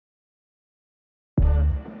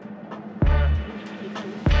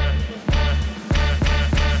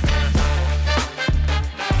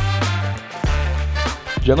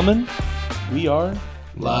Gentlemen, we are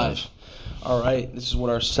live. All right, this is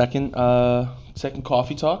what our second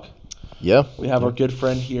coffee talk. Yeah. We have our good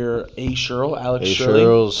friend here, A. Sherrill, Alex Hey, Shirley.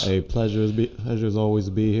 Sherrills. Hey, pleasure as always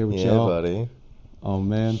to be here with Yeah, y'all. buddy. Oh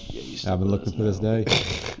man, I've been looking for this day.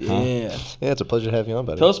 Yeah. Yeah, it's a pleasure to have you on,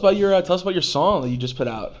 buddy. Tell us about your song that you just put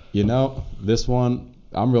out. You know, this one,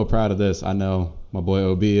 I'm real proud of this. I know my boy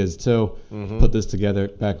OB is too. Put this together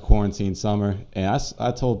back quarantine summer, and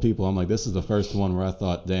I told people, I'm like, this is the first one where I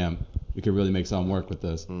thought, damn, we could really make something work with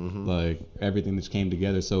this. Like everything just came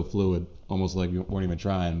together so fluid, almost like you weren't even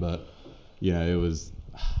trying, but you know, it was.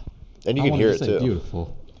 And you I can wanted hear to it say too.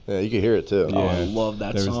 Beautiful. Yeah, you can hear it too. Oh, I love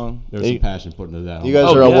that song. There was some passion putting it out. You guys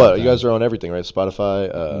Oh, are on yeah. what? You guys are on everything, right?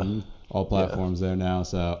 Spotify. All platforms there now.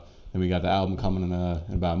 So, and we got the album coming in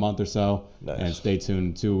about a month or so. Nice. And stay tuned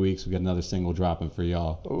in 2 weeks. We got another single dropping for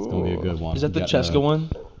y'all. It's gonna be a good one. Is that We the got Cheska one?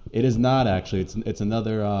 It is not actually. It's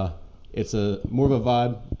another. It's a more of a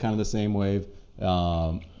vibe, kind of the same wave.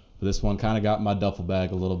 But this one kind of got in my duffel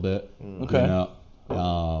bag a little bit. Okay. You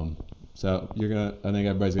know? So I think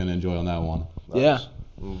everybody's gonna enjoy on that one. Yeah.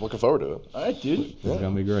 I'm looking forward to it. All right, dude. It's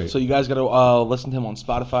gonna be great. So you guys got to listen to him on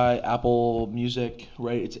Spotify, Apple Music,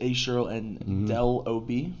 right? It's A. Sherrill and Del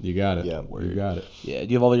O.B. You got it. Yeah. You got it. Yeah. Do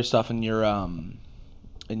you have all your stuff in your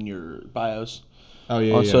bios? Oh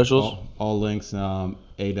yeah, On yeah. socials? All links.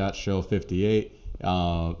 A.Show58.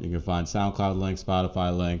 You can find SoundCloud link,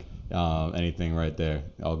 Spotify link, anything right there.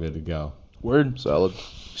 All good to go. Word. Solid.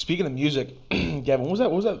 Speaking of music, Gavin,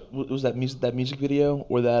 what was that music video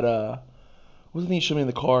or that what was the thing you showed me in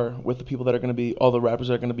the car with the people that are going to be all the rappers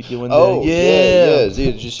that are going to be doing? Oh, yeah.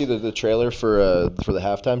 Did you see the trailer for the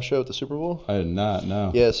halftime show at the Super Bowl? I did not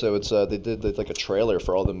know. Yeah, so it's they did like a trailer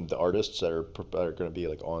for all the artists that are going to be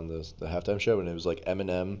like on the halftime show, and it was like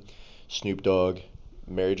Eminem, Snoop Dogg,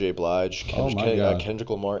 Mary J. Blige, God. Kendrick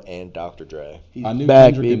Lamar, and Dr. Dre. He's I knew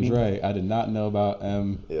back, Kendrick baby. and Dre. I did not know about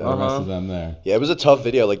the rest of them there. Yeah, it was a tough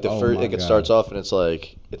video. Like Oh first, my like it God. starts off and it's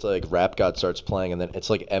like Rap God starts playing, and then it's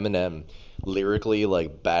like Eminem lyrically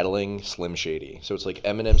like battling Slim Shady. So it's like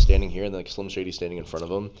Eminem standing here and then like Slim Shady standing in front of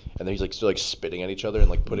him, and then he's like still like spitting at each other and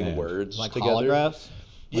like putting Man. words Like together. holographs?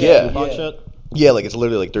 Yeah. Tupac shit? Yeah, like it's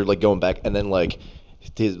literally like they're like going back, and then like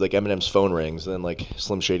Eminem's phone rings, and then like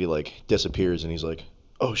Slim Shady like disappears, and he's like,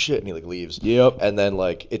 oh shit, and he like leaves. Yep. And then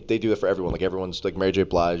like they do it for everyone. Like everyone's like Mary J.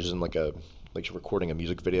 Blige is in like she's recording a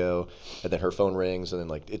music video, and then her phone rings, and then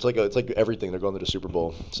like it's like everything. They're going to the Super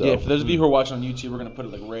Bowl. So Yeah, for those of you who are watching on YouTube, we're going to put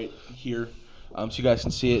it like right here so you guys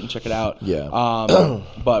can see it and check it out. Yeah.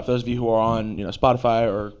 But for those of you who are on Spotify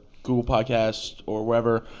or Google Podcasts or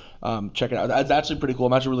wherever, check it out. It's actually pretty cool.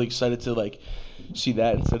 I'm actually really excited to like see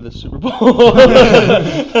that instead of the Super Bowl.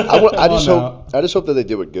 I just Come hope on I just hope that they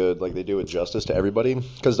do it good, like they do it justice to everybody.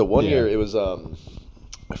 Because the one Yeah. year it was I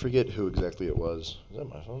forget who exactly it was. Is that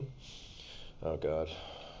my phone? Oh God.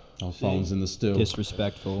 All phones in the stew.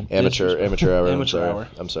 Disrespectful. Amateur hour. Amateur hour.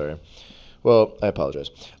 I'm sorry. Well, I apologize.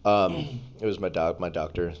 It was my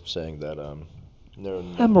doctor saying that no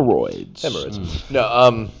Hemorrhoids. hemorrhoids.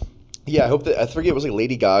 No, yeah, I hope that I forget it was like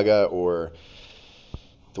Lady Gaga or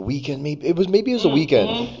The Weeknd. Maybe it was The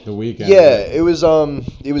Weeknd. The weekend. Yeah, it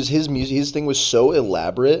was his music. His thing was so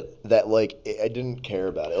elaborate that like I didn't care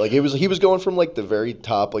about it. Like he was going from like the very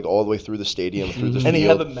top like all the way through the stadium through the And he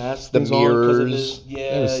field. had the mask, the things on 'cause of mirrors. his-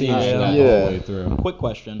 There was Yeah, scenes yeah. for that Yeah. all the way through. Quick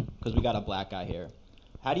question, because we got a black guy here.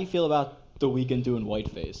 How do you feel about The Weeknd doing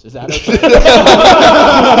whiteface? Is that okay?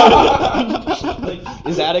 Like,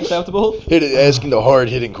 is that acceptable? Asking the hard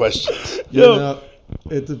hitting questions. You know,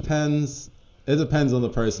 it depends. It depends on the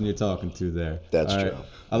person you're talking to there. That's all true.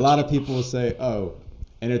 A lot of people will say, "Oh,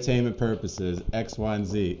 entertainment purposes, X, Y, and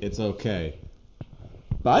Z. It's okay."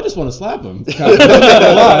 But I just want to slap him.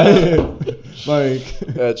 Like,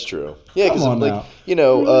 That's true. Yeah, because Come on like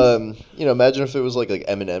now. imagine if it was like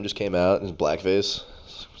Eminem just came out in his blackface,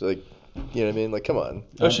 like you know what I mean? Like, come on.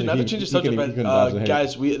 Oh shit! Not to He- change the he subject, couldn't- he but couldn't dodge the hate.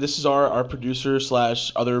 guys, this is our producer /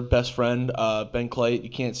 other best friend, Ben Clay. You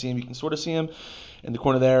can't see him; you can sort of see him in the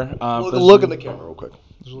corner there. For those Look of in the you- camera real quick.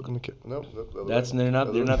 Just look in the camera. No, That's they're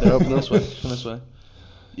not there. Come this way. Come this way.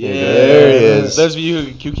 Yeah, There he is. Those of you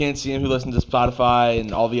who can't see him, who listen to Spotify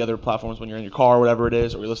and all the other platforms when you're in your car, whatever it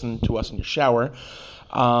is, or you're listening to us in your shower.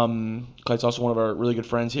 Clay's also one of our really good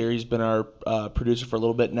friends here. He's been our producer for a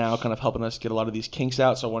little bit now, kind of helping us get a lot of these kinks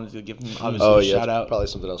out. So I wanted to give him obviously Oh a yeah, shout out. probably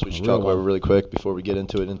something else we should Real talk one. about really quick before we get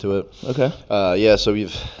into it. Okay. Yeah, so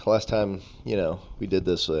last time we did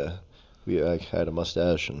this, I had a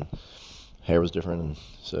mustache and hair was different, and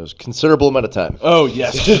so it was a considerable amount of time. Oh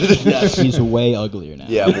yes, yes. He's way uglier now.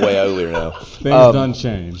 Yeah, I'm way uglier now. Things done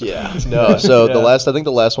changed. Yeah, no. So Yeah. I think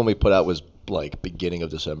the last one we put out was like beginning of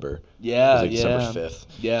December. Yeah, it was like December 5th.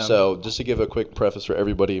 Yeah. So just to give a quick preface for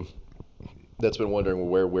everybody that's been wondering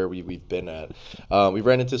where we've been at, we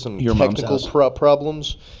ran into some Your mom's technical house.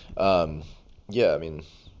 problems. Yeah, I mean,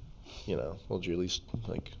 well, did you at least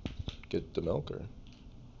like get the milk or?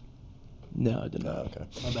 No, I did No, not. okay.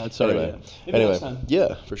 My bad. Sorry. Anyway, Maybe next time.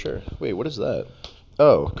 yeah, for sure. Wait, what is that?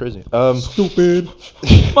 Oh, crazy. Stupid.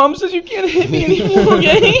 Mom says you can't hit me anymore,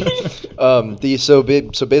 okay? So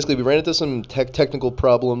basically, we ran into some technical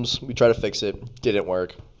problems. We tried to fix it, didn't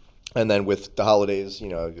work. And then with the holidays,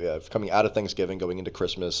 coming out of Thanksgiving, going into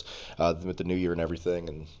Christmas, with the New Year and everything,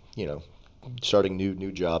 and starting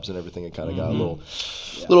new jobs and everything, it kind of got a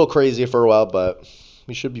little crazy for a while. But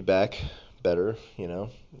we should be back better,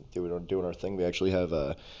 doing our thing. We actually have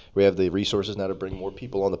the resources now to bring more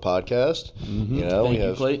people on the podcast. Thank we you,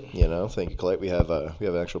 have Clay. thank you, Clay. We have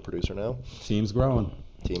an actual producer now. Team's growing.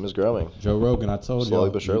 Team is growing. Joe Rogan, I told you.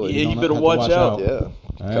 Slowly but surely. Yeah, you don't better have to watch out. Yeah, All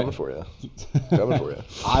right. coming for you. Coming for you.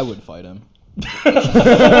 I would fight him.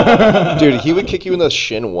 Dude, he would kick you in the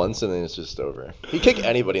shin once and then it's just over. He'd kick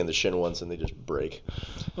anybody in the shin once and they just break.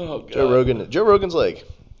 Oh god. Joe Rogan's like,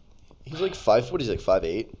 he's like 5 foot. He's like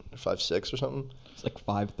 5'8" or 5'6" or something. It's like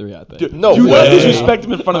 5'3", I think. Dude, No do not way. disrespect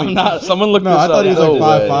him in front of me. Someone look No, this I thought up. he was No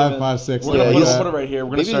like way. 5'5", 5'6". We're gonna he's- put it right here.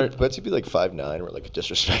 We're gonna Maybe start. let's be like 5'9". We're like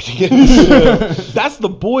disrespecting him. That's the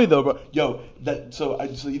boy though, bro. Yo, so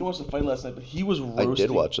you don't watch the fight last night, but he was I roasting.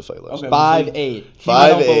 did watch the fight last Okay. night. 5'8". I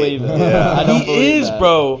don't 5'8". believe it. Yeah. I don't He believe is, that.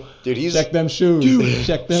 bro. Dude, he's Check them shoes. Dude,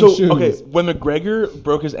 Check them so shoes. okay, when McGregor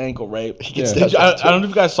broke his ankle, right? gets Did you- I touched don't know if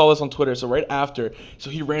you guys saw this on Twitter. So right after,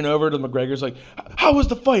 so he ran over to McGregor's like, "How was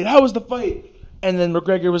the fight? How was the fight?" And then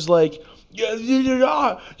McGregor was like, "Yeah,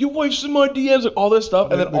 your wife's in my DMs," like all this stuff.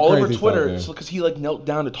 And then The all over crazy Twitter, stuff, yeah. because he like knelt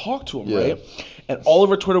down to talk to him, Yeah. right? And all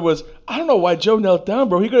over Twitter was, "I don't know why Joe knelt down,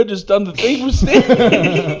 bro. He could have just done the thing from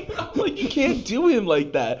standing." I'm like, you can't do him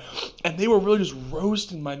like that. And they were really just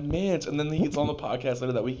roasting my mans. And then he gets on the podcast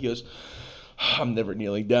later that week. He goes, "I'm never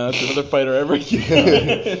kneeling down to another fighter ever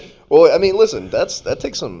again." Well, I mean, listen, that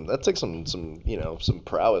takes some some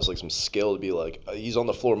prowess, like some skill to be like he's on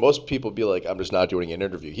the floor. Most people be like, I'm just not doing an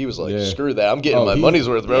interview. He was like, Yeah. screw that, I'm getting Oh, my he- money's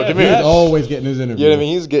worth, bro. Yeah, Come He's here. always getting his interview. You know what I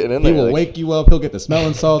mean? He's getting in He there. will like- wake you up. He'll get the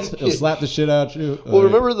smelling salts. He'll slap the shit out you. Well, Like,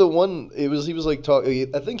 remember the one? He was like talking.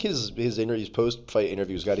 I think his interviews, post fight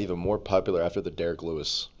interviews, got even more popular after the Derek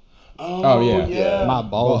Lewis. Oh, yeah. Yeah. My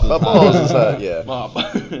balls. My balls is hot. Yeah.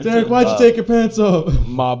 Derek, why'd you take your pants off?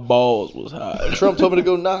 My balls was hot. Trump told me to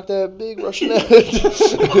go knock that big Russian ass.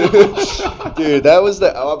 Dude, that was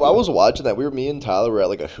the. I was watching that. Me and Tyler were at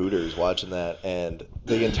like a Hooters watching that, and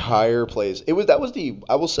the entire place. That was the.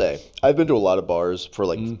 I will say, I've been to a lot of bars for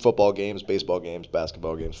like football games, baseball games,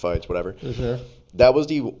 basketball games, fights, whatever. For sure. That was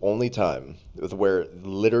the only time where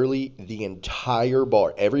literally the entire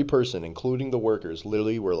bar, every person, including the workers,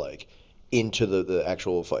 literally were like into the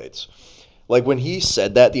actual fights. Like when he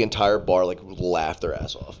said that, the entire bar like laughed their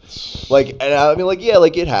ass off. Like, and I mean, like, yeah,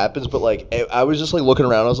 like it happens, but like I was just like looking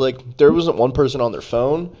around. I was like, there wasn't one person on their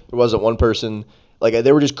phone. There wasn't one person. Like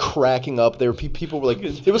they were just cracking up. There were people were like,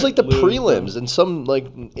 it was like the prelims, and some like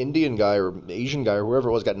Indian guy or Asian guy or whoever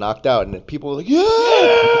it was got knocked out, and people were like, yeah.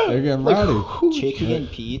 They're getting rowdy. Chicky and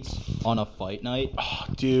Pete's on a fight night.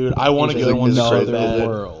 Dude, I want to Is go like to another that.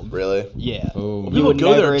 world. Really? Yeah. Oh. You People would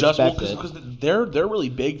go never there just expect it. because they're really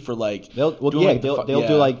big for like. They'll doing, like, they'll yeah.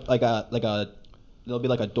 do like a there'll be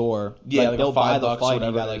like a door. Yeah, like a they'll buy $5 the or fight and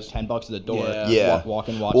you whatever got it like is. $10 at the door. Yeah. Yeah. Walk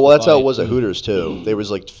and watch. Well, the that's how it fight. was at Hooters too. There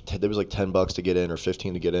was like $10 to get in or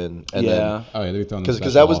 15 to get in, and Yeah. Oh, yeah, they're throwing them because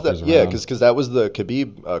special that was the offers around. because that was the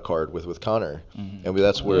Khabib card with Connor, and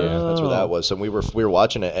that's where that was. So we were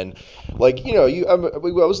watching it, and like I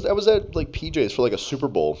was at like PJ's for like a Super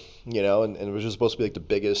Bowl, and it was just supposed to be like the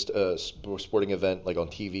biggest sporting event like on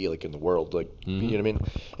TV like in the world, like you know what I mean,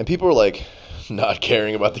 and people were like not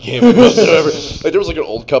caring about the game whatsoever. Like there was like an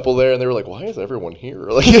old couple there, and they were like, "Why is everyone here?"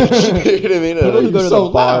 Like you know what I mean? People who go to so the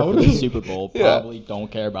bar loud. for the Super Bowl Yeah. probably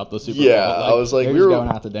don't care about the Super Bowl. Yeah, I was like, they're we just were going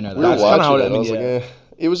out to dinner. We were That's watching kinda how it- it, and I I was mean, like,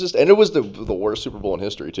 It was just, and it was the worst Super Bowl in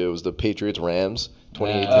history too. It was the Patriots Rams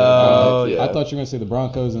 2018. Oh, yeah. I thought you were going to say the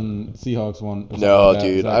Broncos and Seahawks one. or something No, like that.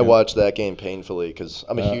 dude, Is that I good? watched that game painfully because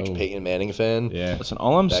I'm a huge Uh-oh. Peyton Manning fan. Yeah. Listen,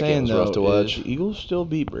 all I'm That game saying was though rough to watch. is the Eagles still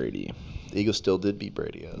beat Brady. The Eagles still did beat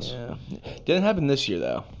Brady. Yes. Yeah, didn't happen this year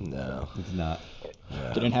though. No. It's not.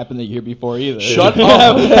 Didn't happen the year before either. Shut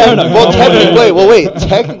up. Wait.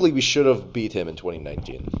 Technically, we should have beat him in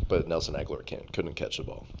 2019, but Nelson Aguilar couldn't catch the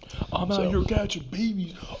ball. I'm So- out here catching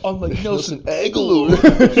babies. I'm like Nelson Nelson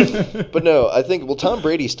Aguilar. But no, I think Tom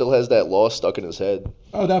Brady still has that loss stuck in his head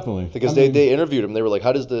Oh, definitely. because I mean, they interviewed him. They were like,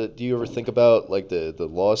 "How does do you ever think about like the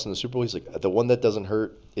loss in the Super Bowl?" He's like, "The one that doesn't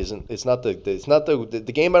hurt it's not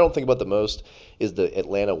the game I don't think about the most is the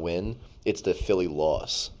Atlanta win. It's the Philly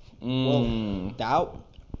loss." Well, that,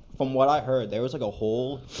 from what I heard, there was like a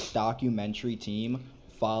whole documentary team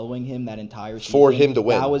following him that entire season. For him to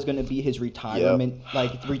win. That was going to be his retirement,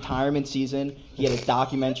 retirement season. He had a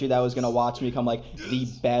documentary that was going to watch him become like the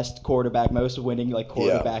best quarterback, most winning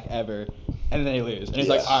quarterback ever. And then they lose. And he's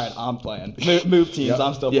like, all right, I'm playing. Move teams,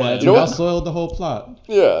 I'm still playing. Dude, You know I what? soiled the whole plot.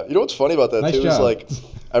 Yeah, you know what's funny about that Nice too is job. like,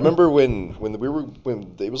 I remember when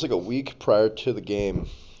it was like a week prior to the game,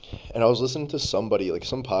 and I was listening to somebody like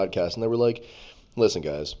some podcast, and they were like, "Listen,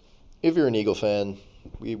 guys, if you're an Eagle fan,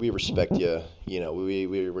 we respect you. You know,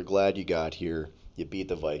 we're glad you got here. You beat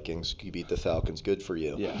the Vikings, you beat the Falcons. Good for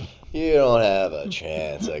you. Yeah. You don't have a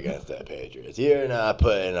chance against the Patriots. You're not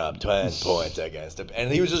putting up 10 points against them."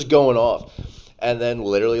 And he was just going off. And then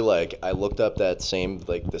literally, like, I looked up the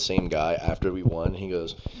same guy after we won. He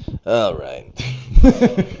goes, "All right,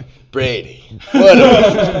 Brady, what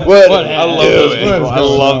are we doing?" I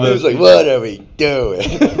love He this. was like, "What are we doing?"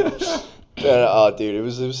 And, oh, dude, it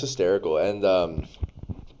was hysterical. And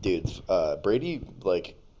dude, Brady,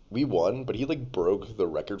 like, we won, but he like broke the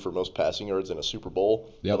record for most passing yards in a Super Bowl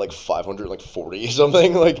Yep. at like 540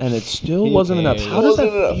 something. Like, And it still He wasn't enough. cares. How does that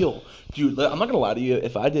Wasn't enough. feel? Dude, I'm not gonna lie to you.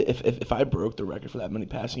 If I broke the record for that many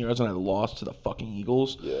passing yards and I lost to the fucking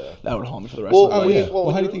Eagles, Yeah. that would haunt me for the rest Well, of my Oh, life. yeah. well,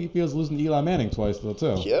 Well, how do you think he feels losing to Eli Manning twice, though,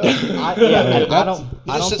 too? yeah. I That's-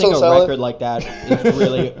 don't sits think on a silent. record like that is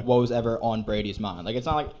really what was ever on Brady's mind. Like, it's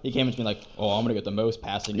not like he came into me like, oh, I'm gonna get the most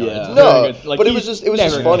passing yards. Yeah. No, Like, but it he's was just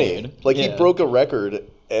never funny. gonna- Like he Yeah. broke a record,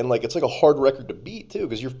 and like it's like a hard record to beat too,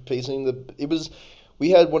 because you're facing we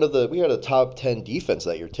had a top 10 defense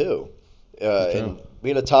that year too, and we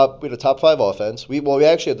had a top 5 offense. We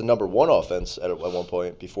actually had the number 1 offense at one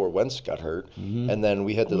point before Wentz got hurt, and then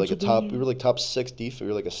we had we were like top 6 defense. We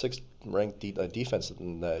were like a 6th ranked defense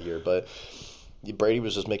in that year, but. Brady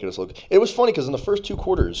was just making us look. It was funny because in the first 2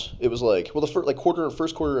 quarters, it was like, well, the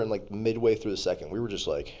first quarter and like midway through the second, we were just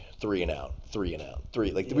like 3 and out.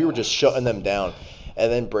 Like we were just shutting them down,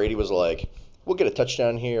 and then Brady was like, "We'll get a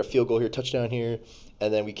touchdown here, a field goal here, touchdown here,"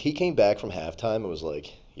 and then he came back from halftime and was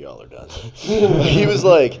like, "Y'all are done." he was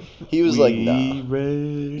like, "Nah."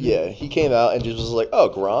 Yeah, he came out and just was like, "Oh,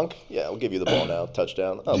 Gronk, yeah, I'll give you the ball now,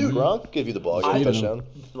 touchdown. Oh, Gronk, give you the ball, I yeah, don't touchdown."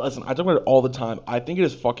 Listen, I talk about it all the time. I think it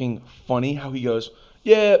is fucking funny how he goes,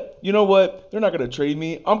 "Yeah, you know what? They're not gonna trade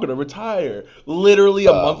me. I'm gonna retire." Literally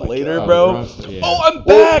a month my later, God. bro. Yeah. Oh, I'm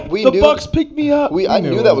Well, back. we The knew- Bucks picked me up. I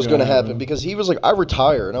knew knew what that was was going to gonna happen happen. because he was like, "I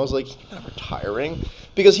retire," and I was like, "You're not retiring,"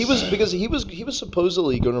 because he was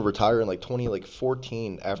supposedly going to retire in like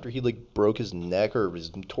 2014 after he like broke his neck or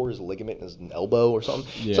tore his ligament in his elbow or something.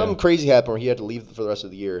 Yeah. Something crazy happened where he had to leave for the rest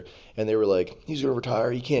of the year, and they were like, "He's going to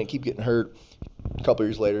retire. He can't keep getting hurt." A couple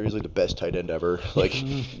years later, he's like the best tight end ever. Like,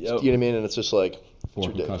 you know what I mean? And it's just like, 4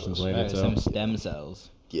 it's concussions ridiculous. later, Some too. stem cells.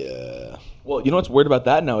 Yeah. Well, you know what's weird about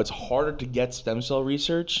that now? It's harder to get stem cell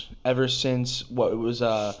research ever since what it was.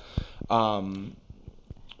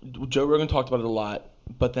 Joe Rogan talked about it a lot,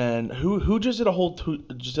 but then who just did a whole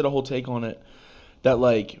take on it that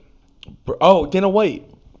like, Dana White.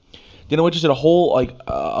 Dana White just did a whole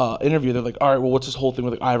interview. They're like, all right, well, what's this whole thing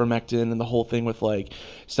with like ivermectin and the whole thing with like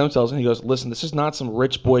stem cells? And he goes, listen, this is not some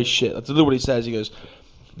rich boy shit. That's literally what he says. He goes,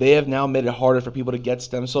 they have now made it harder for people to get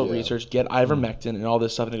stem cell Yeah. research, get ivermectin, and all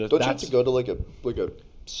this stuff. And he goes, Don't you have that's to go to like a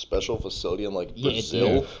special facility in like Yeah,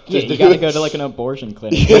 Brazil? Yeah, you gotta go to like an abortion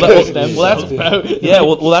clinic. Yeah. Well, stem well, cells, bro. yeah,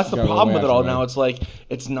 well, that's the Gotta go problem way with it all after now. that. It's like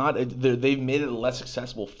it's not. They've made it less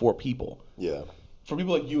accessible for people, Yeah. for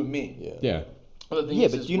people like you and me. Yeah. Yeah. But the thing Yeah,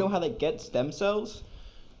 is but do you know how they get stem cells?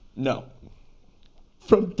 No.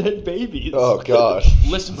 From dead babies. Oh God.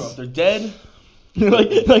 Listen, bro, if they're dead. like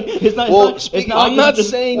it's not. Well, it's speaking- not like I'm not it's just-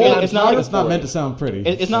 saying well, that it's not. It's not meant to sound pretty.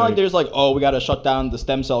 It's not like there's like, oh, we got to shut down the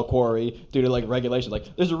stem cell quarry due to like regulations.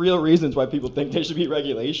 Like, there's real reasons why people think there should be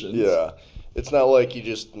regulations. Yeah. It's not like you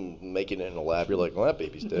just make it in a lab. You're like, well, that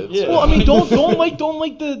baby's dead. Yeah. Well, I mean, don't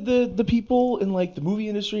like the people in like the movie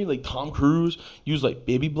industry, like Tom Cruise, use like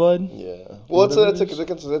baby blood. Yeah. Well, that's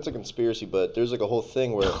Whatever a conspiracy, but there's like a whole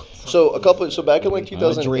thing where so back in like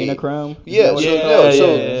 2008. Adrenochrome. Yeah,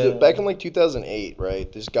 Yeah. back in like 2008,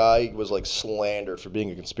 right? This guy was like slandered for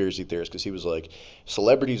being a conspiracy theorist because he was like,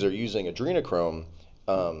 celebrities are using adrenochrome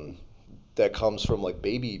that comes from like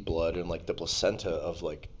baby blood and like the placenta of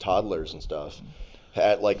like toddlers and stuff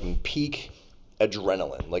at like peak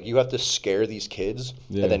adrenaline. Like you have to scare these kids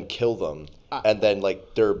and then kill them, and then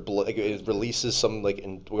like their blood, like, it releases some like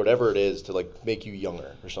in whatever it is to like make you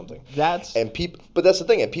younger or something. But that's the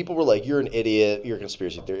thing. And people were like, "You're an idiot. You're a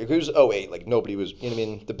conspiracy theory." It was 2008. Like nobody was. You know what I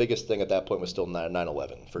mean? The biggest thing at that point was still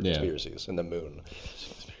 9/11 for conspiracies and the moon.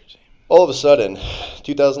 All of a sudden,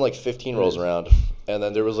 2015 rolls around, and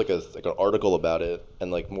then there was like an article about it,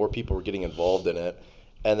 and like more people were getting involved in it,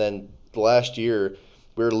 and then last year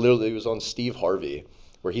it was on Steve Harvey,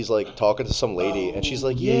 where he's like talking to some lady, and she's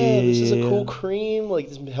like, this is a cool cream, like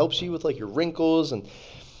this helps you with like your wrinkles, and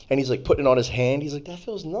he's like putting it on his hand. He's like, that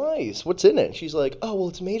feels nice. What's in it? And she's like, oh well,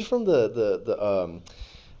 it's made from the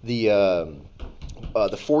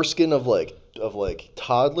foreskin of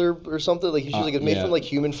toddler or something. Like she's like, it's made from like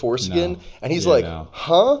human foreskin, and he's like,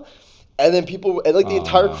 huh? And then people and like the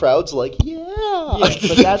entire crowd's like,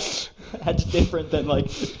 but that's different than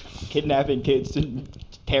like kidnapping kids and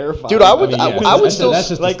terrifying. Dude, I would still that's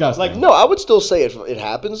just disgusting. No, I would still say it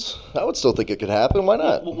happens. I would still think it could happen. Why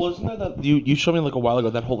not? Well, isn't that you showed me like a while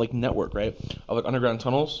ago that whole like network, right, of like underground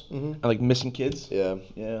tunnels and like missing kids.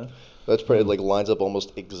 Yeah. That's pretty like lines up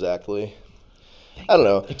almost exactly. I don't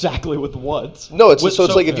know exactly with what. No, it's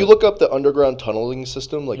like if you look up the underground tunneling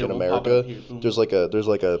system, like in America, there's like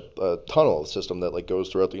a tunnel system that like goes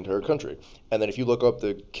throughout the entire country, and then if you look up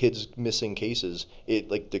the kids missing cases,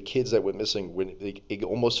 it like the kids that went missing, it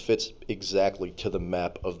almost fits exactly to the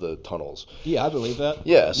map of the tunnels. Yeah, I believe that.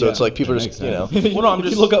 Yeah, so it's like people just well, no, I'm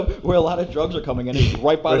just look up where a lot of drugs are coming in. It's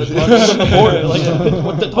right by the tunnels on the border. Like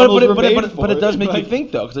what the tunnels were made for. But it does make you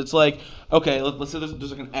think though, because it's like, okay, let's say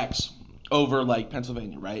there's like an X over like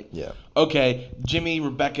Pennsylvania, right? Yeah. Okay, Jimmy,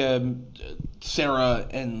 Rebecca, Sarah,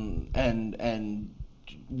 and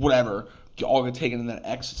whatever all get taken in that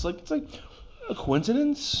X. It's like a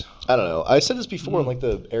coincidence. I don't know. I said this before on like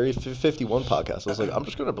the Area 51 podcast. I was like, I'm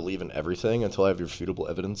just gonna believe in everything until I have irrefutable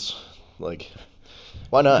evidence. Like,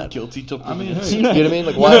 why not? Guilty till I mean, proven hey. You know what I mean?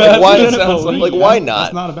 Like why not?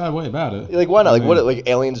 That's not a bad way about it. Like why not? Like what? Like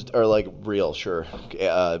aliens are like real? Sure.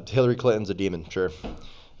 Hillary Clinton's a demon? Sure.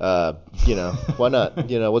 You know, why not?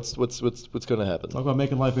 You know, what's going to happen? Talk about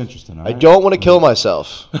making life interesting. All I right? don't want to kill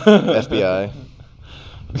myself, FBI.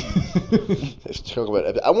 Talk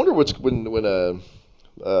about. I wonder when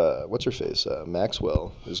what's her face?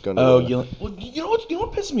 Maxwell is going to. Oh, well, you know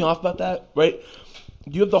what pisses me off about that, right?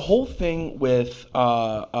 You have the whole thing with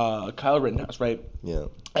Kyle Rittenhouse, right? Yeah.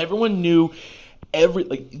 Everyone knew.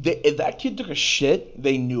 If that kid took a shit,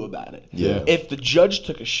 they knew about it. Yeah. If the judge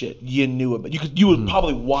took a shit, you knew about it. You would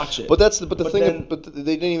probably watch it. But they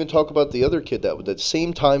didn't even talk about the other kid that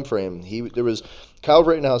same time frame. Kyle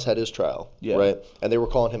Rittenhouse had his trial, right? And they were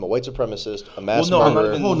calling him a white supremacist, a mass murderer,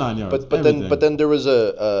 the whole 9 yards. But then there was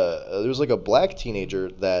like a black teenager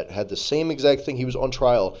that had the same exact thing. He was on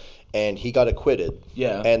trial. And he got acquitted.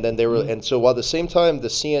 Yeah. And then they were, and so while at the same time, the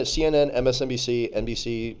CNN, MSNBC,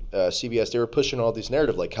 NBC, CBS, they were pushing all these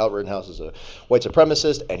narrative like Kyle Rittenhouse is a white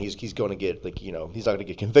supremacist, and he's going to get he's not going to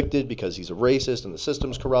get convicted because he's a racist and the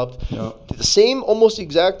system's corrupt. Yeah. The same, almost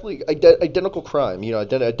exactly identical crime,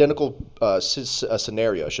 identical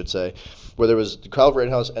scenario, I should say, where there was Kyle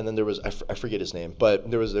Rittenhouse, and then there was I forget his name, but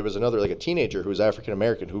there was another like a teenager who was African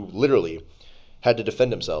American who literally had to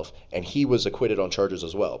defend himself, and he was acquitted on charges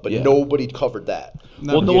as well. But nobody covered that.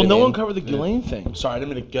 No one covered the Ghislaine thing. Sorry, I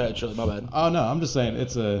didn't mean to go ahead, Shirley, my bad. Oh no, I'm just saying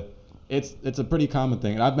it's a pretty common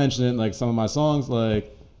thing, and I've mentioned it in like some of my songs,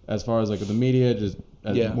 like as far as like the media, just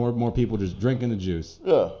more people just drinking the juice.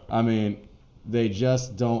 Yeah. I mean, they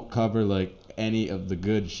just don't cover like any of the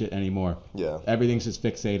good shit anymore. Yeah. Everything's just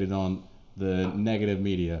fixated on the negative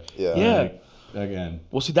media. Yeah. Yeah. Again.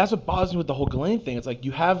 Well, see, that's what bothers me with the whole Ghislaine thing. It's like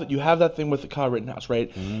you have that thing with the Kyle Rittenhouse, right?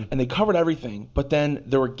 Mm-hmm. And they covered everything, but then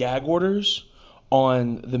there were gag orders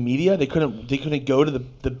on the media. They couldn't go to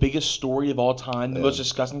the biggest story of all time, the most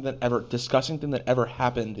disgusting thing that ever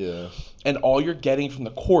happened. Yeah. And all you're getting from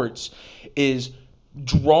the courts is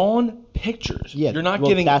drawn pictures. Yeah. You're not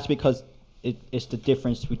getting. That's because it's the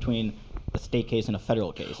difference between a state case and a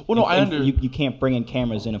federal case. Well, no, I understand. You can't bring in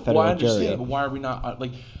cameras in a federal jury. Well, I understand, but why are we not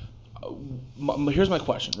like? Here's my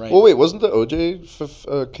question, right? Well, wait, wasn't the OJ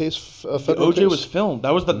case a federal case? The OJ was filmed. That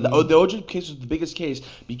was the OJ case was the biggest case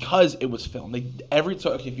because it was filmed.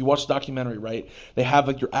 If you watch the documentary, right, they have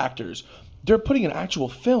like your actors. They're putting in actual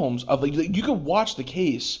films of like you can watch the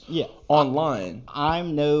case online.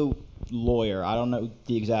 I'm no lawyer. I don't know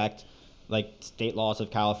the exact like state laws of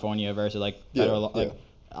California versus like federal law. Like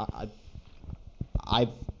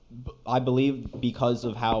I believe because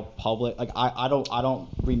of how public, like I don't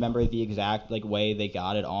remember the exact like way they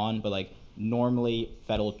got it on, but like normally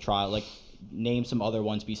federal trial, like, name some other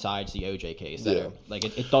ones besides the OJ case. That Yeah. are, like,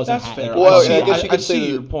 it doesn't That's happen. fair. Well, I see- I guess you I could see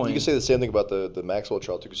say your point. You could say the same thing about the Maxwell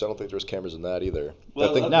trial too, because I don't think there's cameras in that either. Well,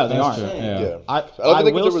 I think, No, they That's aren't. true, yeah. yeah. I don't I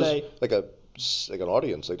think will there was say- like an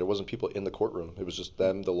audience. Like there wasn't people in the courtroom. It was just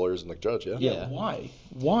them, the lawyers, and the judge. Yeah. Yeah. Why?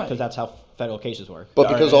 Because that's how federal cases work. But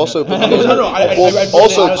All because right, also, no, but because no, I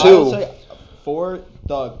also I will too. say, for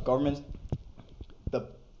the government,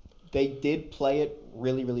 they did play it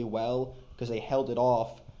really, really well because they held it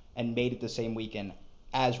off and made it the same weekend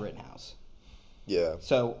as Rittenhouse. Yeah.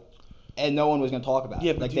 So, and no one was going to talk about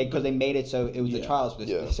Yeah, it, but because they made it so it was the Yeah. trials was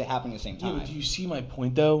Yeah. happening at the same Yeah, time. but do you see my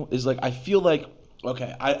point though? Is like I feel like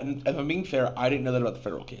okay, if I'm being fair, I didn't know that about the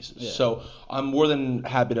federal cases, Yeah. so I'm more than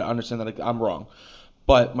happy to understand that I'm wrong.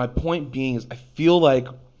 But my point being is, I feel like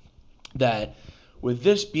that with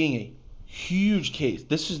this being a huge case,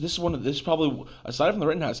 this is probably, aside from the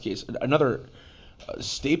Rittenhouse case, another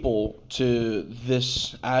staple to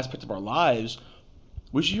this aspect of our lives.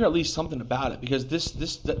 We should hear at least something about it, because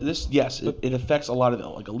this yes, it affects a lot of the,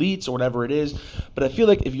 like, elites or whatever it is. But I feel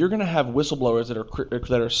like if you're gonna have whistleblowers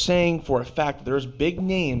that are saying for a fact that there's big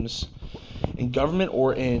names in government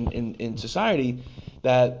or in society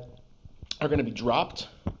that are gonna be dropped,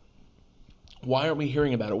 why aren't we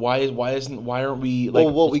hearing about it? Why aren't we like?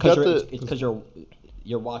 Well, we got the. It's because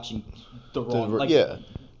you're watching the wrong. Like, Yeah.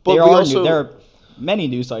 But There we are also. there are many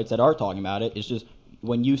news sites that are talking about it. It's just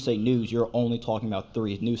when you say news, you're only talking about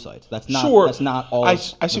 3 news sites. That's not. Sure, That's not all. I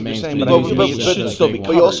see what you're mainstream saying, but media I think is it the should big still be one.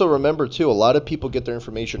 But you also covered. remember too, a lot of people get their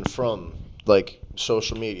information from like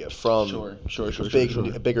social media, from Sure,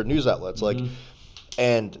 bigger news outlets. Like,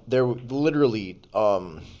 and there literally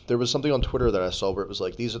there was something on Twitter that I saw where it was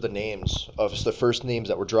like, these are the names of the first names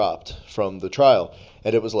that were dropped from the trial,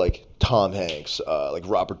 and it was like Tom Hanks, like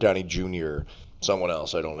Robert Downey Jr., someone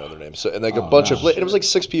else, I don't know their names, so, and like a bunch of, and it was like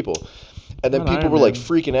 6 people. And then Not people Iron were like Man.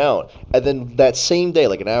 freaking out. And then that same day,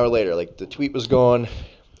 like an hour later, like the tweet was gone.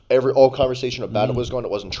 All conversation about it was gone. It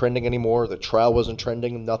wasn't trending anymore. The trial wasn't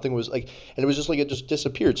trending. Nothing was like, and it was just like it just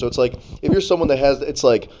disappeared. So it's like, if you're someone that has, it's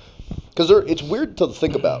like, because it's weird to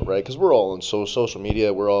think about, right? Because we're all on social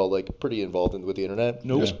media. We're all like pretty involved with the internet.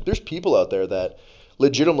 Nope. There's people out there that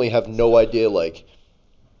legitimately have no idea like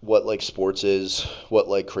what like sports is, what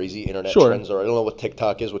like crazy internet Sure. trends are. I don't know what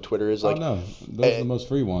TikTok is, what Twitter is. Like, Oh no, those are the most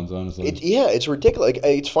free ones, honestly. it's ridiculous. Like,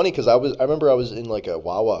 it's funny because I remember I was in like a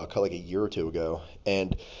Wawa like a year or two ago,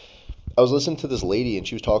 and I was listening to this lady, and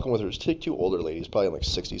she was talking with her. It was 2 older ladies, probably in like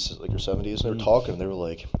 60s, like or 70s, and they were talking, and they were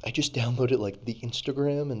like, "I just downloaded like the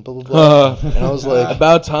Instagram and blah blah blah," and I was like,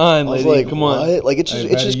 About time, I was lady. like, Come what? on. Like it's just,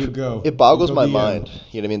 Hey, it's ready, just, you go. it boggles You go my DM. mind.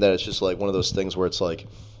 You know what I mean? That it's just like one of those things where it's like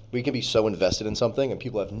we can be so invested in something and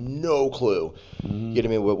people have no clue. You know what I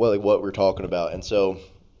mean? What we're talking about, and so.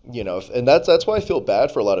 You know, and that's why I feel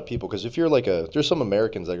bad for a lot of people, because if you're like there's some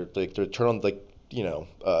Americans that are like they turn on like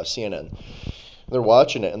CNN, they're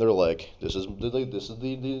watching it and they're like, this is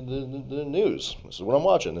the news. This is what I'm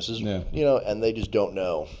watching. This is and they just don't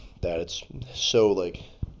know that it's so like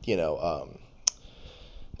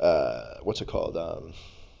what's it called,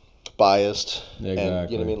 biased, Yeah, and you know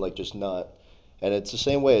exactly. what I mean, like just not. And it's the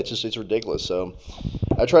same way. It's ridiculous. So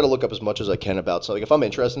I try to look up as much as I can about something. If I'm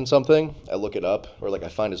interested in something, I look it up, or like I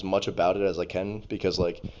find as much about it as I can, because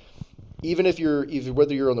like even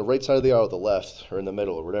whether you're on the right side of the aisle or the left or in the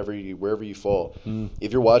middle or wherever you fall,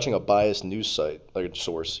 if you're watching a biased news site like a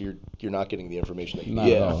source, you're not getting the information that you Not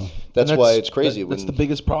need. at all. That's And why it's crazy. That's when, the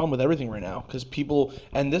biggest problem with everything right now, because people,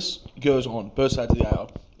 and this goes on both sides of the aisle.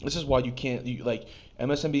 This is why you can't like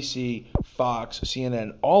MSNBC, Fox,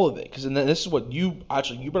 CNN, all of it. Because then this is what you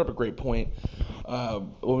brought up a great point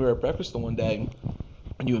when we were at breakfast the one day,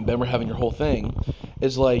 and you and Ben were having your whole thing.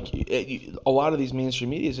 Is like a lot of these mainstream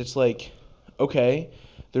medias. It's like, okay,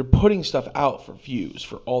 they're putting stuff out for views,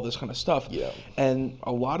 for all this kind of stuff. Yeah. And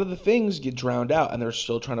a lot of the things get drowned out, and they're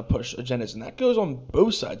still trying to push agendas, and that goes on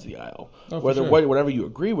both sides of the aisle. Oh, for Whether sure. whatever you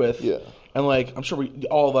agree with. Yeah. And like, I'm sure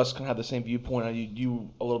all of us can have the same viewpoint. You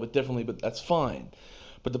a little bit differently, but that's fine.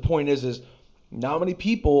 But the point is not many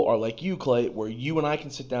people are like you, Clay, where you and I can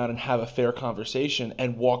sit down and have a fair conversation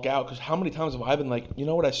and walk out. Because how many times have I been like, you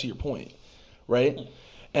know what, I see your point, right?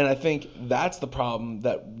 And I think that's the problem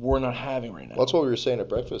that we're not having right now. Well, that's what we were saying at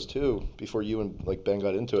breakfast too, before you and like Ben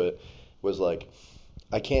got into it, was like,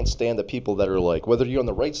 I can't stand the people that are like, whether you're on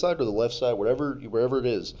the right side or the left side, wherever it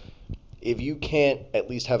is, if you can't at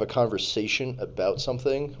least have a conversation about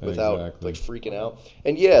something without Exactly. like freaking out.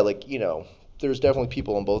 And yeah, like, you know, there's definitely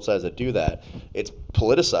people on both sides that do that. It's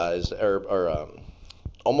politicized or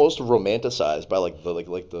almost romanticized by like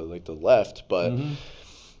the left, but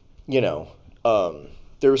you know,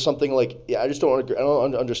 there was something like, I just don't agree. I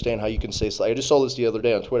don't understand how you can say. I just saw this the other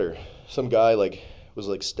day on Twitter. Some guy like was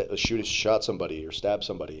like shot somebody or stabbed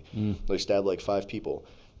somebody, like stabbed like 5 people,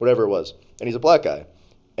 whatever it was, and he's a black guy,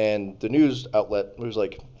 and the news outlet was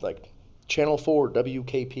like Channel 4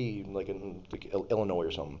 WKP, like in Illinois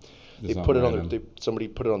or something. They put it on. Somebody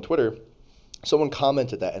put it on Twitter. Someone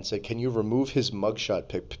commented that and said, "Can you remove his mugshot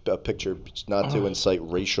picture not to incite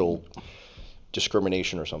racial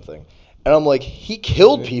discrimination or something?" And I'm like, he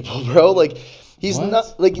killed people, bro. Like, he's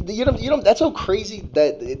not like you know. That's how crazy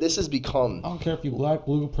that this has become. I don't care if you black,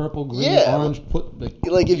 blue, purple, green, orange. Put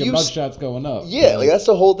like if your mugshot's going up. Yeah, like that's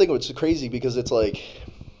the whole thing. It's crazy because it's like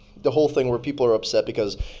the whole thing where people are upset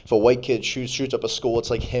because if a white kid shoots up a school,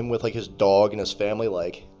 it's like him with like his dog and his family,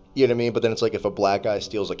 like. You know what I mean? But then it's like if a black guy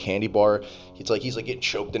steals a candy bar, he's like getting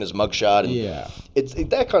choked in his mugshot. And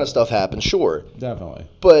that kind of stuff happens, sure. Definitely.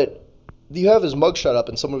 But you have his mugshot up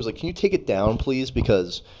and someone was like, "Can you take it down, please?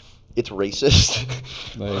 Because it's racist."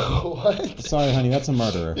 Like, what? Sorry, honey, that's a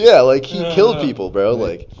murderer. Yeah, like he killed people, bro.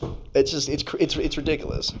 Like it's just it's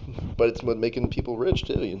ridiculous. But it's making people rich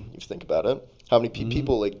too. You think about it. How many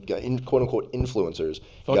people like quote unquote influencers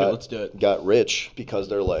let's do it. Got rich because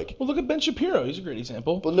they're like. Well, look at Ben Shapiro. He's a great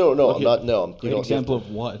example. Well, no, I'm not. No, great example of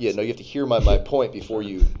what? Yeah, no, you have to hear my point before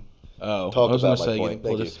you. I talk was about gonna my say point.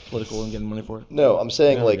 getting political and getting money for it. No, I'm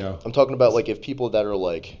saying There we like go. I'm talking about like if people that are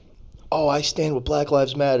like, "Oh, I stand with Black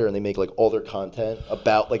Lives Matter," and they make like all their content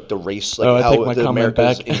about like the race, like I how take my the comment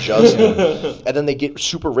America's back. unjust, and then they get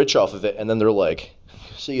super rich off of it, and then they're like,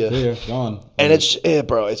 "See ya," Here, gone. and it's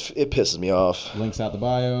bro, it pisses me off. Links out the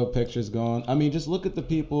bio, pictures gone. I mean, just look at the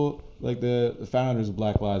people like the founders of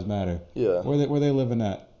Black Lives Matter. Yeah. Where they living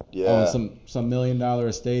at? Yeah. On some $1 million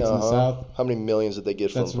estates in the South. How many millions did they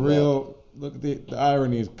get from? That's real. Look at the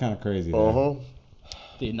irony is kind of crazy. There.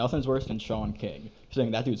 Dude, nothing's worse than Sean King.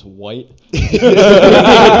 Saying that dude's white.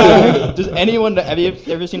 Does anyone have you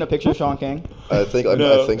ever seen a picture of Sean King? I think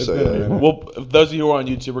so. Yeah. Well, if those of you who are on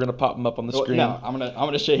YouTube, we're gonna pop them up on the screen. No, I'm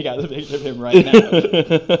gonna show you guys a picture of him right now.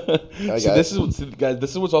 This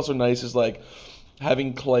is what's also nice is like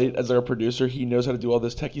having Clay as our producer. He knows how to do all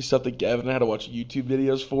this techie stuff that Gavin had to watch YouTube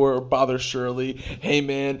videos for, or bother Shirley. Hey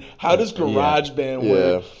man, how does GarageBand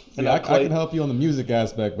work? And I can help you on the music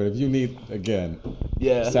aspect, but if you need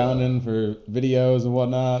sounding for videos and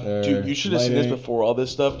whatnot, or dude, you should have seen this before all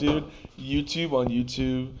this stuff, dude. YouTube on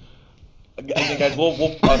YouTube. Again, guys, we'll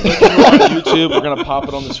put it on YouTube. We're gonna pop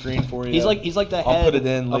it on the screen for you. He's like the I'll head put it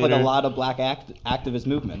in of later. like a lot of black activist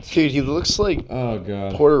movements. Dude, he looks like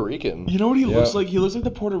Puerto Rican. You know what he looks like? He looks like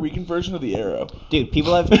the Puerto Rican version of the Arrow. Dude,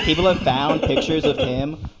 people have found pictures of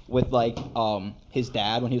him with like his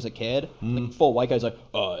dad when he was a kid. Like, full white guy's like,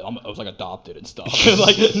 I was like adopted and stuff.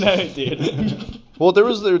 Like, no, dude. Well, there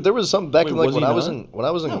was something back in like was when he I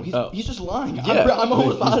was not? in He's just lying. Yeah. I'm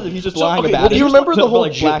almost positive he's just lying about well, it. do you remember the whole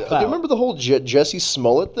like black do you remember the whole Jesse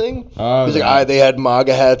Smollett thing? Oh, He's like, yeah. they had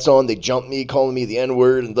MAGA hats on, they jumped me, calling me the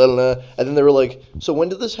N-word, and and then they were like, "So when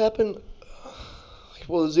did this happen?"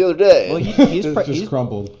 Well, it was the other day. Well, Just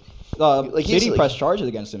crumbled. City pressed charges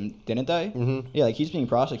against him, didn't they? Mm-hmm. Yeah, like he's being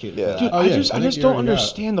prosecuted. Yeah. For Dude, that. I just think you don't already got it.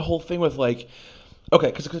 understand the whole thing with like, okay,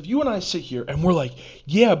 because if you and I sit here and we're like,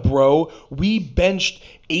 yeah, bro, we benched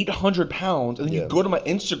 800 pounds, and then you go to my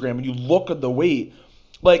Instagram and you look at the weight,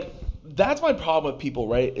 like that's my problem with people,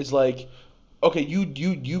 right? Is like, okay,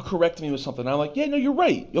 you corrected me with something, and I'm like, yeah, no, you're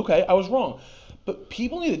right. Okay, I was wrong. But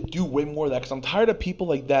people need to do way more of that because I'm tired of people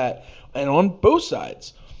like that, and on both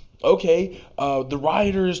sides. Okay, the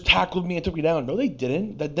rioters tackled me and took me down. No, they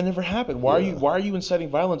didn't. That never happened. Why are you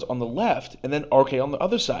inciting violence on the left and then on the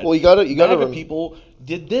other side? Well, you gotta people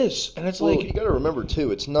did this, and it's well, like you gotta remember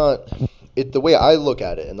too. It's not. The way I look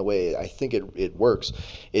at it and the way I think it works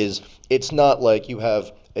is it's not like you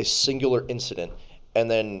have a singular incident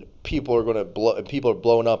and then people are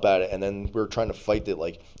blowing up at it and then we're trying to fight it.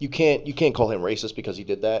 Like you can't call him racist because he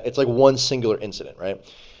did that. It's like one singular incident, right?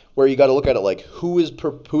 Where you got to look at it like who is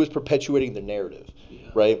perpetuating the narrative,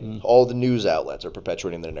 right? Mm-hmm. All the news outlets are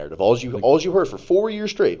perpetuating their narrative. All you heard for 4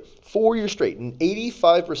 years straight, and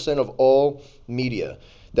 85% of all media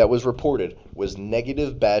that was reported was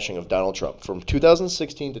negative bashing of Donald Trump from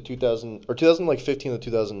 2016 to 2015 to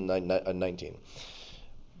 2019.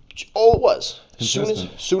 All it was.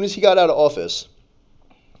 Soon as he got out of office,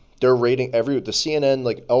 their rating the CNN,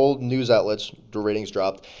 like all news outlets, their ratings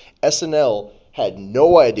dropped. SNL had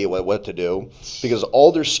no idea what to do because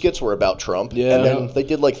all their skits were about Trump. Yeah. And then they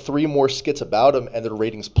did like 3 more skits about him and their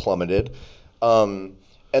ratings plummeted. And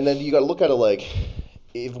then you got to look at it like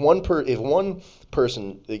if one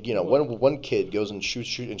person, one kid goes and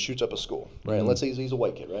shoots up a school, right? Mm-hmm. And let's say he's a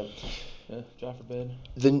white kid, right? Yeah, God forbid.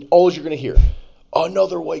 Then all you're going to hear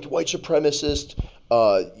another white supremacist,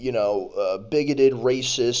 bigoted,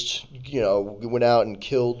 racist, went out and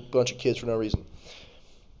killed a bunch of kids for no reason.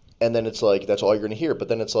 And then it's like, that's all you're going to hear. But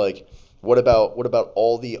then it's like, what about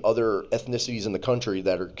all the other ethnicities in the country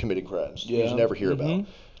that are committing crimes? You just never hear about. You know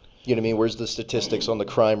what I mean? Where's the statistics on the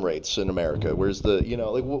crime rates in America? Where's the,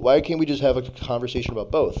 why can't we just have a conversation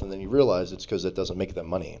about both? And then you realize it's because it doesn't make them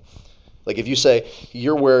money. Like if you say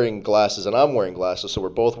you're wearing glasses and I'm wearing glasses, so we're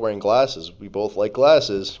both wearing glasses, we both like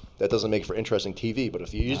glasses, that doesn't make for interesting TV. But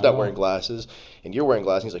if you're not wearing glasses and you're wearing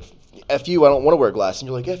glasses, he's like, F you, I don't want to wear glasses. And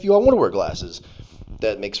you're like, F you, I want to wear glasses.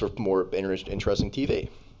 That makes for more interesting TV.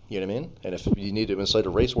 You know what I mean? And if you need to incite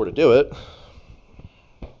a race war to do it,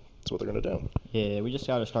 that's what they're going to do. Yeah, we just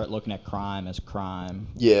got to start looking at crime as crime.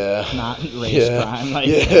 Yeah. Not race crime.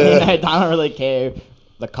 I don't really care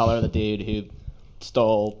the color of the dude who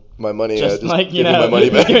stole my money. Just give me my money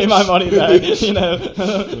back. Give me my money back. I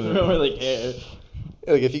don't really care.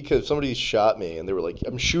 Like if somebody shot me and they were like,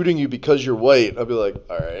 "I'm shooting you because you're white," I'd be like,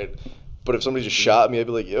 "All right." But if somebody just shot me, I'd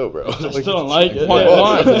be like, "Yo, bro." I still don't like it. Why?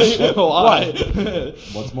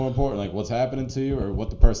 What's more important, like what's happening to you, or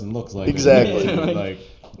what the person looks like? Exactly.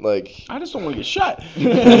 Like I just don't want to get shot.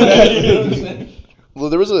 Well,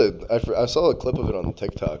 there was I saw a clip of it on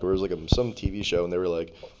TikTok where it was like some TV show, and they were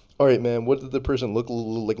like, "All right, man, what did the person look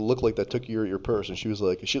like that took your purse?" And she was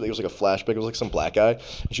like, it was like a flashback. It was like some black guy,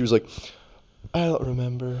 and she was like, "I don't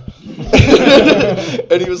remember."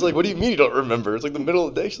 And he was like, "What do you mean you don't remember? It's like the middle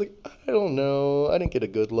of the day." She's like, "I don't know. I didn't get a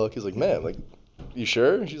good look." He's like, "Man, like, you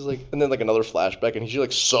sure?" And she's like, and then like another flashback, and she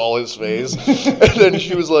like saw his face, and then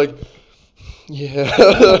she was like, "Yeah."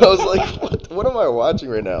 I was like, what am I watching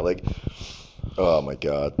right now? Like, oh my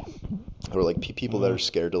God. Or like people that are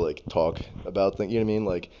scared to like talk about things. You know what I mean?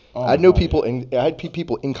 Like, I know people I had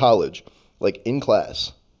people in college, like in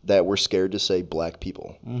class, that were scared to say black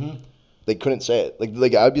people. Mm-hmm. They couldn't say it.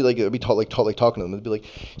 Like I'd be talking to them. They'd be like,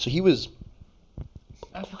 "So he was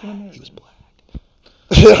African American. He was black."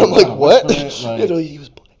 I'm like, "What?" He was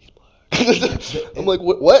black. He's black. I'm like,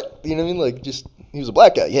 "What? You know what I mean? Like, just he was a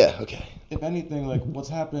black guy. Yeah, okay." If anything, like what's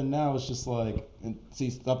happening now is just like, and see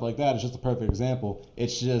stuff like that is just a perfect example.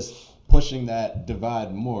 It's just pushing that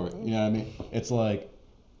divide more. You know what I mean? It's like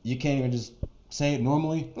you can't even just say it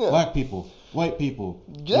normally. Yeah. Black people, white people,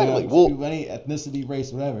 exactly. Any ethnicity,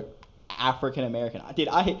 race, whatever. African American. Dude,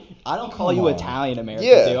 I don't call you Italian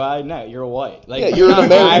American, do I? No, you're white. Like, yeah, you're an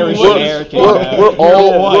American. Irish American.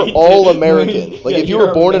 We're all American. Like if you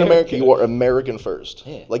were born in America, you are American first.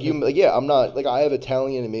 Yeah. I'm not like I have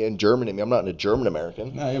Italian in me and German in me. I'm not a German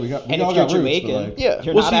American. No, yeah, we and if you're Jamaican,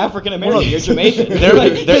 you're not African American. You're Jamaican.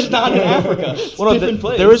 There's not in Africa. It's a different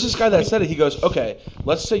place. There was this guy that said it. He goes, "Okay,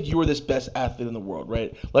 let's say you were this best athlete in the world,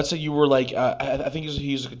 right? Let's say you were like, I think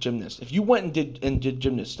he's like a gymnast. If you went and did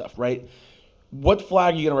gymnast stuff, right? What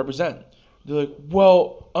flag are you going to represent?" They're like,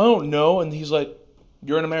 "Well, I don't know." And he's like,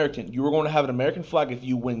 "You're an American. You were going to have an American flag if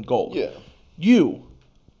you win gold. Yeah.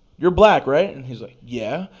 You're black, right?" And he's like,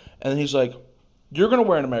 "Yeah." And then he's like, "You're going to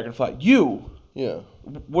wear an American flag. You. Yeah.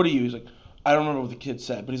 What are you?" He's like, "I don't remember what the kid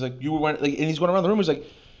said." But he's like, "You were wearing," like, and he's going around the room. He's like,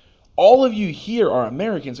 "All of you here are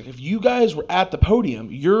Americans. Like, if you guys were at the podium,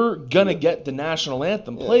 you're going to get the national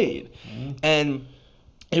anthem played." Mm-hmm. And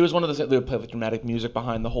it was one of those, they would play like dramatic music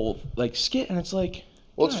behind the whole like skit, and it's like,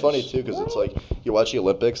 well, it's funny too because it's like you watch the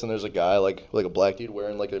Olympics and there's a guy like a black dude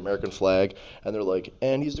wearing like an American flag, and they're like,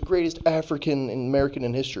 "And he's the greatest African American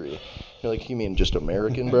in history." You're like, "You mean just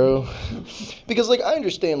American, bro?" Because like I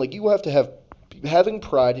understand, like you have to have having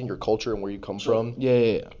pride in your culture and where you come from.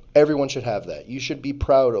 Yeah. Everyone should have that. You should be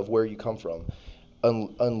proud of where you come from,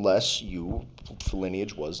 unless you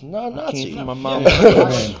lineage was not Nazi. Came from my mom.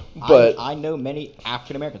 But I know many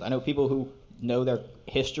African Americans. I know people who know their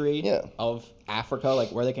history of Africa, like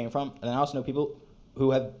where they came from, and I also know people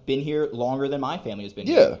who have been here longer than my family has been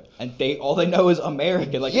here. And all they know is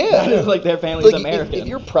American. Like that is like their family's American. If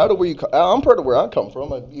you're proud of where you come, I'm proud of where I come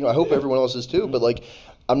from. I hope everyone else is too. But like,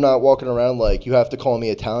 I'm not walking around like you have to call me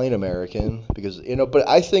Italian American because but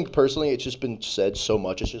I think personally it's just been said so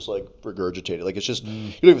much, it's just like regurgitated. Like it's just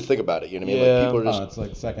you don't even think about it. You know what I mean? Like people are just it's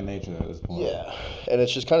like second nature at this point. Yeah, and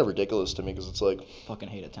it's just kind of ridiculous to me because it's like fucking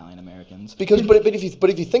hate Italian Americans. Because but if you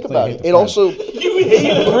think about it, it also you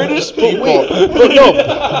hate British people.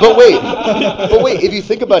 But wait, if you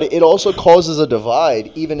think about it, it also causes a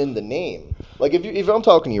divide even in the name. Like if I'm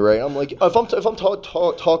talking to you, right? I'm like if I'm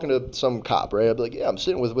talking to some cop, right? I'd be like, yeah, I'm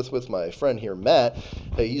sitting with my friend here, Matt.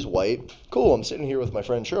 Hey, he's white. Cool. I'm sitting here with my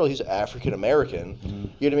friend Cheryl. He's African American. Mm-hmm.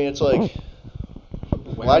 You know what I mean? It's like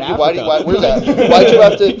why'd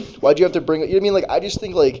you have to bring it? You know what I mean? Like I just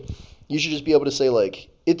think like you should just be able to say like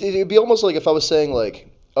it'd be almost like if I was saying like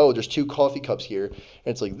oh, there's 2 coffee cups here. And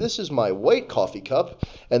it's like, this is my white coffee cup,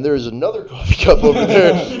 and there's another coffee cup over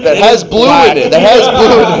there that has blue in it.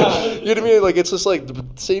 You know what I mean? Like, it's just like the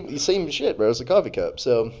same shit, bro. It's a coffee cup.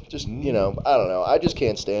 So just, I don't know. I just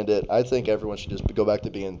can't stand it. I think everyone should just go back to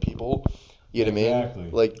being people. You know what I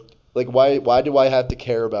mean? Like why do I have to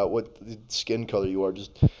care about what skin color you are?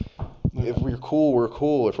 Just if we're cool, we're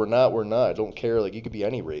cool. If we're not, we're not. I don't care. Like, you could be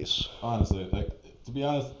any race. Honestly, like, to be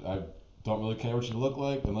honest, I don't really care what you look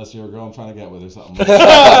like unless you're a girl I'm trying to get with or something.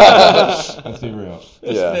 Let's be real.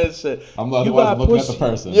 I'm looking at the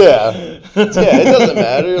person. Yeah, it doesn't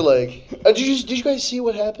matter. Like, did you guys see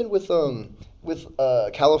what happened with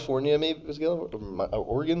California? Maybe it was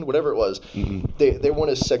Oregon, whatever it was. Mm-hmm. They want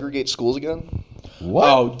to segregate schools again. What?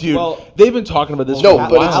 Oh, dude, Well, they've been talking about this. No, for a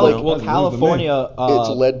but while it's now. like- California. It's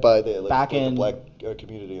led by the back in- black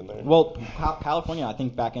community in there. Well, California, I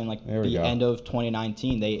think back in There we the go. end of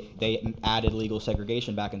 2019, they added legal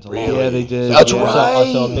segregation back into law. Really? Yeah, they did. That's Yeah.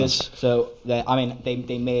 right.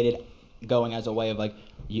 They made it going as a way of like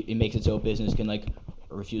it makes it so a business can like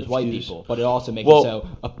refuse white people, but it also makes it so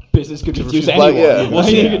a business could refuse black- anyone. yeah. Well,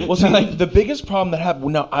 see, Like, well, see, like the biggest problem that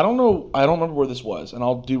happened. Now, I don't know. I don't remember where this was, and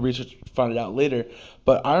I'll do research to find it out later.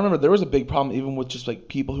 But I remember there was a big problem even with just like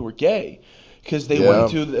people who were gay, because they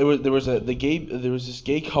went to there was this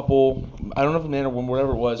gay couple. I don't know if man or woman,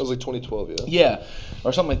 whatever it was. It was like 2012, yeah. Yeah,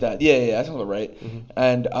 or something like that. Yeah, that sounds about right. Mm-hmm.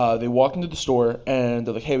 And they walked into the store and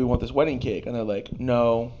they're like, "Hey, we want this wedding cake," and they're like,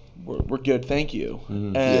 "No, we're good, thank you."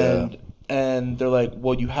 And they're like,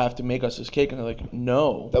 "Well, you have to make us this cake," and they're like,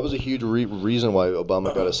 "No." That was a huge reason why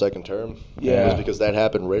Obama got a second term. Yeah. It was because that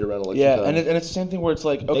happened right around election Yeah, time. and it's the same thing where it's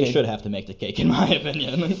like, okay, They should have to make the cake, in my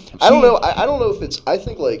opinion. I don't know. I don't know if it's. I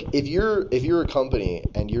think like if you're a company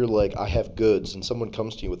and you're like, I have goods, and someone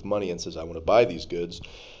comes to you with money and says, I want to buy these goods.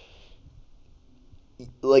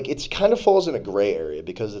 Like, it's kind of falls in a gray area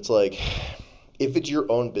because it's like, if it's your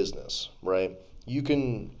own business, right? You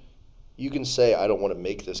can say, I don't want to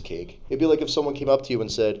make this cake. It'd be like if someone came up to you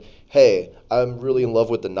and said, hey, I'm really in love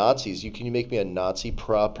with the Nazis. Can you make me a Nazi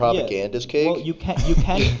propagandist cake? Well, you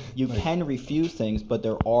can refuse things, but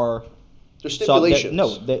there are There's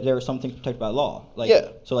stipulations. there are some things protected by law. Like, Yeah.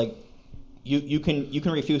 So like, you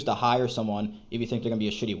can refuse to hire someone if you think they're gonna be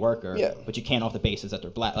a shitty worker. Yeah. But you can't off the basis that they're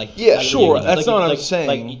black. Like, Yeah, like, sure, like, that's not what I'm like, saying.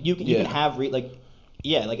 Like you Yeah. can have like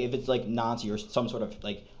if it's like Nazi or some sort of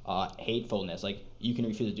like hatefulness, like you can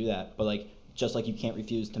refuse to do that. But like just like you can't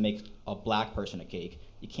refuse to make a black person a cake,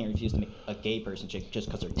 you can't refuse to make a gay person a cake just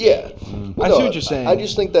because they're Yeah. gay. Well, I see what you're saying. I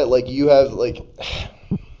just think that like you have like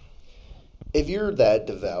if you're that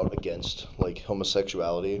devout against like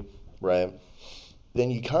homosexuality, right? Then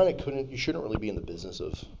you shouldn't really be in the business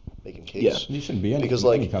of making cakes. Yeah. You shouldn't be any, Because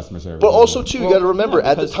any like customer service. But also too, you got to remember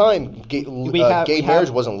yeah, at the because time gay we marriage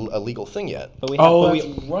have- wasn't a legal thing yet. But we have, Oh, but we,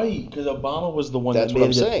 that's right, because Obama was the one That's that what made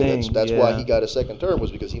I'm it a saying. thing. That's why Yeah. he got a second term,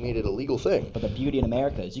 was because he made it a legal thing. But the beauty in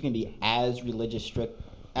America is you can be as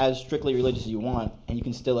strictly religious as you want, and you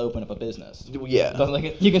can still open up a business. Yeah. But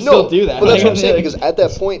like, you can still do that. But that's what I'm Like, saying, because at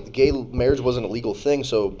that point, gay marriage wasn't a legal thing,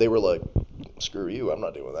 so they were like, screw you, I'm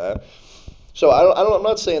not doing that. So I'm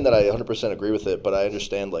not saying that I 100% agree with it, but I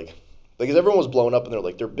understand, like, because everyone was blown up and they're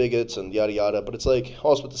like, they're bigots and yada yada, but it's like,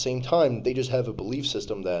 also at the same time, they just have a belief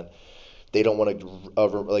system that they don't want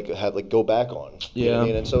to go back on. You know what I Yeah.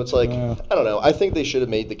 mean? And so it's like, Yeah. I don't know. I think they should have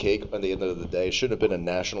made the cake at the end of the day. It shouldn't have been a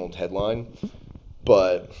national headline,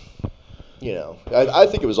 but I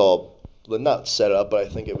think it was all not set up, but I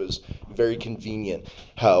think it was very convenient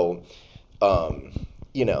how,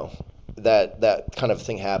 that kind of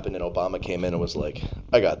thing happened and Obama came in and was like,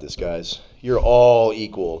 I got this, guys. You're all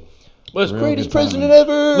equal. Listen, Real Greatest good timing. president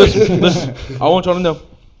ever. listen. I want y'all to know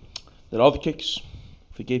that all the cakes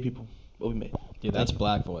for gay people will be made. Dude, that's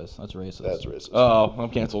black voice. That's racist. That's racist. Oh, I'm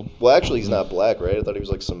canceled. Well, actually, he's not black, right? I thought he was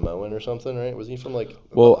like Samoan or something, right? Was he from like?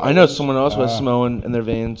 Well, I know someone else who has Ah. Samoan in their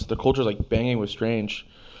veins. Their culture's like banging with strange.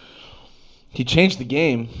 He changed the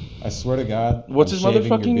game. I swear to God. What's I'm his shaving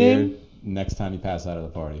your motherfucking beard name? Next time you pass out of the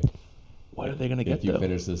party, What are they gonna get if you though?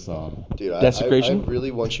 finish this song. Dude, Desecration? I really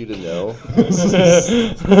want you to know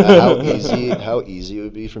how easy it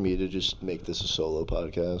would be for me to just make this a solo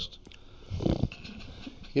podcast.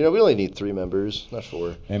 We only need 3 members, not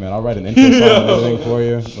 4. Hey man, I'll write an intro song and everything for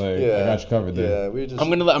you. Like I got you covered there. Yeah, we just. I'm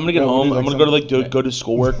gonna get No, home. we do, I'm like, gonna go to some- go to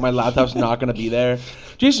schoolwork. My laptop's not gonna be there.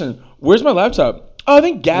 Jason, where's my laptop? Oh, I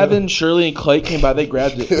think Gavin, Shirley, and Clay came by. They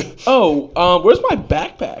grabbed it. Oh, where's my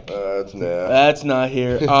backpack? That's not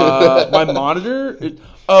here. My monitor.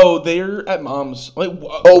 They're at mom's. Like,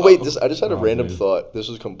 Oh wait, I just had a Oh, random dude. thought. This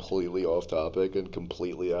is completely off topic and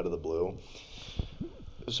completely out of the blue.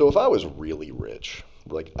 So if I was really rich,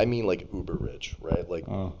 like I mean like uber rich, right? Like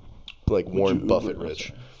Oh. like Warren you Buffett Uber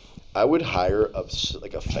rich. I would hire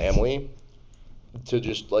like a family to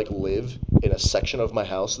just like live in a section of my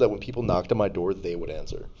house so that when people knocked on my door, they would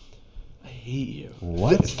answer. I hate you.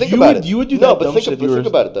 What? Think You about would- it. you would do no, that but dumb think, shit if but you think were-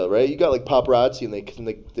 about it though, right? You got like paparazzi and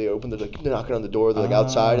they open the they're knocking on the door, they're like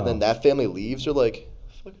outside, and then Oh. that family leaves. They're like,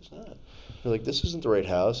 "The fuck is that?" They're like, "This isn't the right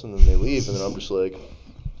house," and then they leave, and then I'm just like,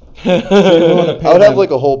 I would have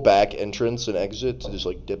like a whole back entrance and exit to just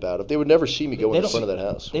like dip out of. They would never see me go in front of that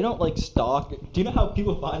house. They don't like stalk. Do you know how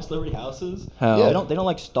people find celebrity houses? How? Yeah. They don't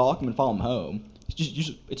like stalk them and follow them home.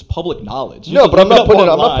 It's public knowledge. You No, just but I'm look not it putting.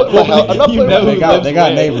 up I'm not online. putting my house. I'm not You putting. know my- who They got- lives they got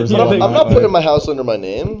where. neighbors You all know, over. I'm not putting my house under my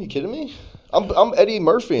name. You kidding me? I'm Eddie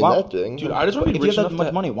Murphy in Wow. that thing. Dude, I just want to be If you rich have that enough much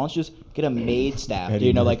to money, why don't you just get a maid staff? Eddie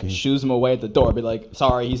You know, like Murphy. shoos them away at the door. Be like,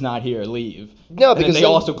 sorry, he's not here. Leave. No, And then because they then-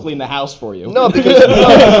 also clean the house for you. No, because no,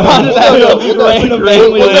 Just have no, some no, random well,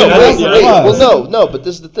 family no, living wait, there. wait, Yes. well, no, but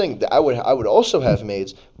this is the thing. I would also have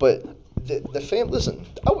maids, but the fam. Listen,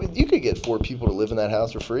 you could get 4 people to live in that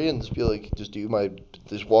house for free and just be like, just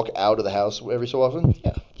walk out of the house every so often.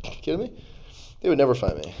 Yeah, kidding me? They would never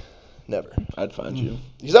find me, never. I'd find you.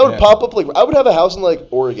 Because I would Yeah. pop up like I would have a house in like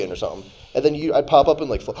Oregon or something, and then I'd pop up and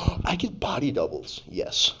like I get body doubles.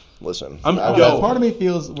 Yes, listen. I'm- I would yo, have- Part of me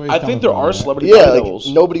feels. Where he's I coming think there from, are right? celebrity yeah, body like doubles.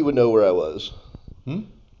 nobody would know where I was.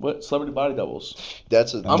 What celebrity body doubles?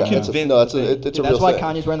 That's a. I'm that's convinced A, no, that's a. it's a It's a Dude, real that's why thing.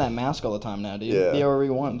 Kanye's wearing that mask all the time now, dude. Yeah. Be wherever he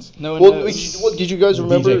wants. No one Well, knows. did you guys DJ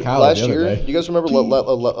remember Khaled last the other year? day. Do you guys remember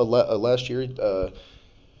last year?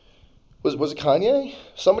 Was it Kanye?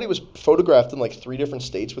 Somebody was photographed in like 3 different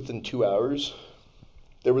states within 2 hours.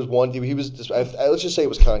 There was one. He was. Let's just say it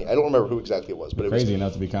was Kanye. I don't remember who exactly it was, but it was. Crazy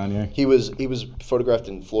enough to be Kanye. He was photographed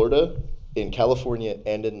in Florida, in California,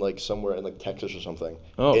 and in like somewhere in like Texas or something.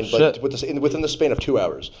 Oh, in, shit. Like, within the span of 2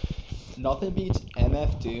 hours. Nothing beats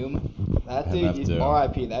MF Doom. That dude, MF Doom.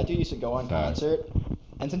 R.I.P. That dude used to go on Facts. concert,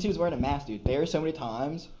 and since he was wearing a mask, dude, there were so many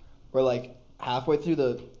times where like halfway through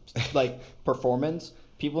the like performance,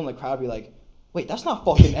 people in the crowd would be like, "Wait, that's not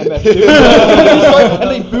fucking MF Doom," and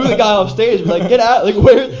they boo the guy off stage, be like, "Get out!" Like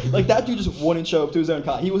where? Like that dude just wouldn't show up to his own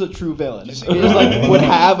concert. He was a true villain. He just like would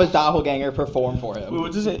have a doppelganger perform for him. Wait,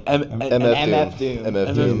 what's his name? MF Doom. MF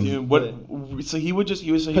MF Doom. Doom. What? So he would just.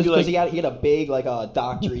 He was. So he'd be Because like. he had a big like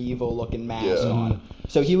Dr. Evil looking mask Yeah. on,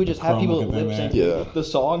 so he would just have Chrome people looking thing, lip sync man. Yeah. the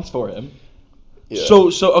songs for him. Yeah.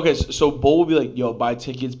 So Bull would be like, "Yo, buy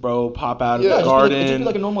tickets, bro. Pop out of Yeah, the just garden." It'd just be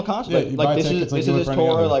like a normal concert. Yeah, like you like buy this is tickets like this you is would his for any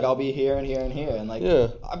tour. other. Like I'll be here and here and here, and like Yeah.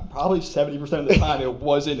 I'm probably 70% of the time it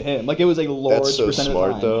wasn't him. Like it was a large That's so percent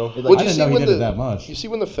smart, of the time. though. It's Well, like, I didn't know he did it that much. You see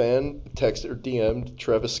when the fan texted or DM'd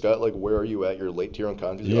Travis Scott, like, "Where are you at? You're late to your own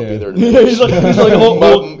concert. I'll Yeah. be there." he's like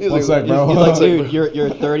He's One sec, bro. he's like, It's dude, you're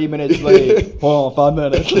 30 minutes late. Hold on,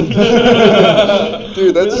 5 minutes.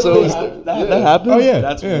 Dude, that's so. That happened. Oh, yeah,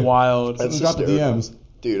 That's yeah. wild. That's Got the hysterical. DMs.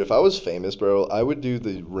 Dude, if I was famous, bro, I would do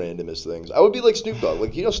the randomest things. I would be like Snoop Dogg.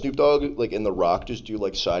 Like, you know, Snoop Dogg, like in The Rock, just do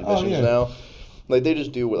like side Oh, missions yeah. now. Like they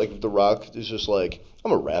just do like The Rock is just like,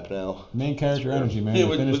 I'm a rap now. Main character energy, man. Yeah, You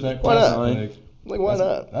with- finish with- that why quest, not? like, Like, why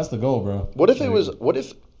not? That's the goal, bro. What if it was? What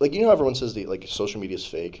if like you know how everyone says the like social media is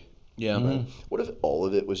fake? Yeah. Mm-hmm. What if all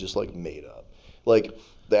of it was just like made up? Like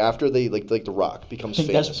after they like The Rock becomes I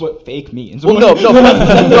think famous. that's what fake means. Well, no,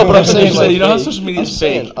 but I'm saying You like, know how social media is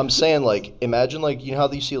fake. I'm saying like, imagine like you know how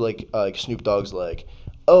you see like Snoop Dogg's like,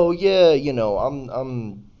 oh yeah, you know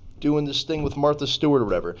I'm doing this thing with Martha Stewart or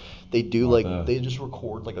whatever. They do like Martha. they just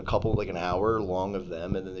record like a couple like an hour long of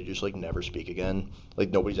them, and then they just like never speak again.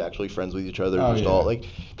 Like nobody's actually friends with each other. Oh, Just yeah. all like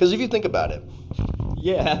because if you think about it,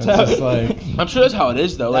 Yeah, that's It's how. just like I'm sure that's how it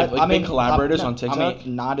is though. Like, That- like big collaborators on TikTok. I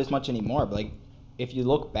mean, not as much anymore. But like, if you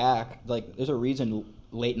look back, like, there's a reason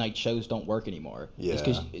late night shows don't work anymore. Yeah.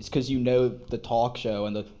 It's because you know the talk show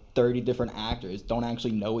and the 30 different actors don't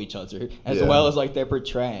actually know each other as Yeah. well as like they're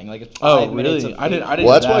portraying. Like, it's Oh, 5 minutes really? of I didn't fake- know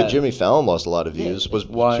well, that's why that. Jimmy Fallon lost a lot of views. Yeah. Was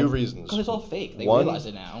Why? 2 reasons. Because it's all fake. They One- realize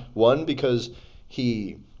it now. One because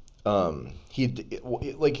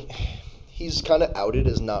he's kind of outed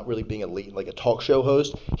as not really being a talk show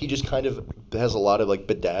host. He just kind of has a lot of like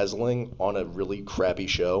bedazzling on a really crappy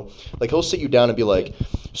show. Like he'll sit you down and be like,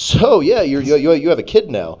 "So yeah, you have a kid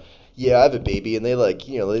now." Yeah, I have a baby, and they like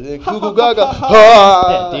they goo goo gaga.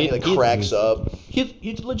 Yeah, He dude, like he's- cracks up.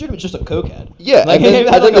 He's legitimate just a cokehead. Yeah, Like, and then, he and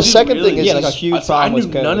had, then like, the a second huge- thing is yeah, like a he's- huge I problem knew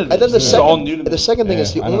with none of COVID. this. And then This is all new to me. the second thing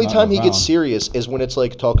is the Yeah, I don't only know time how he I gets found. serious is when it's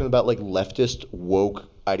like talking about like leftist woke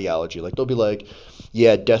ideology. Like they'll be like,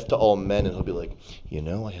 "Yeah, death to all men," and he'll be like,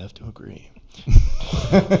 I have to agree.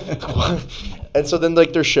 And so then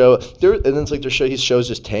like his show's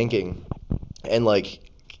just tanking, and like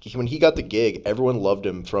when he got the gig, everyone loved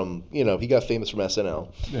him from, he got famous from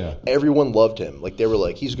SNL. Yeah. Everyone loved him. Like, they were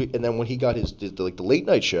like, he's good. And then when he got the late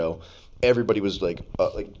night show, everybody was like,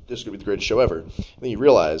 this is going to be the greatest show ever. And then you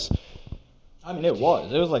realize. I mean, it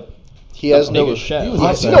was like he has no biggest show. He was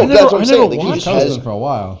that's like what that. I'm saying. Like, He was coasting for a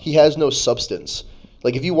while. he has no substance.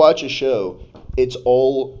 Like, if you watch a show, it's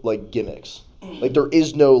all like gimmicks. Like, there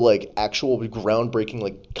is no like actual groundbreaking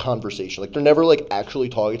like conversation. Like, they're never like actually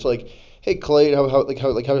talking. It's like, hey Clay, how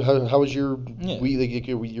was your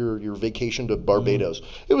your vacation to Barbados?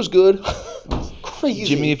 It was good. Crazy.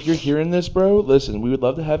 Jimmy, if you're hearing this, bro, listen, we would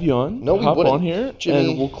love to have you on. No, we Hop wouldn't. on here,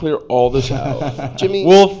 Jimmy. and we'll clear all this out. Jimmy,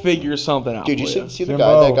 We'll figure something out. dude, you for see the Jimbo.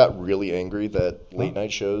 guy that got really angry that late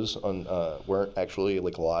night shows on weren't actually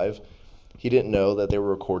like live. He didn't know that they were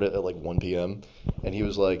recorded at like 1 p.m. and he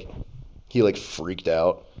was like, freaked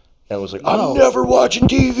out and was like, I'm never watching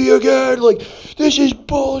TV again. Like, this is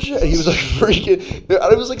bullshit. And he was like freaking.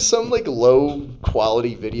 It was like some like low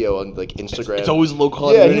quality video on like Instagram. It's always low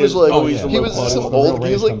quality. Yeah, he was like, always he low was quality. some The real old.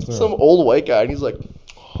 He was rage like comes through. some old white guy, and he's like,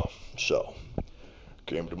 so.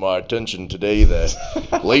 Came to my attention today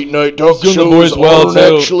that late night talk doing the shows voice well, aren't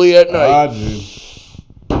too. actually at night. Dude.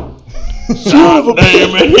 Son of a Damn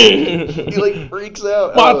bitch. it. He like freaks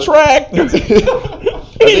out. My tractor. I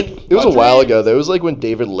think it was a while ago. That was like when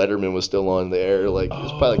David Letterman was still on the air. Like it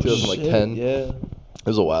was probably like 2010. Yeah. It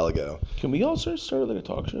was a while ago. Can we also start like a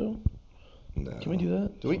talk show? No. Can we do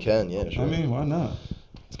that? We can, yeah, sure. I mean, why not?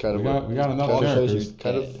 it's kind we of got- we got enough podcast characters. is.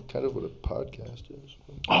 Kind of what a podcast is.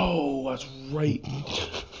 Oh, that's right.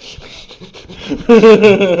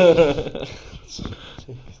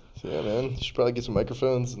 Yeah, man. You should probably get some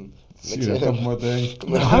microphones and mix Shoot, a it couple in. more things.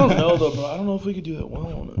 I don't know though, bro. I don't know if we could do that well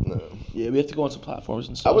on it. No. Yeah, we have to go on some platforms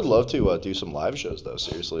and I stuff. would love to do some live shows though.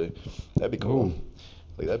 Seriously, that'd be cool. Ooh.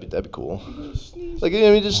 Like that'd be cool. Like,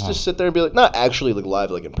 I mean, just sit there and be like, not actually like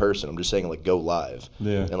live like in person. I'm just saying like go live.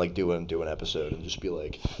 Yeah. And like do an episode and just be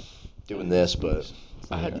like doing this, but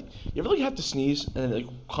You ever like have to sneeze and then it like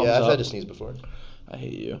comes yeah, I've up? had to sneeze before. I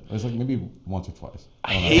hate you. It's like maybe once or twice.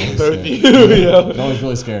 I don't know, hate it's both really of scared. you. Yeah. It always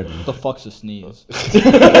really scared me. what the fuck's a sneeze?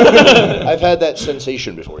 I've had that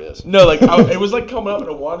sensation before. Yes. No, like it was like coming up and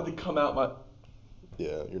it wanted to come out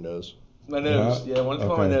Yeah, your nose. my nose. Yeah? Yeah, it wanted to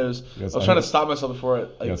come out my Okay. nose. Yes, I was I trying to heard- stop myself before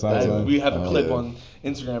it. Like Yes, I heard. we have a clip Yeah. on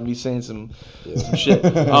Instagram. And he's saying some shit.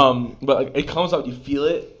 But like it comes out, you feel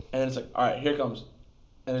it, and then it's like, all right, here it comes,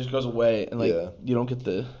 and it just goes away, and like Yeah. you don't get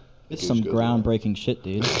the. It's some groundbreaking shit,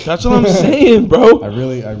 dude. That's what I'm saying, bro. I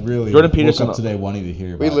really Jordan Peterson- woke up today wanting to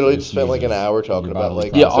hear about We literally your spent like an sneezes hour and talking your about bodily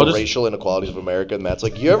like Yeah, process. I'll the just- racial inequalities of America, and Matt's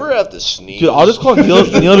like, you ever have to sneeze? Dude, I'll just call Neil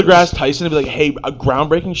deGrasse Tyson and be like, "Hey, a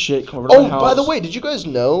groundbreaking shit come over to Oh, my house." by the way, did you guys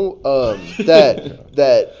know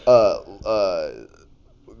that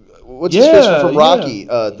what's his face Yeah, from yeah. Rocky?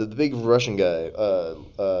 The big Russian guy,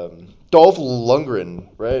 Dolph Lundgren,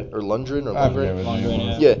 right? Or Lundgren or I forget Lundgren? what his name Lundgren,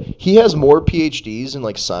 was. Yeah, he has more PhDs in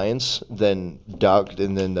like science than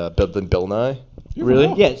Bill Nye.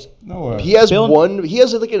 Really? Yes. No way. He has Bill- one. He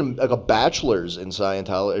has like a bachelor's in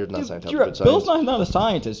Scientology, or not Scientology, You're but right. Bill's science. not a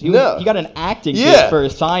scientist. He No. got an acting Yeah. kit for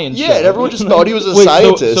his science. Yeah, show. and everyone just thought he was a Wait,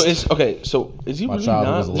 scientist. So is okay. So is he My really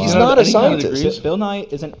childhood not? was a lie. He's not a any kind of scientist. degrees? Bill Nye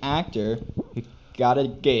is an actor who got a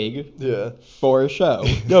gig yeah. for a show.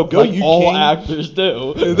 Yo, go like you all king. actors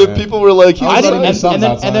do. And then people were like, he was I I didn't like- didn't, know and,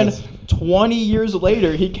 something and then about science. 20 years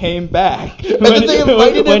later, he came back. then they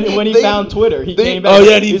invited him- when he they- found Twitter, he they- came back. Oh,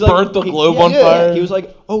 yeah, and he He's burnt the globe on yeah, fire. He was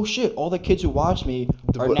like, "Oh shit! All the kids who watch me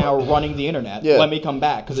are now running the internet. Yeah. Let me come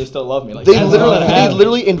back because they still love me." Like They that's literally, not they happening.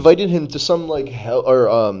 literally invited him to some like hell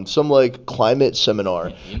or some like climate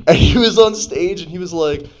seminar, and he was on stage and he was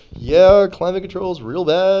like, "Yeah, climate control is real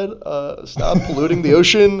bad. Stop polluting the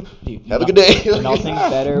ocean. Dude, Have a good day." Nothing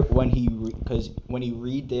better when he when he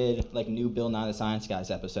redid like new Bill Nye the Science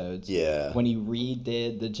Guys episodes. Yeah. When he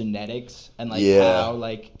redid the genetics and like Yeah. how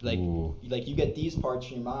like Ooh. like you get these parts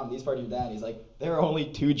from your mom, these parts from your dad. He's like, there are only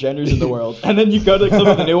two genders in the world, and then you go to clip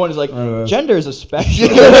of the new one. He's like, gender is a spectrum.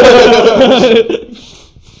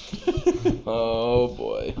 Oh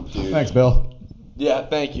boy. Thanks, Bill. Yeah,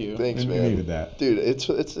 thank you. Thanks, We man. needed that. Dude, it's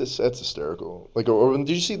that's hysterical. Like, or did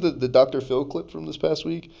you see the Dr. Phil clip from this past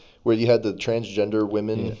week where you had the transgender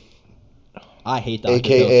women, I hate Dr. Phil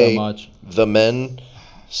aka so much. the men,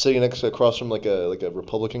 sitting across from like a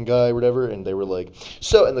Republican guy or whatever, and they were like,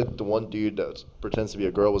 so, and the one dude that pretends to be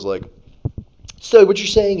a girl was like, so what you're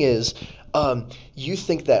saying is, you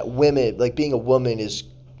think that women, like being a woman, is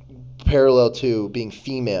parallel to being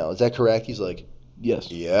female? Is that correct? He's like,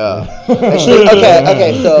 Yes. yeah. Actually,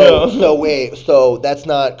 okay. So wait. So that's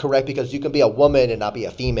not correct because you can be a woman and not be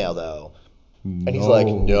a female, though. And he's like,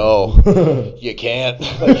 no, you can't.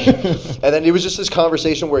 And then it was just this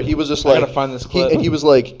conversation where he was just like, gotta find this clip. and he was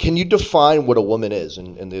like, can you define what a woman is?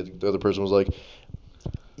 And the other person was like,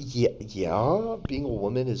 yeah, being a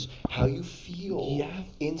woman is how you feel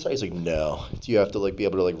inside. He's like, no, you have to like be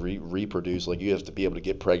able to like reproduce. Like you have to be able to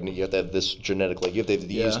get pregnant. You have to have this genetic. Like you have to have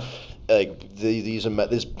these,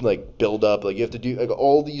 this like build up. Like you have to do like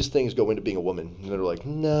all these things go into being a woman. And they're like,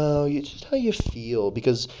 no, it's just how you feel.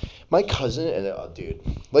 Because my cousin and dude,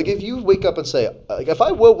 like if you wake up and say, like if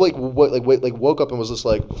I woke up and was just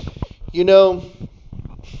like, you know.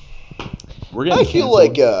 I feel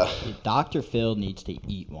like Dr. Phil needs to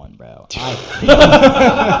eat one, bro. He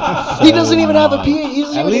doesn't even have a PhD. He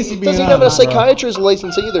doesn't even have a psychiatrist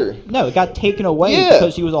license either. No, it got taken away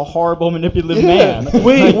because he was a horrible, manipulative man.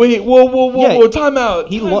 Wait, whoa, time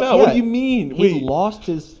out. What do you mean? He lost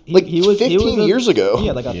his... He was 15 years ago.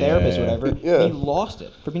 Yeah, like a therapist or whatever. Yeah. He lost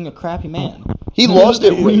it for being a crappy man. He lost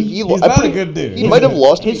it. He's not a good dude. He might have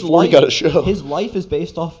lost it before he got a show. His life is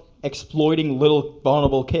based off exploiting little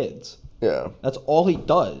vulnerable kids. Yeah, that's all he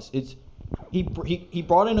does. It's he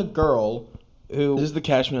brought in a girl who this is the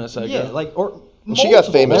Cash Me Outside girl. Yeah, like or she got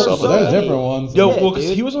famous off of that. There's different ones. Yo, well,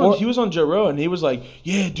 because he was on Joe Rogan and he was like,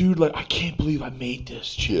 yeah, dude, like I can't believe I made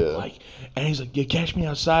this chick, like, and he's like, yeah, Cash Me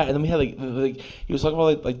Outside, and then we had like he was talking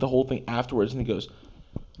about like the whole thing afterwards, and he goes.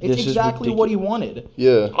 It's exactly what he wanted.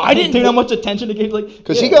 Yeah, I didn't think how much attention to give, like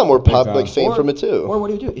because he got more fame from it too. Or what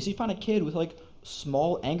do you do? Is he find a kid with like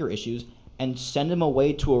small anger issues and send him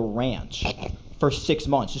away to a ranch for 6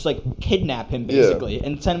 months, just like kidnap him basically,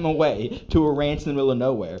 and send him away to a ranch in the middle of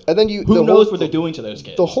nowhere. And then who knows what they're doing to those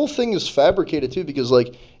kids? The whole thing is fabricated too, because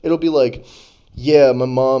like it'll be like, yeah, my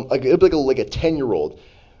mom, like it'll be like a 10-year-old,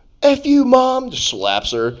 F you, mom, just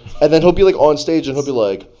slaps her, and then he'll be like on stage and he'll be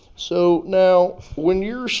like, so now when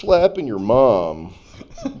you're slapping your mom,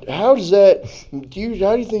 how do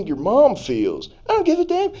you think your mom feels? I don't give a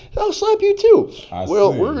damn. I'll slap you too.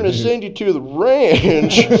 We're gonna send you to the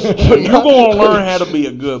ranch. You're gonna learn how to be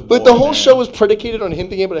a good boy. But the whole show was predicated on him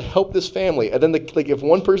being able to help this family, and then like if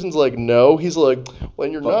one person's like no, he's like, well,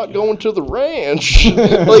 you're not going to the ranch.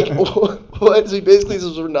 Like what? So he basically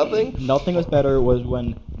says for nothing. Nothing was better was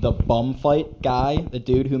when the bum fight guy, the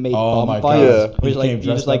dude who made bum fights, he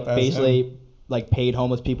just like basically. Like paid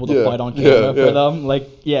homeless people to fight on camera for them,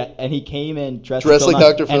 and he came in dressed like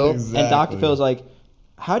Dr. Phil, and Dr. Phil's like,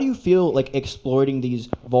 how do you feel like exploiting these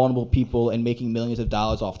vulnerable people and making millions of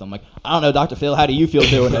dollars off them? Like, I don't know, Dr. Phil, how do you feel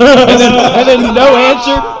doing it? and then no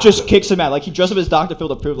answer, just kicks him out. Like he dressed up as Dr. Phil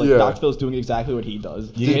to prove like Dr. Phil's doing exactly what he does.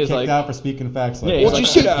 You get kicked out for speaking facts. Like, did you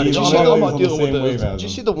see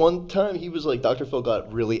the one time he was like, Dr. Phil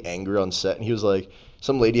got really angry on set, and he was like.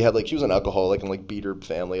 Some lady had like she was an alcoholic and like beat her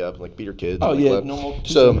family up and like beat her kids. Oh yeah, normal.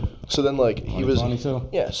 So then like he was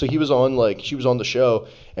so he was on like she was on the show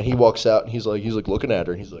and he walks out and he's like looking at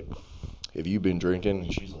her and he's like, have you been drinking?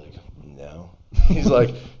 And she's like, no. He's like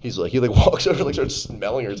he like walks over and like starts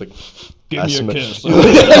smelling her. He's like, give me a kiss.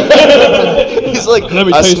 He's like,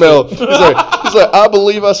 I smell. He's like, I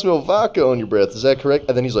believe I smell vodka on your breath. Is that correct?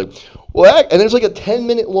 And then he's like, what? And there's like a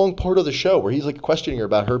 10-minute long part of the show where he's like questioning her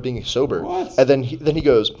about her being sober. What? And then he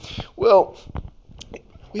goes, well,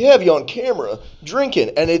 we have you on camera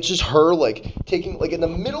drinking, and it's just her like taking like in the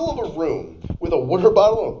middle of a room with a water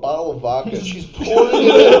bottle and a bottle of vodka. And she's pouring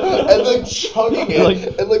it in and like chugging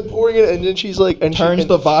it and like pouring it, and then she's like and turns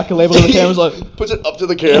the vodka label to the camera, like puts it up to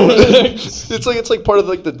the camera. It's like part of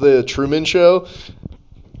like the Truman Show.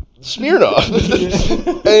 Smirnoff.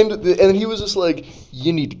 and he was just like,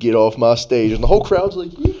 you need to get off my stage, and the whole crowd's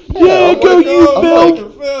like, yeah, go like,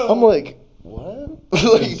 you, Phil. I'm like, what?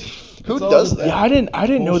 Like, who does that? Yeah, I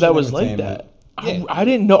didn't know that was like that. Yeah. I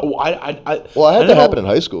didn't know. Well, I had that happen in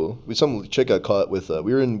high school. Some chick got caught with.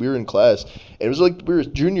 We were in class, and it was like we were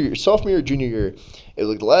sophomore year, junior year. It was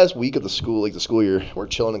like the last week of the school year. We're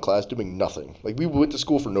chilling in class, doing nothing. Like we went to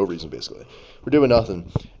school for no reason, basically. We're doing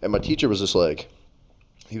nothing, and my teacher was just like.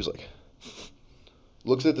 He was like,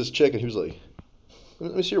 looks at this chick and he was like,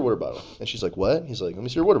 let me see your water bottle. And she's like, what? He's like, let me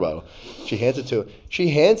see your water bottle. She hands it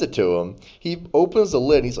to him. He opens the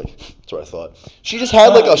lid and he's like, that's what I thought. She just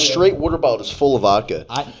had like a straight water bottle just full of vodka.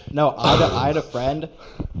 I had a friend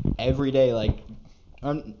every day, like,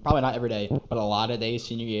 probably not every day, but a lot of days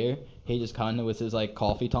senior year. He just come in with his like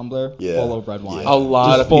coffee tumbler full of red wine. A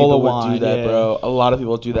lot of people would do that, bro. A lot of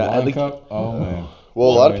people do that. Oh man.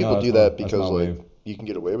 Well, a lot of people do that because like. You can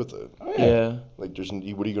get away with it. Oh, yeah. Like,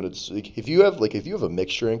 what are you gonna? Like, if you have a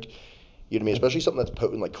mixed drink, you know what I mean. Especially something that's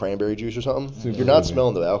potent, like cranberry juice or something. You're not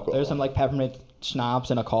smelling the alcohol. There's some like peppermint schnapps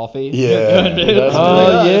and a coffee. Yeah. That's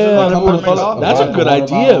Oh great. yeah, Come on, follow- that's a water good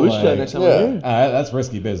bottle, idea. We should do that next time Yeah. we're here. That's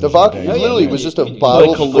risky The business. vodka right there. literally yeah. was just a Like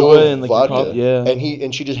bottle Kahlua full of and, like, your vodka. coffee, yeah.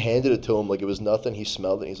 And she just handed it to him like it was nothing. He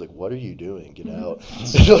smelled it. And he's like, "What are you doing? Get out!"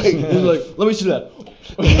 like, Let me see that.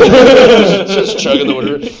 just chugging the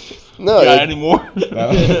water. No, Got like, any more?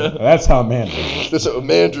 That's how man drinks. that's how a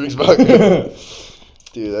man drinks vodka.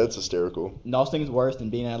 Dude, that's hysterical. Nothing's worse than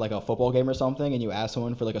being at like a football game or something and you ask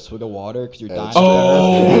someone for like a swig of water because you're Yeah, dying. it's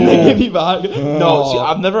Oh. and they give you vodka. No, see,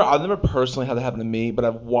 I've never personally had that happen to me, but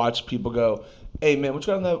I've watched people go, "Hey man, what you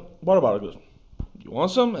got in that water bottle?" He goes, "You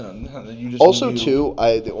want some?" And then you just Also, knew. too,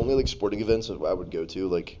 the only like sporting events that I would go to,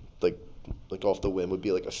 like off the whim, would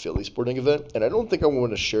be like a Philly sporting event, and I don't think I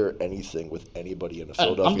want to share anything with anybody in a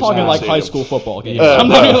Philadelphia. I'm talking like stadium. high school football games. Yeah. I'm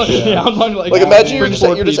talking like, Like imagine you're just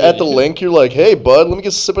at the link. You're like, "Hey, bud, let me get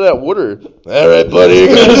a sip of that water." All right, buddy.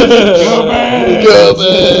 Go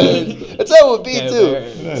man. That's how it would be too.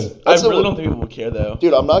 I That's really don't think people would care though.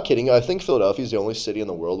 Dude, I'm not kidding. I think Philadelphia is the only city in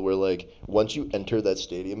the world where, like, once you enter that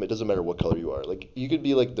stadium, it doesn't matter what color you are. Like, you could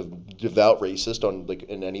be like the devout racist on like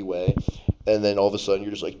in any way, and then all of a sudden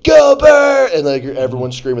you're just like, "Go Bird!" and like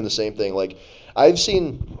everyone's screaming the same thing. Like, I've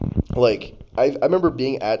seen, like, I remember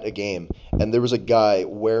being at a game and there was a guy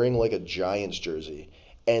wearing like a Giants jersey,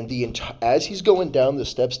 and as he's going down the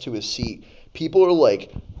steps to his seat, people are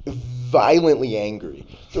like violently angry.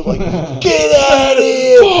 They're like, "Get out of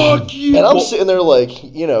here!" Fuck you. And I'm sitting there like,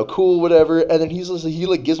 cool, whatever. And then he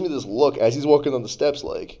like gives me this look as he's walking on the steps,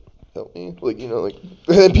 like, "Help me," like, like.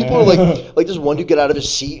 And then people are like this one dude get out of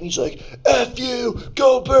his seat and he's like, "F you,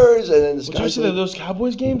 go Birds!" And then this Did you guy's see like, those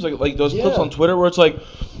Cowboys games? Like those clips Yeah. on Twitter where it's like,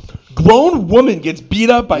 grown woman gets beat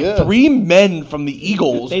up by Yeah. 3 men from the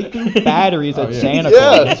Eagles. They threw batteries at yeah. Santa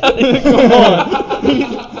yeah. Claus. Come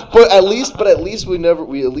on. But at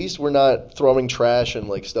least we're not throwing trash and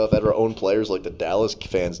like stuff at our own players like the Dallas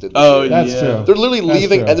fans did. This Oh, year. That's yeah. true. They're literally That's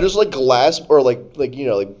leaving, true. and there's like glass or like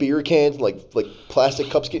beer cans, and, like plastic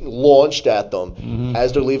cups getting launched at them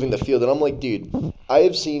as they're leaving the field. And I'm like, dude, I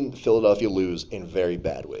have seen Philadelphia lose in very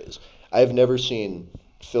bad ways. I have never seen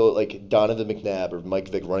like Donovan McNabb or Mike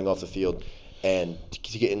Vick running off the field and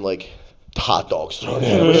getting like hot dogs thrown at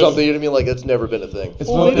him or something. You know what I mean? Like that's never been a thing. It's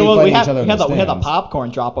Well, not they we fighting had each other in we had the the stands.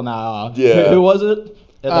 popcorn drop on that. Yeah. Who was it?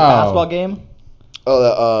 At the basketball game?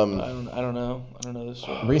 Oh, I don't know this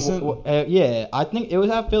one. Recent? Yeah, I think it was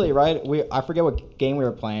at Philly, right? I forget what game we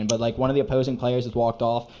were playing, but like one of the opposing players has walked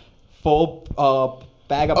off, full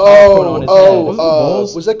bag of popcorn on his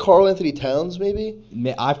head. was that Karl Anthony Towns maybe?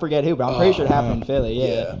 I forget who, but I'm pretty sure it happened in Philly. Yeah,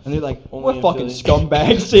 Yeah. and they're like, Only "We're in fucking Philly."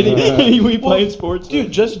 scumbag city. We playing sports,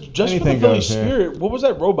 Dude, just for the Anything Philly goes here. spirit, what was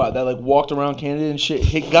that robot that like walked around Canada and shit?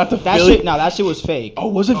 He got the That Philly. shit, no, that shit was fake. Oh,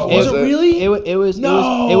 was it? was Was it it? really? It was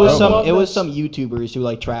No, it was I some love it was this. some YouTubers who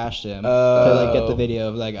like trashed him to like get the video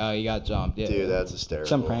of like, oh, you got jumped. Yeah, Dude, that's hysterical.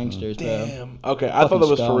 some pranksters, bro. Damn. Okay, I thought that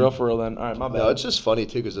was scum. for real then. All right, my bad. No, it's just funny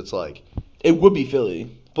too because it's like, it would be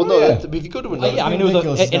Philly. well, Oh, no, yeah. if you go to another, Yeah, I mean, it was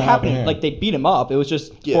ridiculous it is gonna happened. happen here. Like they beat him up. It was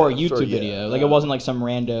just Yeah, for a for- YouTube yeah. video. Like it wasn't like some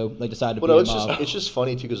rando like decided to well, no, beat it's him up. it's just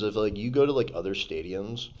funny too because if like you go to like other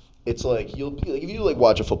stadiums, it's like you'll be like if you like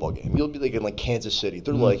watch a football game, you'll be like in like Kansas City.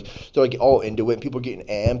 They're like all into it. And people are getting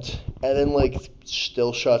amped, and then like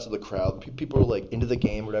still shots of the crowd. People are like into the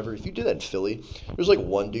game, or whatever. If you do that in Philly, there's like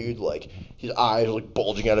one dude like his eyes are like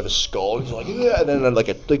bulging out of his skull. And he's like, yeah. And then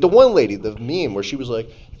like the one lady, the meme where she was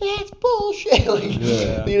like, "That's bullshit." Like, you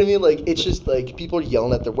know what I mean? Like it's just like people are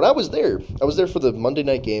yelling at their. When I was there for the Monday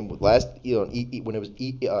night game last. When it was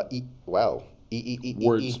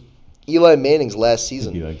Words. Eli Manning's last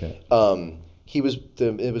season. Be like that.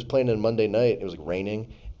 It was playing on Monday night. It was like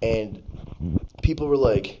raining, and people were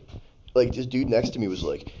like this dude next to me was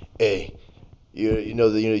like, "Hey,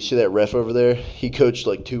 you see that ref over there? He coached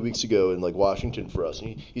like 2 weeks ago in like Washington for us,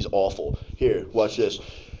 and he's awful. Here, watch this."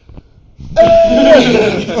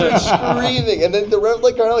 Started screaming, and then the ref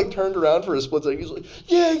like kind of like turned around for a split second. He's like,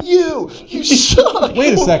 "Yeah, you suck."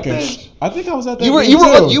 Wait a second. I think I was at that. You were game you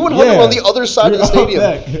were too. you and Hunter were on the other side of the You're up stadium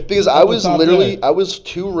back. because I Up was top literally there. I was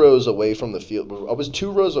 2 rows away from the field. I was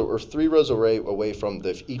 2 rows or 3 rows away from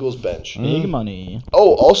the Eagles bench. Big money.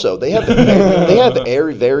 Oh, also they have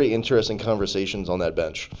very very interesting conversations on that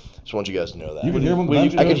bench. Just want you guys to know that. You can hear him on the When you-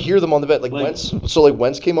 bench. I could too? hear them on the bench. Like Wentz, so like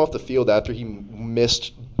Wentz came off the field after he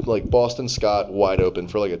missed like Boston Scott wide open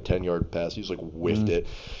for like a 10-yard pass. He just like whiffed it,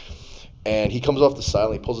 and he comes off the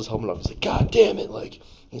sideline. He pulls his helmet off. He's like, "God damn it!" Like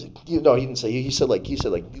he's like, no, he didn't say. He said like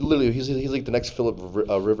literally he's like the next Phillip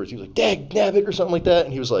Rivers. He was like, "Dag nabbit" or something like that,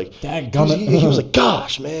 and he was like, Dadgummit. he was like,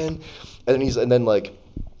 "Gosh, man," and then like.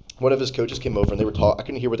 One of his coaches came over and they were talking. I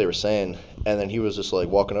couldn't hear what they were saying, and then he was just like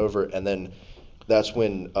walking over, and then that's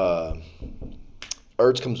when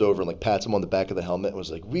Ertz comes over and like pats him on the back of the helmet and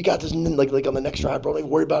was like, "We got this, like on the next drive, bro. Don't even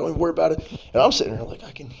worry about it. Don't even worry about it." And I'm sitting here like,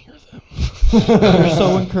 I can hear them. They're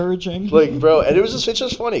so encouraging. Like, bro, and it's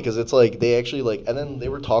just funny because it's like they actually like, and then they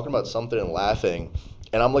were talking about something and laughing,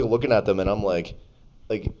 and I'm like looking at them and I'm like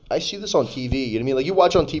I see this on TV. You know what I mean? Like you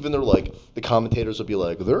watch on TV and they're like the commentators will be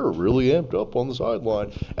like, they're really amped up on the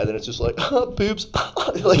sideline, and then it's just like boobs,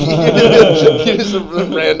 like just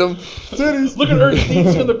random. Look at Ertz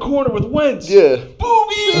dancing in the corner with Wentz. Yeah.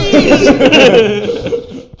 Boobies.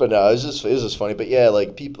 But no, it's just funny. But yeah,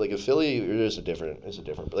 like people like in Philly, it's a different.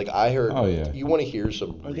 But like I heard, you want to hear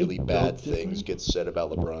some really bad things get said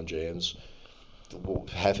about LeBron James.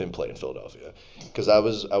 Have him play in Philadelphia, because I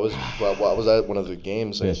was at one of the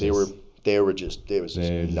games. Like they was just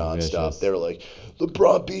nonstop. Vicious. They were like,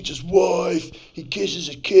 LeBron beats his wife, he kisses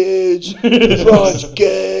his kids, LeBron's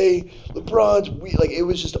gay, LeBron's like it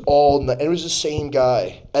was just all, and it was the same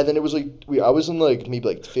guy. And then it was like I was in like maybe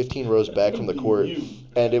like 15 rows back from the court,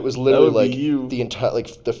 and it was literally like the entire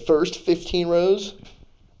like the first 15 rows,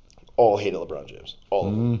 all hated LeBron James, all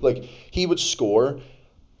of them. Like he would score.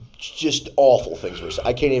 Just awful things were said.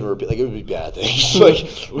 I can't even repeat. Like it would be bad things, like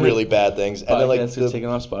really bad things. And then like taken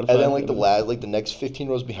off Spotify. And then like the next 15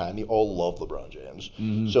 rows behind me all love LeBron James.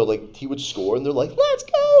 So like he would score and they're like, "Let's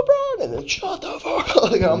go, LeBron!" And then shut the fuck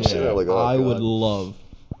up. Like I'm sitting there like, "Oh I God." would love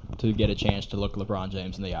to get a chance to look LeBron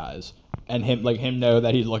James in the eyes. And him know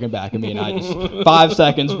that he's looking back at me, and I just 5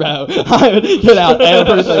 seconds, bro. I would get out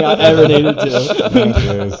everything I ever needed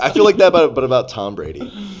to. I feel like that about Tom Brady.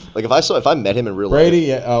 Like if I met him in real life, Brady,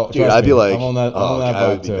 yeah, dude, I'd be like, I'm on that God, vibe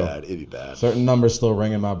it'd be too. bad. It'd be bad. Certain numbers still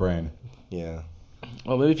ring in my brain. Yeah.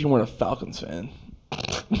 Well, maybe if you weren't a Falcons fan.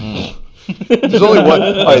 There's only one.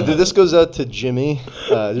 All right, this goes out to Jimmy.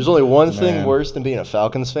 There's only one thing worse than being a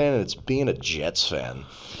Falcons fan, and it's being a Jets fan.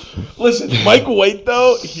 Listen, Mike White,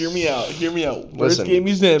 though, hear me out. Worst Listen, game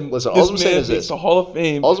he's in. listen, This all I'm saying man is makes this. the Hall of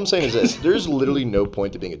Fame. All I'm saying is this: there's literally no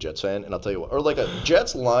point to being a Jets fan, and I'll tell you what. Or like a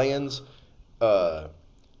Jets, Lions, I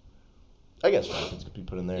guess Falcons could be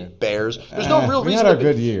put in there. Bears. There's no real we reason. had our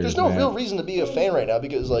good years, There's no man. real reason to be a fan right now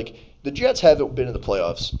because like the Jets haven't been in the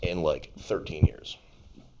playoffs in like 13 years.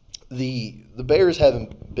 The Bears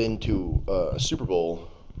haven't been to a Super Bowl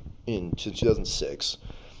since 2006.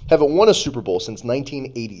 Haven't won a Super Bowl since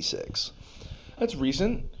 1986. That's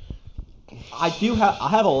recent. I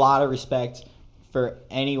have a lot of respect for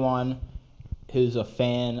anyone who's a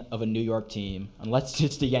fan of a New York team, unless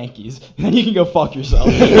it's the Yankees, then you can go fuck yourself.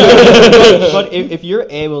 But if you're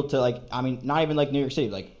able to, like, I mean, not even like New York City,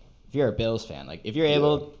 like, if you're a Bills fan, like, if you're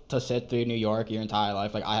able to sit through New York your entire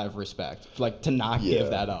life, like, I have respect, like, to not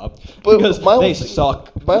give that up. But because they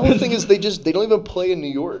suck. My whole thing is they don't even play in New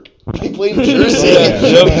York. They play in Jersey.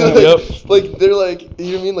 Yep. Like they're like, you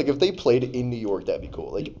know what I mean? Like if they played in New York, that'd be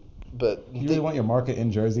cool. Like, but You really want your market in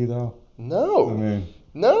Jersey, though? no, I mean,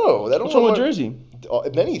 no. That don't What's wrong with want- Jersey?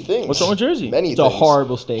 Many things. What's wrong with Jersey? Many It's a things.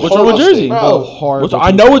 horrible state. What's wrong with Horrible Jersey? state. Bro, horrible.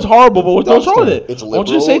 I know it's horrible, but what's wrong with it? It's Why don't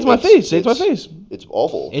you just say it to my liberal. face? Say it to my face. It's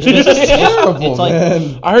awful. It's just terrible, it's like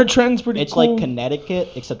man. I heard Trenton's pretty it's cool. like Connecticut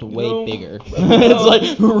except way bigger. It's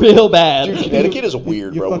like real bad. Dude, Connecticut is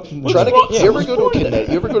weird, You bro. fucking- Trying to What's get, wrong? you ever go to a Connecticut?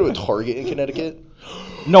 You ever go to a Target in Connecticut?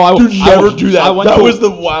 No, I Dude, never do that. I went That to- was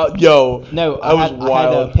the wild. Yo, No, that was I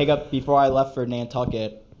wild. had to pick up before I left for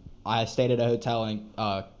Nantucket. I stayed at a hotel in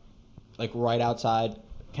like right outside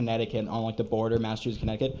Connecticut on like the border, Massachusetts,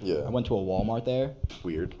 Connecticut. Yeah. I went to a Walmart there.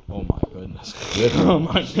 Weird. Oh my goodness. Oh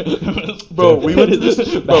my goodness. Bro, we went to this.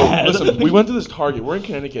 Bro, Bad. listen, we went to this Target. We're in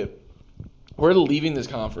Connecticut. We're leaving this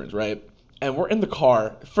conference, right? And we're in the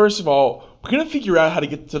car. First of all, we're gonna figure out how to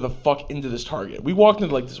get to the fuck into this Target. We walked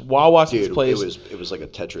into like this Wawa Dude, place. it was like a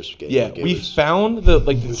Tetris game. Yeah, Like, it we was- found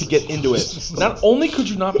to get into it. Not only could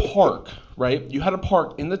you not park, right? You had to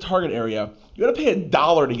park in the Target area. You had to pay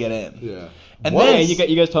 $1 to get in. Yeah. And What? then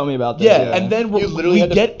You guys told me about this. yeah, and then You literally we had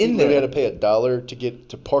to, get in you literally there. had to pay $1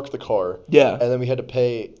 to park the car. Yeah. And then we had to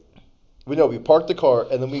pay. We parked the car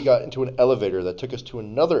and then we got into an elevator that took us to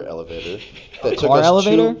another elevator. That took Car us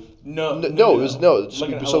elevator? To, No, no, it was no. So,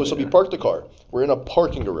 Like an so we elevator. parked the car. We're in a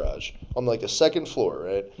parking garage on like the second floor,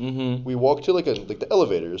 right? Mm-hmm. We walk to like the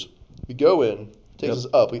elevators. We go in, takes us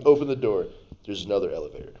up. We open the door. There's another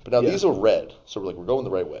elevator, but now Yeah. these are red, so we're going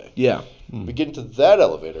the right way. Yeah. We get into that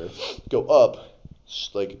elevator, go up,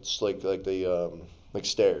 like the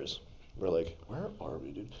stairs. We're like, where are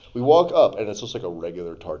we, dude? We walk up, and it's just like a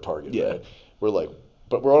regular Target. Yeah. Right? We're like,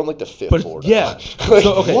 but we're on like the fifth floor. Now. Yeah. Like,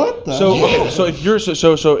 So okay. What the so heck? okay, so if you're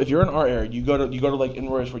so if you're in our area, you go to like in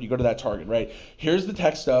Royersford, you go to that Target, right? Here's the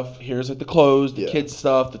tech stuff. Here's like the clothes, the Yeah. kids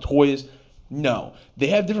stuff, the toys. No, they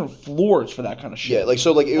have different floors for that kind of shit. Yeah, like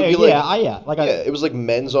so, like it would Hey, be it was like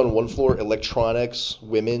men's on one floor, electronics,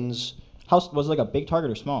 women's. House was it like a big Target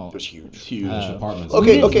or small? It was huge. It's huge. Apartments. Okay,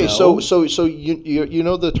 didn't okay. know. So you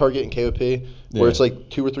know the Target in KOP where Yeah. it's like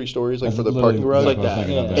 2 or 3 stories, like That's for the literally parking garage. Like what I was that.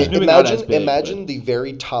 thinking Yeah. about. Maybe not as Imagine, big, imagine the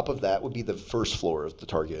very top of that would be the first floor of the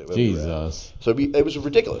Target. that we were at. Jesus. So it was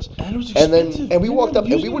ridiculous. And it was And then expensive. we Yeah, walked up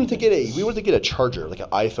and we usually wanted to get a charger, like an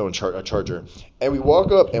iPhone charger. And we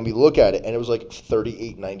walk up and we look at it and it was like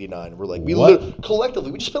 $38.99. We're like, What?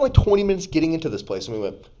 collectively we just spent like 20 minutes getting into this place and we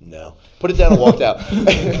went, no, put it down and walked out. And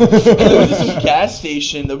there was this gas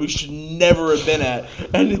station that we should never have been at.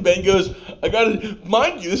 And Ben goes, I got to,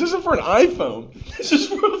 mind you, this isn't for an iPhone. This is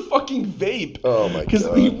for a fucking vape. Oh my Because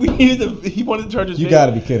God. we needed he wanted to charge his You vape.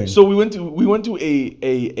 gotta be kidding. So we went to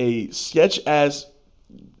a sketch ass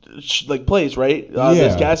like place, right? This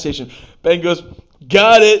Yeah. gas station. Ben goes,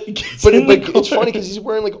 got it. Gets But in the it's car. funny because he's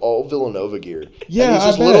wearing like all Villanova gear. Yeah, and he's I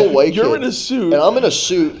this bet. little white You're kid. in a suit. and I'm in a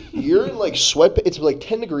suit. You're in like It's like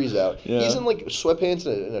 10 degrees out. Yeah. He's in like sweatpants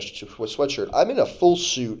and a sweatshirt. I'm in a full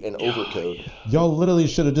suit and overcoat. Y'all literally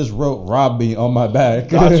should have just wrote "rob me" on my back.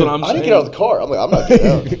 That's what I'm I saying. didn't get out of the car. I'm like, I'm not getting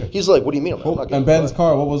out. He's like, what do you mean? I'm not getting And out. Ben's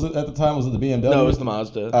car, what was it at the time? Was it the BMW? No, it was the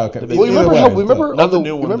Mazda. Okay. The Well, Well, you Either remember way, how? it's Remember Not on the the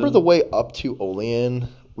new one, remember the- the way up to Olean?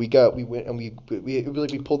 We went and we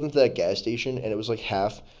pulled into that gas station and it was like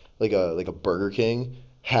half like a Burger King,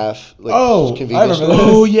 half like Oh, I convenience remember store.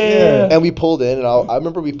 this. Oh, yeah. And we pulled in, and I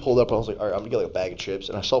remember we pulled up, and I was like, all right, I'm gonna get like a bag of chips,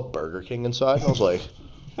 and I saw Burger King inside, and I was like,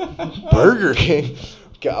 Burger King.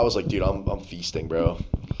 God, I was like, dude, I'm feasting, bro.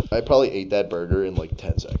 I probably ate that burger in like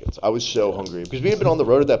 10 seconds. I was so hungry because we had been on the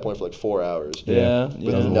road at that point for like 4 hours. Yeah. With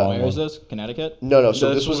yeah. no- Where is this? Connecticut? No. So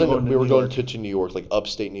That's this was when we we were were going going to New York, like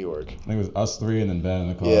upstate New York. I think it was us three and then Ben in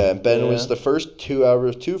the car. Yeah, and Ben Yeah. was the first 2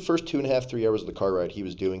 hours, first 2.5, 3 hours of the car ride. He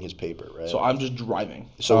was doing his paper, right? So I'm just driving.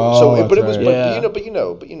 Oh, But it was, that's right.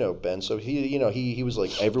 but you know Ben. So he was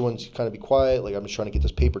like, everyone's kind of be quiet. Like I'm just trying to get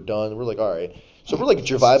this paper done. We're like, all right. So we're like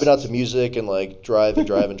vibing out to music and like driving,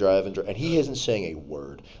 and he isn't saying a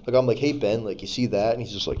word. Like I'm like, hey Ben, like you see that? And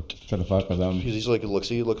he's just like, Trying to fuck with them. he's like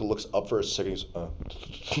looks up for a second.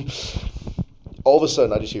 He's, all of a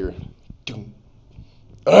sudden, I just hear, "Doom."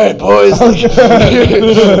 All right, boys. Like,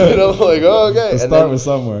 and I'm like, oh, okay. The And start then, was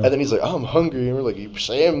somewhere. And then he's like, oh, I'm hungry. And we're like,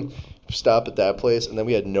 Sam, stop at that place. And then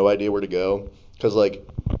we had no idea where to go because like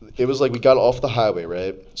it was like we got off the highway,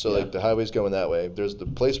 right? So like the highway's going that way. There's the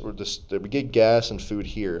place where we get gas and food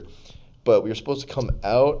here. But we were supposed to come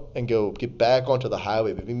out and get back onto the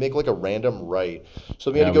highway, but we make like a random right.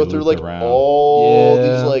 So we had Yeah, to go we through looped like around. all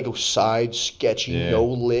Yeah. these like side sketchy, Yeah. no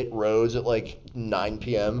lit roads at like 9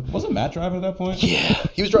 p.m. Wasn't Matt driving at that point? Yeah,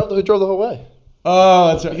 he drove the whole way. Oh,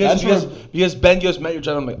 that's right. Because Ben goes, Matt, you're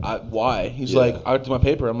driving. I'm like, why? He's Yeah. like, I have to do my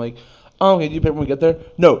paper. I'm like, oh, okay, do your paper when we get there?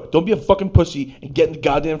 No, don't be a fucking pussy and get in the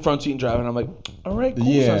goddamn front seat and drive. And I'm like, all right, cool.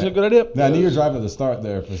 Yeah. Sounds like a good idea. Nah, I knew you were driving at the start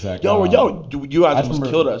there for a second. Yo, you guys I almost remember-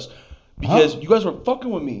 killed us because you guys were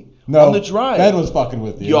fucking with me No, on the drive. Ben was fucking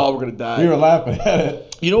with you. Y'all were gonna die. We were laughing at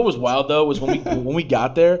it. You know what was wild though was when we when we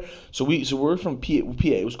got there. So we're from PA.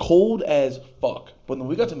 It was cold as fuck. But when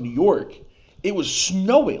we got to New York, it was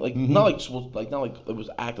snowing. Like not like it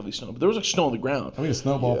was actively snowing, but there was like snow on the ground. We had a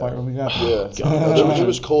snowball fight when we got Yeah, there. it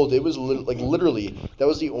was cold. It was literally that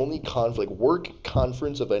was the only work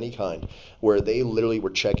conference of any kind where they literally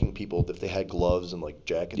were checking people if they had gloves and like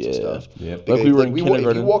jackets and Yeah. stuff. Yep. Because, Like we were in if you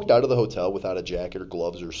kindergarten. walked out of the hotel without a jacket or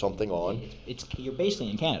gloves or something on, You're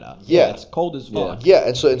basically in Canada. Yeah. It's cold as fuck. yeah,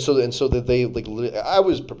 and so that they like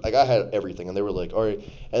I had everything, and they were like, all right,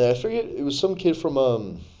 and I forget it was some kid from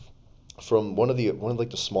one of like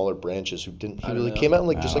the smaller branches who didn't he really know. came out in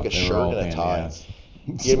like just like a They were shirt all and a pain in the tie. ass.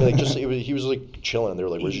 Yeah, I mean, like he was like chilling, and they were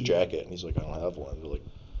like, "Where's your jacket?" And he's like, "I don't have one." They're like,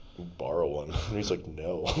 "Borrow one," and he's like,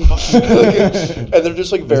 "No," and they're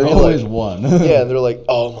just like There's very always like, one. yeah, and they're like,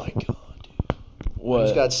 "Oh my god." I What?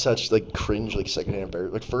 just got such like cringe, like secondhand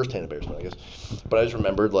embarrassment, like firsthand embarrassment, I guess. But I just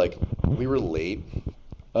remembered like we were late.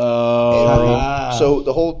 Ah. So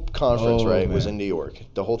the whole conference, Oh, right, was man. in New York.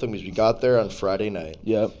 The whole thing was we got there on Friday night.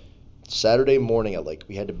 Yep. Saturday morning at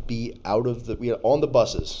we had to be on the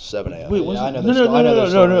buses 7 a.m. Wait, Yeah, wasn't I know no, their no, sto- I know no,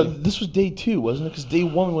 their no, no, story. no. This was day 2, wasn't it? Because day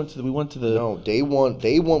 1 we went to the. No, day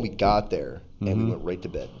one we got there and we went right to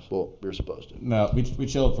bed. Well, we were supposed to. No, we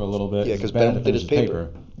chilled for a little bit. Yeah, 'cause Ben Ben had to did his finish paper.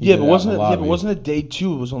 He Yeah, did but it out wasn't in it? the Yeah, but lobby. wasn't it day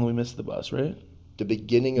 2 was when we missed the bus, right? The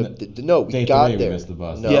beginning of no, we Day got 3 we there. missed the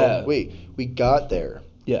bus. No, Yeah. wait, we got there.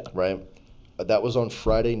 Yeah. Right. That was on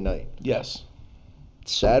Friday night. Yes.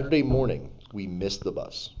 Saturday morning, we missed the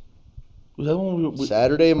bus. Was that when we?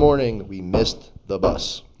 Saturday morning, we missed the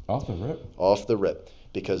bus Off the rip. off the rip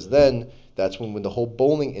because then that's when the whole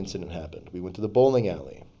bowling incident happened. We went to the bowling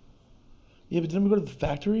alley. Yeah, but didn't we go to the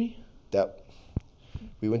factory?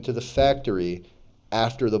 We went to the factory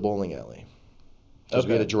after the bowling alley. Because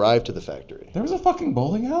we had Okay. to drive to the factory. There was a fucking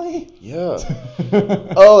bowling alley? Yeah.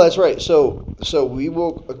 Oh, that's right. So we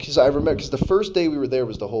woke, because I remember, because the first day we were there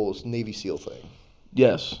was the whole Navy SEAL thing.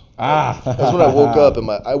 Yes. Ah. That's when I woke up and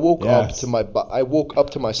I woke Yes. up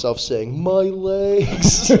to myself saying, my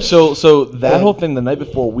legs. So that And- whole thing the night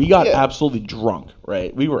before, we got Yeah. absolutely drunk,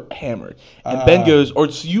 right? We were hammered, and Ben goes, or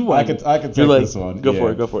so you I went. could take You're like, this one. Go Yeah.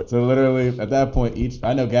 for it. Go for it. So literally, at that point,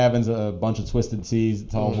 I know Gavin's a bunch of Twisted Teas,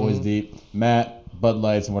 Tall Boys Deep, Matt, Bud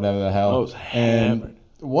Lights, and whatever the hell. I was hammered.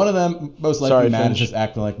 And one of them, most likely Sorry, Matt, is Finch. just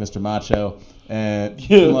acting like Mr. Macho. And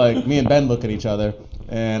Yeah. like me and Ben look at each other,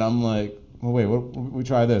 and I'm like, well, wait, we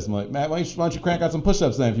try this. I'm like, Matt, why don't you crank out some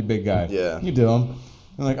push-ups then, if you big guy? Yeah. You do them.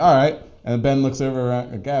 I'm like, all right. And Ben looks over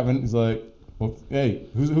at Gavin. He's like, well, hey,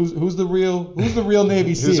 who's the real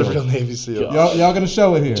Navy SEAL? Who's a real Navy SEAL? Y'all gonna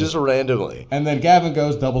show it here. Just randomly. And then Gavin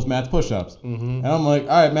goes doubles Matt's push-ups, and I'm like, all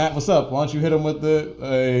right, Matt, what's up? Why don't you hit him with the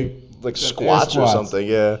Like air squats or something,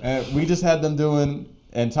 yeah. And we just had them doing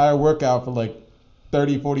an entire workout for like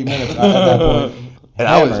 30, 40 minutes at that point. And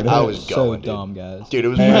Hammered. I was So going, dumb, guys. dude. It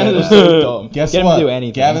was Hey, really They're bad. so dumb. Guess Get him what? to do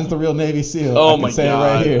anything. Gavin's the real Navy SEAL. Oh I can my say god!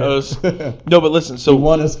 it right here. I was- no, but listen. He So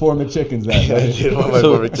won his 4 McChickens that I day. did want my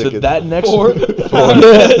so, perfect so ticket. that next Four.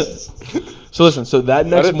 So listen, so that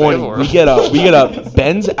next didn't pay morning for we it. get up,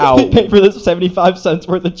 Ben's out. Pay for this 75 cents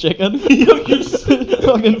worth of chicken.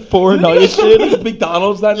 Fucking 4 nuggets, dude.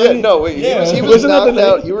 McDonald's that Yeah, night. no, wait. Yeah. He was Wasn't that the knocked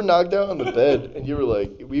out. night? You were knocked out on the bed, and we were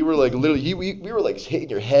like literally, we were like hitting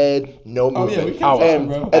your head, no Oh, yeah, movement. we kept and, talking,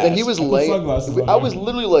 bro. and then he was I put laying. sunglasses on I you. was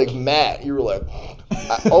literally like, Matt, you were like,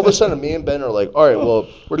 all of a sudden, me and Ben are like, all right, well,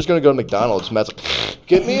 we're just gonna go to McDonald's. Matt's like,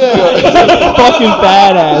 get me a. Fucking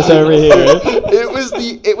badass over here.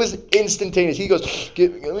 It was instantaneous. He goes,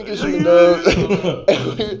 let me get some McDonald's.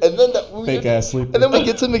 and then Fake ass sleep. And then we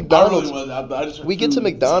get to I really McDonald's. was out there. I just We get to food.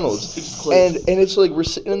 McDonald's, It's just close. and it's like we're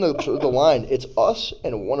sitting in the line. It's us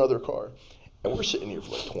and one other car, and we're sitting here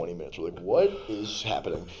for like 20 minutes. We're like, what is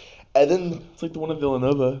happening? And then It's like the one in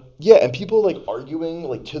Villanova. yeah, and people like arguing,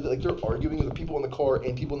 they're arguing with the people in the car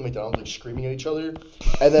and people in the McDonald's like screaming at each other.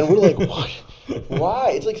 And then we're like, what?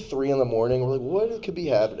 Why? It's like 3 a.m. We're like, what could be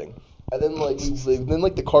happening? And then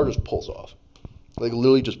the car just pulls off, like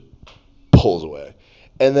literally just pulls away.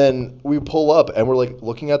 And then we pull up and we're like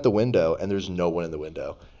looking at the window and there's no one in the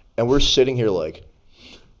window, and we're sitting here like.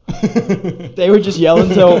 They were just yelling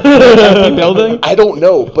to the empty building. I don't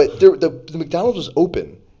know, but the McDonald's was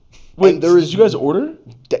open. Wait, And there did you guys order?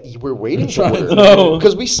 We're waiting for trying order. to- Oh.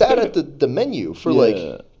 Because we sat at the menu for Yeah.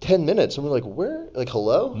 like 10 minutes and we're like, where? Like,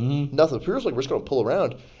 hello? Nothing. We were just like, we're just going to pull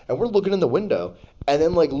around. And we're looking in the window. And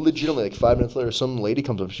then, like, legitimately, like 5 minutes later, some lady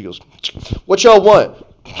comes up and she goes, what y'all want?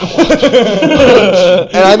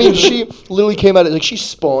 And I mean, she literally came out, like, she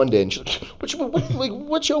spawned in. She's like,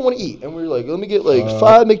 what y'all want to eat? And we were like, let me get like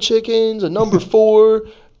 5 McChickens, a number 4.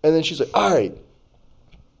 And then she's like, all right.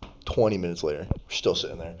 20 minutes later, we're still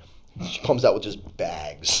sitting there. She comes out with just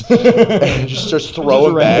bags and just starts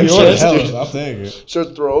throwing bags You're at the us. hell, Dude. I'll take it.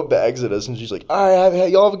 Starts throwing bags at us, and she's like, "All right,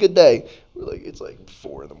 y'all have a good day." We're like, "It's like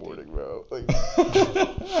 4 a.m, bro." Like,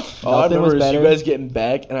 All I Nothing remember was is better. you guys getting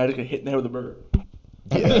back, and I just got hit in the head with a burger.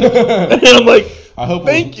 yeah. And I'm like, I hope.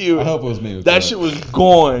 thank you. I hope it was me. with That shit was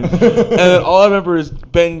gone. And then all I remember is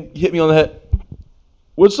Ben hit me on the head.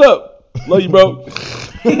 What's up? Love you, bro.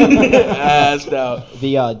 Assed out.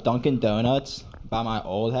 The Dunkin' Donuts by my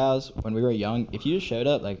old house when we were young, if you just showed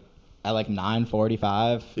up like at like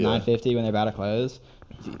 9:45, Yeah. 9:50 when they're about to close,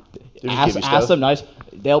 just ask, give you ask stuff? them nice.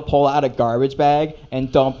 They'll pull out a garbage bag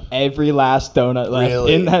and dump every last donut left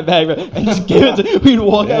Really? in that bag and just give it to. We'd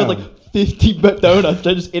walk out with Damn. like 50 donuts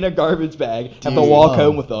just in a garbage bag. Have to Dude. walk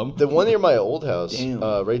home with them. The one near my old house, Damn.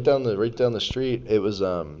 right down the street, it was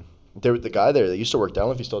there the guy there that used to work there. I don't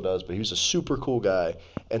know if he still does, but he was a super cool guy.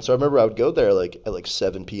 And so I remember I would go there like at like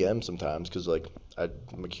 7 p.m. sometimes because like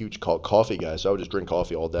I'm a huge coffee guy, so I would just drink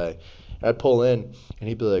coffee all day. And I'd pull in, and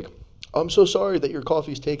he'd be like, "I'm so sorry that your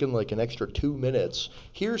coffee's taken like an extra 2 minutes.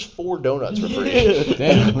 Here's 4 donuts for free."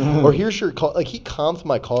 Damn. Or here's your like he comped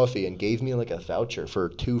my coffee and gave me like a voucher for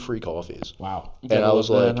 2 free coffees. Wow. And Gotta I was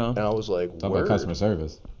love like, that, huh? and I was like, Talk about word. customer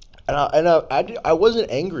service. I wasn't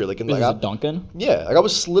angry. Like, This like is I, a Dunkin'. yeah, like I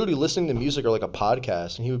was literally listening to music or like a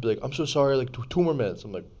podcast, and he would be like, "I'm so sorry, like 2 more minutes."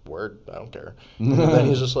 I'm like, "Word, I don't care." And then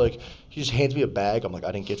he's just like, he just hands me a bag. I'm like,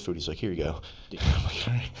 "I didn't get food." He's like, "Here you go." I'm like,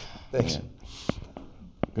 "All right, thanks." Yeah.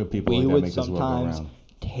 Good people We like that would make this world go sometimes around.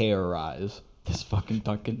 terrorize this fucking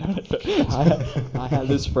Dunkin' Donuts. I had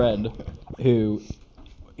this friend who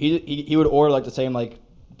he would order like the same like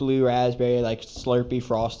blue raspberry, like Slurpee,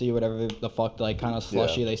 Frosty, whatever the fuck, like kind of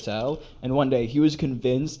slushy they sell. And one day he was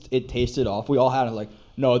convinced it tasted off. We all had it like,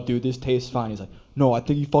 no, dude, this tastes fine. He's like, no, I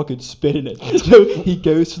think he fucking spit in it. So he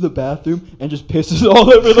goes to the bathroom and just pisses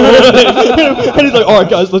all over the whole thing. And he's like, all right,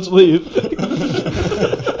 guys, let's leave.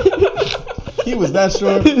 He was that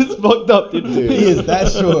sure. It's fucked up, dude. He is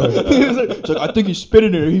that sure. It's like, I think he spit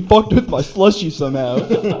in it. He fucked with my slushy somehow.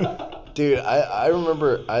 Dude, I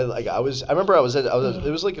remember it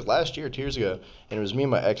was like last year, 2 years ago, and it was me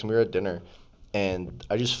and my ex, and we were at dinner, and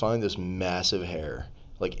I just found this massive hair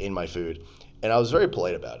like in my food, and I was very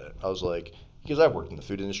polite about it. I was like, because I've worked in the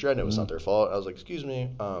food industry, I know it's not their fault. I was like, excuse me,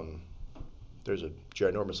 there's a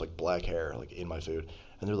ginormous like black hair like in my food,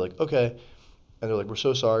 and they're like, okay. And they're like, we're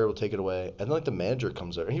so sorry, we'll take it away. And then like the manager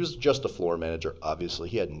comes over, and he was just the floor manager, obviously.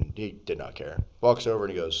 He did not care. Walks over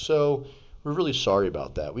and he goes, so we're really sorry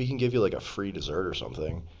about that. We can give you like a free dessert or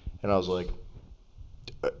something. And I was like,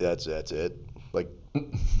 that's it. Like,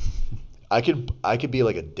 I could be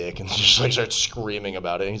like a dick and just like start screaming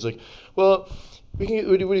about it. And he's like, well, we can.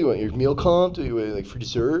 What do you want? Your meal comp? Do you want like free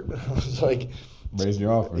dessert? I was like, Raise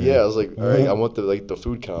your offer. yeah, I was like, all right, I want the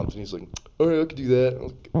food comp. And he's like, all right, I can do that. I'm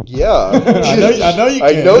like, yeah. I know you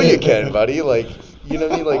can. I know you can, buddy. Like, you know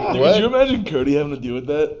what I mean? Like, Dude, what? could you imagine Cody having to deal with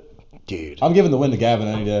that? Dude. I'm giving the win to Gavin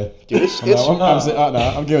any day. Dude,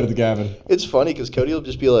 I'm giving it to Gavin. It's funny because Cody will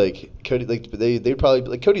just be like, they'd probably be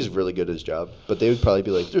like, Cody's really good at his job, but they would probably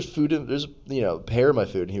be like, there's hair in my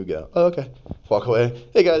food. And he would go, oh, okay. Walk away.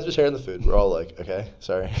 Hey, guys, there's hair in the food. We're all like, okay,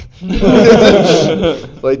 sorry.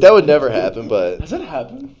 Like, that would never happen, but. Has that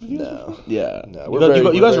happened? No. Yeah. No,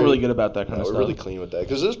 You guys are really good about that kind of We're stuff. really clean with that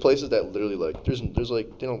because there's places that literally like there's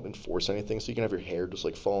like they don't enforce anything, so you can have your hair just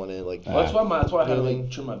like falling in like. Well, that's why I had to like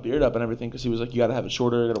trim my beard up and everything because he was like, you gotta have it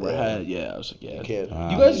shorter, you gotta wear a hat. Yeah, I was like, yeah. You can't.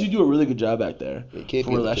 You guys, you do a really good job back there. You can't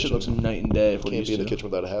For be in the that shit kitchen. looks night and day. For what it Can't be in used the to. kitchen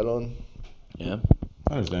without a hat on. Yeah.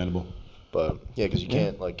 Understandable. But yeah, because you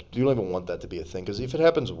can't like you don't even want that to be a thing. Because if it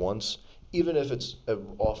happens once, even if it's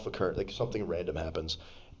off occurrence, like something random happens,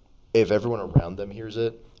 if everyone around them hears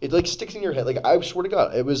it, it like sticks in your head. Like I swear to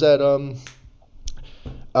God, it was at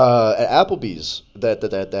Applebee's that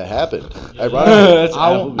happened.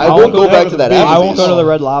 Ironically, I won't go back to that Applebee's. I won't go to the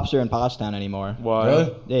Red Lobster in Pottstown anymore. Why?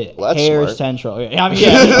 Really? Yeah, Well, that's Hair smart. Central. Yeah, I mean,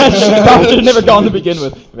 yeah. Probably should have never gone to begin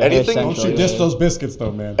with. Hair Anything- Don't Central, you yeah. diss those biscuits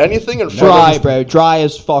though, man. Anything in front Dry, of bro. Dry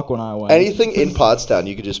as fuck when I went. anything in Pottstown,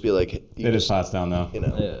 you could just be like, It is Pottstown though. you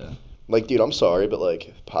know, Yeah. like dude, I'm sorry, but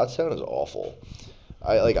like Pottstown is awful.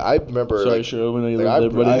 I remember. Sorry, like, sure. When you like,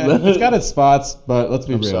 live there, I- buddy. It's got its spots, but let's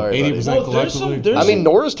be real. sorry, buddy. 80% No, there's some- collectively. there's I mean,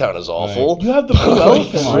 Norristown is awful. You have the blue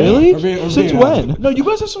elephant, on. really? We're being Since honest. when? No, you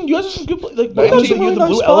guys have some good like. We got some you have really the nice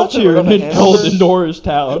blue spots elephant here around in the Golden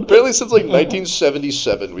Norristown. Apparently, since like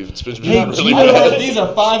 1977, we've been Hey, really you bad. These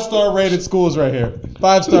are 5-star rated schools right here.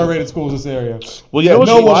 5-star rated schools this area. Well, you Yeah, know what's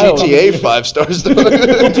no one wild? GTA 5 stars. Though. Dude,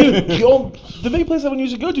 the big place everyone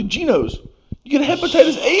used to go to, Geno's. You get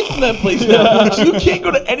hepatitis A from that place now, so you can't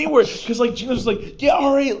go to anywhere because like Geno's is like, yeah,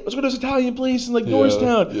 all right, let's go to this Italian place in like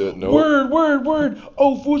Norristown. yeah, no. Word.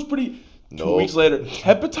 Oh, food's pretty. 2 No. weeks later,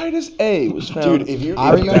 hepatitis A was found. Dude, if you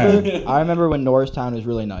I remember when Norristown was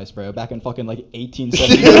really nice, bro. Back in fucking like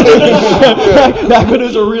 1870. back when it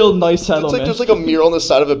was a real nice it's settlement. like there's like a mural on the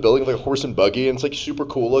side of a building with like a horse and buggy, and it's like super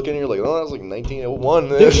cool looking. And you're like, oh, that was like 1901.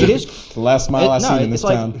 Dude, it is. The last smile I've seen in this it's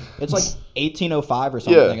like town. it's like 1805 or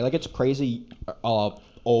something. Yeah. Like it's crazy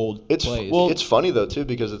old It's place. it's funny though too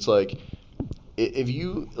because it's like if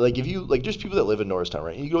you there's people that live in Norristown,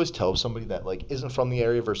 right? You can always tell somebody that like isn't from the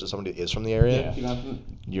area versus somebody that is from the area.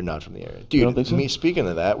 You're not from the area, dude. don't think so? Me speaking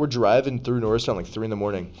of that, we're driving through Norristown like 3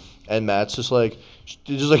 a.m, and Matt's just like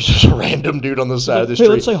just a random dude on the side of the hey, street.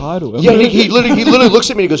 let's say hi to him. Yeah, he literally looks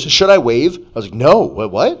at me and he goes, "Should I wave?" I was like, "No,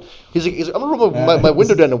 what?" He's like, I'm gonna roll my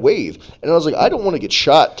window down and wave, and I was like, "I don't want to get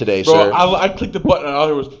shot today, Bro, sir." I clicked the button and all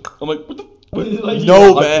there was. I'm like, what the? Like, No,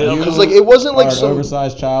 you- man. Because like it wasn't like Are an some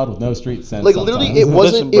oversized child with no street sense. like literally sometimes. it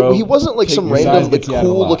wasn't Listen, bro, he wasn't like take some your size random like gets you out a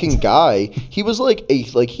cool lot. looking guy. He was like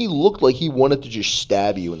he looked like he wanted to just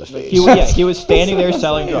stab you in the face. he was standing there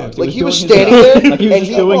selling drugs. Like he was doing his standing job. there, Like he was and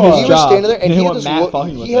just doing his he was job. standing there, and He he didn't had want this Matt look.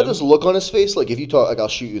 fucking with He had him. this look on his face, like if you talk, like I'll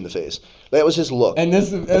shoot you in the face. That was his look. And this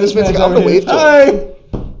this man's like, over I'm gonna here, wave to him. "Hey!"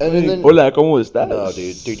 And then Hola, ¿cómo estás? no,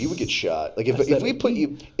 dude, you would get shot. Like if we put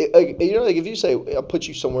you, like if you say I'll put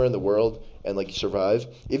you somewhere in the world and like you survive,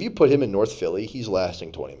 if you put him in North Philly, he's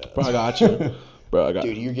lasting 20 minutes. Bro, I got you. Bro, I got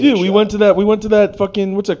Dude, you. you're getting we shot. went to that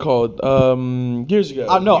fucking what's it called? Years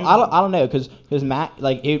ago. No, I don't know because Matt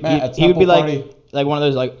like Matt, at he would be Temple like Party. like one of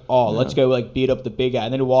those like, oh, let's go like beat up the big guy,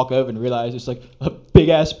 and then to walk over and realize it's like a big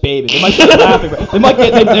ass baby. They might start laughing, bro. They might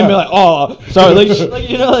get, they be like, oh, sorry, like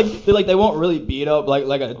you know, like they won't really beat up like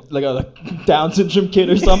a Down syndrome kid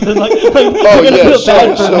or something. Like Oh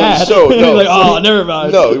yeah, so no, like, oh, never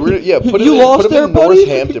mind. No, put him You in, lost put him there, in buddy?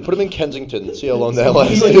 Northampton. Put him in Kensington. See how long that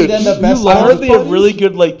lasts. He would end up best I heard friends, they have buddy. really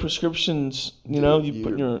good like prescriptions. You know, you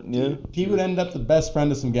put your He would end up the best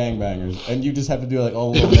friend of some gangbangers, and you just have to do like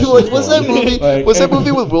all. What's that movie? What's that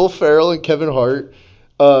movie with Will Ferrell and Kevin Hart?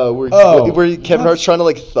 Where Kevin Hart's trying to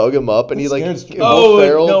like thug him up, and he like Oh Will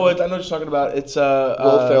Ferrell, no, I know what you're talking about. It's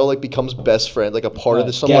Will Ferrell like becomes best friend, like a part of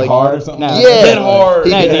this. Some Get like Hard or something. No. Yeah. Get Hard.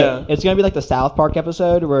 No, Yeah. it's gonna be like the South Park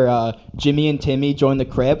episode where Jimmy and Timmy join the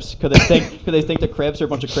Crips because they think the Crips are a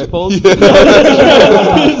bunch of cripples.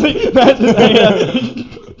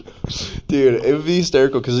 Dude, it would be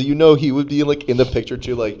hysterical because he would be like in the picture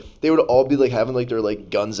too. Like they would all be like having like their like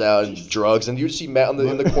guns out and drugs, and you'd see Matt in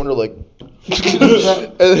the corner like,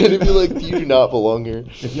 and then it'd be like, you do not belong here.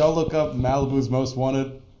 If y'all look up Malibu's Most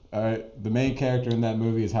Wanted, all right, the main character in that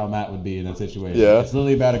movie is how Matt would be in that situation. Yeah. It's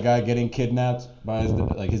literally about a guy getting kidnapped by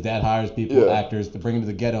his dad hires people, Yeah. actors, to bring him to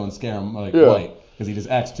the ghetto and scare him like Yeah. white because he just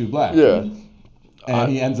acts too black. Yeah.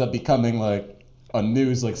 And he ends up becoming like a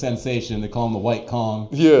news like sensation. They call him the White Kong.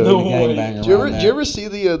 Yeah. Like, No a gangbanger Do you around ever there. see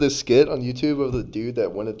the skit on YouTube of the dude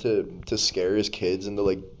that wanted to scare his kids into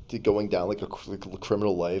like going down like a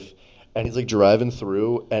criminal life, and he's like driving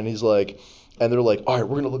through, and he's like, and they're like, all right,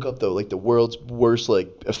 we're gonna look up though like the world's worst like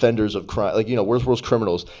offenders of crime, like worst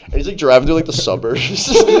criminals, and he's like driving through like the suburbs, and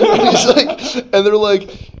he's like, and they're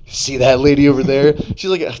like, see that lady over there?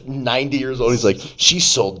 She's like 90 years old. He's like, she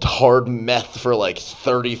sold hard meth for like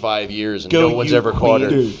 35 years, and Go no one's you ever caught her.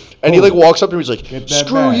 queen. And he like walks up to her, he's like, Get that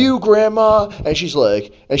screw bag. you, grandma. And she's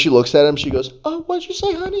like, and she looks at him, she goes, oh, what'd you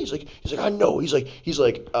say, honey? He's like, I know. He's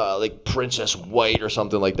like Princess White or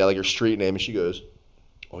something like that, like her street name. And she goes,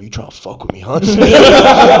 oh, you trying to fuck with me, huh? And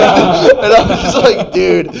I was just like,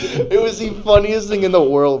 dude, it was the funniest thing in the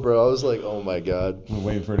world, bro. I was like, oh my God. I'm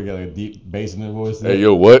waiting for her to get like a deep bass in her voice. Hey,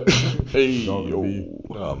 yo, what? Hey, yo.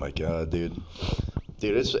 Oh my God, dude.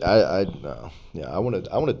 Dude, it's I want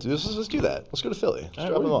to do this. Let's do that. Let's go to Philly. Let's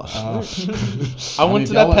drop him off. I went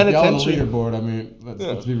to that penitentiary. Y'all on the leaderboard. I mean,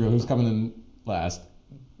 let's be real. Who's coming in last?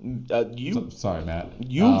 You Sorry, Matt.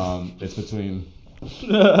 You? It's between. did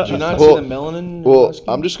you not Well- see the melanin? Well, rescue?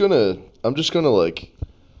 I'm just gonna like,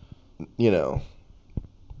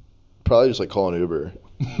 probably just like call an Uber,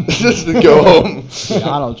 just to go home.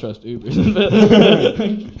 I don't trust Ubers.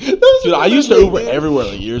 Dude, I used to Uber everywhere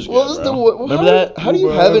like years ago. What was bro. Remember that? How do you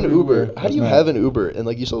Uber have an everywhere. Uber? How do you That's have mad. an Uber? And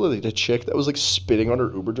like you saw like the chick that was like spitting on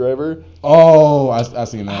her Uber driver. Oh, I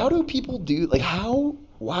seen that. How do people do like how?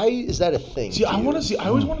 Why is that a thing? See, I want to see. I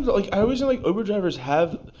always wanted to like. I always know like Uber drivers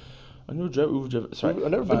have. I never drive Uber driver. Sorry,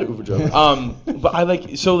 I've never been to fine. Uber driver. But I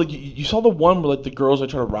like so like you saw the one where like the girls like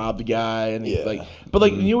try to rob the guy and Yeah. like, but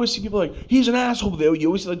like you always see people like he's an asshole. But you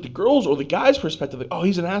always see like the girls or the guy's perspective like oh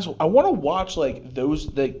he's an asshole. I want to watch like those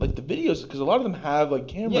like the videos because a lot of them have like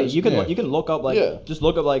cameras. Yeah, you can Yeah. you can look up like Yeah. just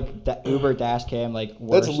look up like Uber dash cam like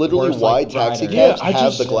That's worst, literally worst, why like, taxi rider. cabs Yeah, I have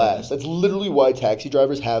just- the glass. That's literally why taxi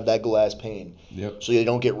drivers have that glass pane. Yep. So they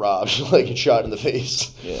don't get robbed, like and shot in the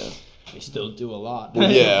face. Yeah. They still do a lot.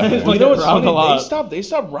 Yeah. Well, you know what's Robbed funny? a lot. They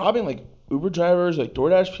stopped robbing like Uber drivers, like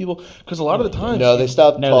DoorDash people, because a lot of the times. No, they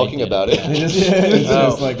stopped No, they talking didn't. about it. It's Oh.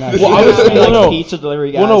 just like not. Well, I was I mean, like no. pizza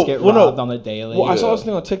delivery guys Well, no, get well, no. robbed on the daily. Well, I saw Yeah. this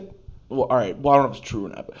thing on TikTok. Well, all right. Well, I don't know if it's true or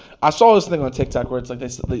not, but I saw this thing on TikTok where it's like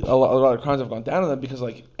a lot of crimes have gone down on them because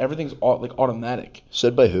like everything's like automatic.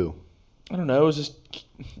 Said by who? I don't know. It was just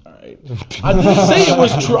all right. I didn't say it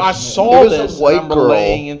was true. I saw It was a this. white and I'm girl.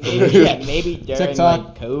 relaying information. yeah, maybe during TikTok,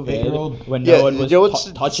 like 8-year-old. COVID when Yeah, no one was you know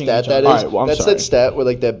what touching stat each that other. is? All right, well, I'm That's sorry. that stat where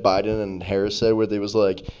like that Biden and Harris said where they was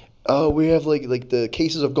like, oh, we have like the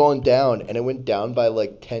cases have gone down, and it went down by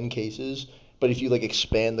like 10 cases. But if you like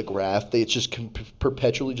expand the graph, it's just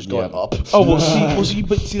perpetually just going Yeah. up. Oh but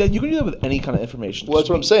see that you can do that with any kind of information. Well, that's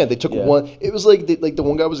what I'm saying. They took Yeah. one. It was like the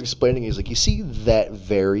one guy was explaining. He's like, you see that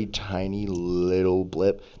very tiny little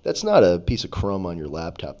blip? That's not a piece of crumb on your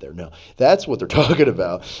laptop there. No, that's what they're talking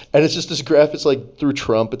about. And it's just this graph. It's like through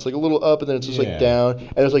Trump. It's like a little up, and then it's just Yeah. like down,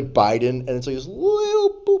 and it's like Biden, and it's like this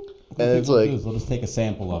little boop, and it's What like, people do is they'll just take a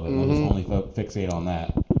sample of it. They'll just only fixate on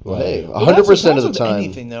that. well, hey, Well, 100% of the that's time,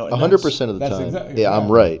 anything, though, and 100% of the that's time, exactly- yeah, I'm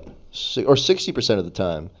exactly. right. Or 60% of the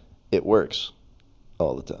time, it works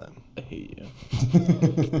all the time. I hate you.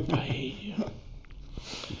 I hate you.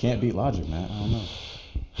 You can't beat logic, man. I don't know.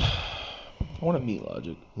 I want to meet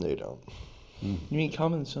logic. No, you don't. You mean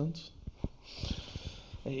common sense?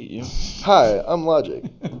 I hate you. Hi, I'm Logic.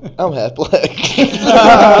 I'm half black.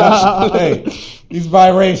 Hey, He's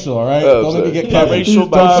biracial, all right? Oh, Don't let me sorry. get Kevin.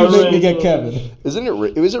 Biracial, Don't you make me biracial. get Kevin. Is it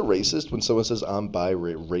racist when someone says I'm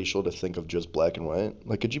biracial to think of just black and white?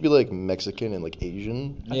 Like, could you be like Mexican and like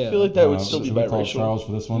Asian? I feel like that would still Should be we call biracial. Charles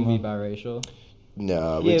for this one? Be Then? biracial.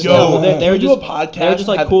 No, Yeah, we, no, Yo, they were we do just- a podcast. they were just,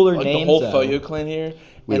 like, have, cooler the names, whole though. Foyo clan here.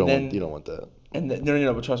 we and don't then, want, you don't want that. And then,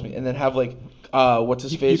 no, but trust me. And then have like, what's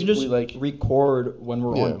his You face? can just We, like, record when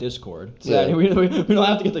we're Yeah. on Discord. So Yeah. that we don't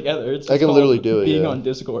have to get together. It's I just can called literally do it, Being yeah. on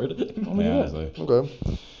Discord. Yeah, honestly. Okay.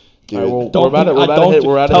 Dude, all right, well, Don't we're about to, think- we're I about to don't hit. do-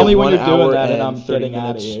 We're about to tell hit me when 1 you're doing hour that and I'm 30 getting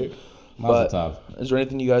out of minutes. here. Mazel But tov. is there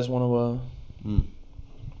anything you guys want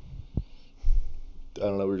I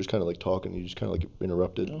don't know. We were just kind of like talking. You just kind of like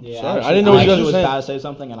interrupted. Yeah, Sorry, I actually, didn't know what you guys actually were was saying. about to say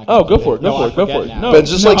something, and I Oh, go completely- for it, go no, for I it, go forget for it. now. No. Ben's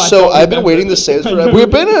just No, like, I so don't I've been remember. waiting to say this forever. We've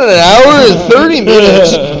been in an hour and 30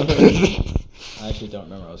 minutes. I actually don't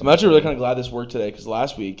remember. What I was I'm actually really kind of glad this worked today because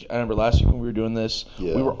last week, I remember last week when we were doing this,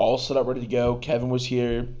 Yeah. we were all set up, ready to go. Kevin was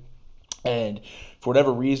here, and for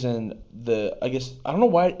whatever reason, I guess I don't know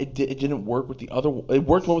why it didn't work with the other one. It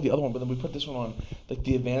worked well with the other one, but then we put this one on like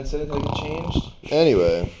the advanced settings that we changed.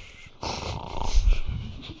 Anyway,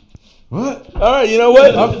 What? All right, you know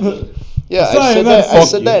what? yeah, Sorry, I said man, that. I fuck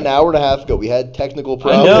said you. that an hour and a half ago. We had technical I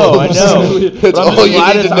problems. know. That's That's I'm all just you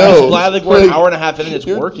glad need to I'm know. just glad like we're an Like, hour and a half in and it's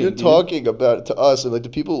You're, working. you're dude. talking about it to us, and like the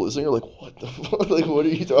people listening are like, "What the fuck? Like, what are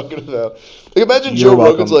you talking about?" Like, imagine You're Joe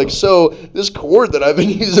Rogan's welcome. like, "So this cord that I've been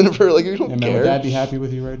using for like, you don't Hey, man, care." would Dad be happy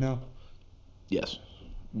with you right now? Yes.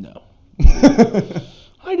 No.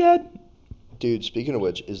 Hi, Dad. Dude, speaking of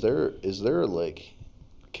which, is there like,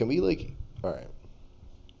 can we like, all right,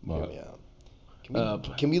 hear What? me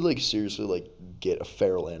out. Can we like seriously like get a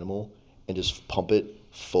feral animal and just pump it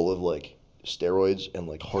full of like steroids and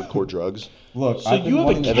like hardcore drugs, Look, So I've been you have a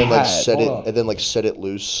wanting to- and then like Cat. set Hold it on. and then like set it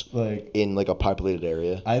loose Like, in like a populated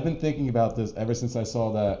area. I've been thinking about this ever since I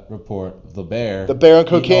saw that report of the bear. The bear on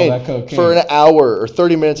eating all cocaine, that cocaine. for an hour or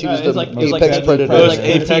 30 minutes. He No, was it was the like- it was like apex deadly predator. It was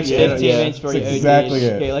predator. like Apex, 15 yeah. minutes for That's ODs. exactly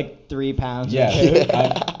it. Okay, like 3 pounds. Yeah. of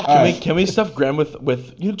All Can right. we can we stuff Graham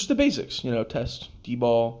with just the basics? Test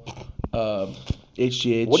D-ball,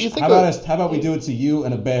 HGH. What do you think? How about we do it to you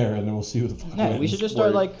and a bear, and then we'll see who the fuck Yeah, we wins. should just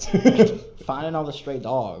start Word. like finding all the stray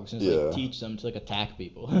dogs and just, Yeah. like teach them to like attack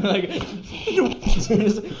people. Like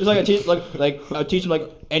it's like I teach them like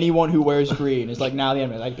anyone who wears green. It's like now the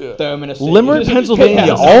enemy like throw them in a city. Limerick, Pennsylvania,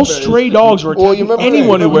 Yeah, all zombies. stray dogs are Well, attacking you remember-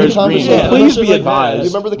 anyone who remember wears the green. conversation- Please be like that. advised. You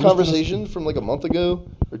remember the conversation from like a month ago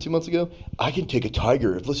or 2 months ago? I can take a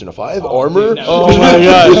tiger. Listen, if I have armor, dude, no. Oh my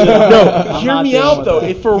gosh! No, I'm hear not me dealing out with though. that.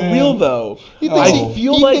 If for real though, He thinks I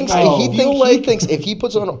feel he like thinks, I he, feel think, like he thinks if he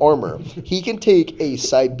puts on armor, he can take a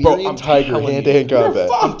Siberian I'm tiger telling you. hand-to-hand combat.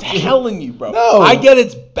 I'm telling you, bro. No. I get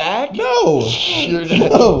its back. No. You're,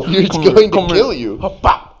 No. it's Come going here, to come here. kill you. Hop,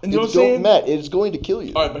 bop. And you know what It's I'm go- saying? Matt, it's going to kill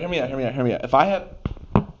you. All right, but hear me out. If I have,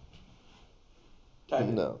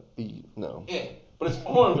 No, no. yeah, but it's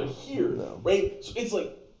armed but here, No. right? So it's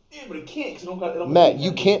like, yeah, but it can't because it don't. Matt,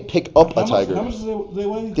 you can't pick up a tiger. How much do they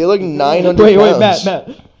weigh? They're like 900 Wait, pounds. Matt.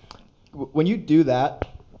 When you do that,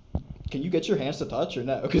 can you get your hands to touch or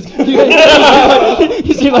no? Because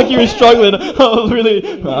you seem like you were struggling. Oh,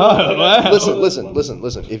 really? Wow. Listen.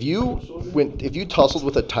 If you tussled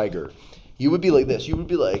with a tiger, you would be like this. You would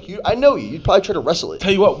be like, I know you. You'd probably try to wrestle it.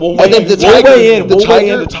 Tell you what, we'll And weigh then in. the We'll tiger- weigh in. the We'll weigh in.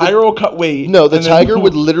 tiger- The tiger will cut weight. No, the and then tiger we'll-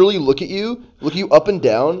 would literally look you up and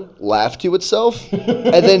down, laugh to itself,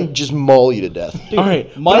 and then just maul you to death. All right,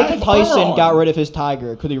 but I Mike have Tyson armor on. got rid of his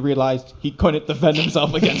tiger because he realized he couldn't defend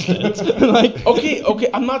himself against it. Like, Okay.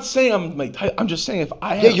 I'm not saying I'm like. I'm just saying if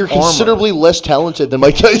I have Yeah, you're armor- considerably less talented than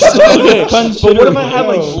Mike Tyson. Okay, but what if I had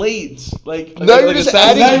like Yo. blades? Like Now you're like just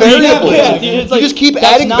Assassin's adding Creed? variables. yeah, dude, it's You like, just keep that's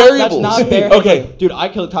adding not, variables. That's not bare. Okay. Dude, I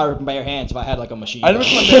killed a tiger with bare hands if I had like a machine. I never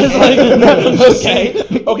gun.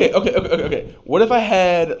 said okay. What if I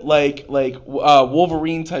had like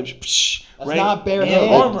Wolverine type? That's right? not bare And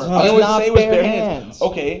hands. armor. That's I always not say it was bare bare hands. hands.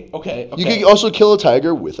 Okay. You could also kill a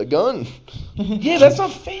tiger with a gun. Yeah, that's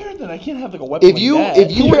not fair. Then I can't have like a weapon. If you like if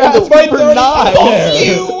that. you were You're in the, asking for not. Fuck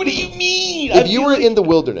you. What do you mean? if you were in the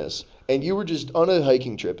wilderness and you were just on a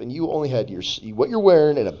hiking trip and you only had what you're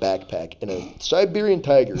wearing in a backpack and a Siberian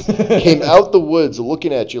tiger came out the woods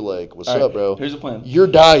looking at you like, "What's All right, up, bro?" here's the plan. You're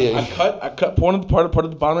dying. I cut part of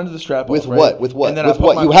the bottom end of the strap With off, right? what? With what? And then With I put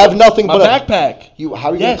what? my- You have nothing my but a- backpack. How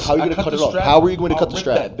are you Yes, going I to cut cut the it off? strap. How are you going to I'll cut the rip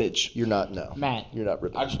strap? that bitch. You're not. No, Matt. You're not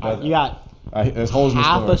ripping. I the just- strap. You got There's holes in the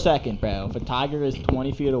half story. a second, bro. If a tiger is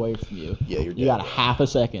 20 feet away from you, Yeah, you're you dead. got a half a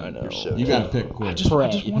second. I know. You're so You dead. gotta pick quick. I just Pray.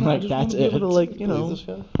 want Like, that's to be able it. to like Believe this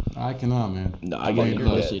guy? I cannot, man. No, I I'm get getting it. You're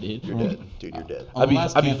close. pussy, dead. dude. You're dead. Dude, you're dead. On I'd the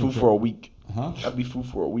last be camping food trip, for a week. Huh? I'd be food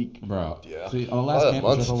for a week. Bro. Yeah. See, on the last campus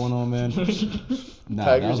months. trip I went on, man. Nah,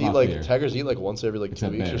 that was my fear. Tigers eat like once every like 2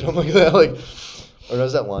 Except weeks or bears. something like that. Like, or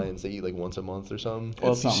does that lions? They eat like once a month or something.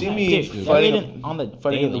 Well, It's if you see something. me Dude, fighting, they're eating on the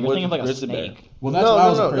fighting in the daily. You're woods thinking of like a grizzly bear. snake. Well, that's what I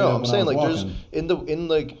was No. afraid of I'm when saying I was like there's walking. in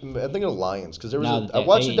like I'm thinking of lions because there was No, I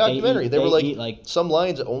watched a documentary. They were like eat, some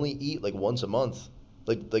lions only eat like once a month.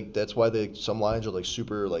 Like that's why some lions are like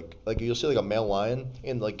super like you'll see like a male lion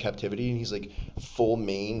in like captivity and he's like full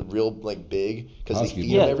mane, real like big because they Husky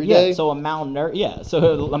feed boy. him every day. So a malnourished,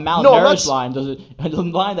 I'm not malnourished lion doesn't. A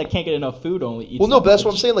lion that can't get enough food only eats. Well, no, that but that's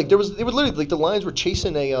what I'm much. saying. Like they were literally like the lions were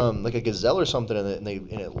chasing a like a gazelle or something, and they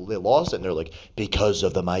lost it. And they're like, because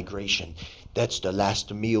of the migration, that's the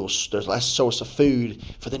last meal, the last source of food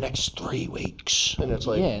for the next 3 weeks. And it's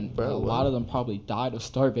like, Yeah, and bro, a lot of them probably died of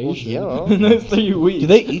starvation. Well, yeah. in those 3 weeks. Do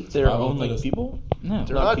they eat their Probably own for like this- people? No.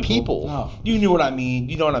 they're not people. No. You knew what I mean.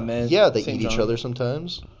 You know what I meant. Yeah, they Same eat each time. other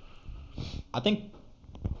sometimes. I think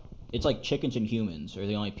it's like chickens and humans are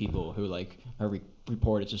the only people who like are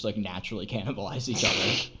reported just like naturally cannibalize each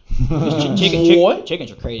other.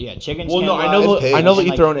 Chickens are crazy. Yeah, chickens. Well, no, I And know. pigs. I know they eat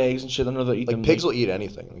Like- their own eggs and shit. I know they eat them. Like pigs will eat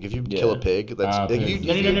anything. Like if you kill Yeah. a pig, that's like, pigs.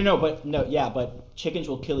 But chickens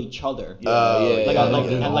will kill each other. Yeah, Like, yeah, like,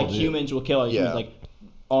 yeah. and like Yeah. humans will kill humans. Yeah. Like,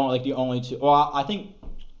 like the only two. Well, I think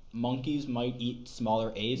monkeys might eat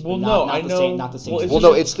smaller apes. Well, but no, not I the know- same. Not the same. well,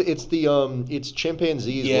 Well, it's no, it's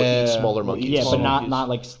chimpanzees will Yeah. eat smaller Will eat monkeys. yeah, small but monkeys. not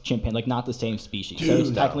like chimpanzee, like not the same species. so Dude,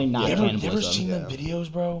 it's technically not You cannibalism. ever seen them Yeah.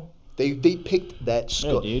 videos, bro? They picked that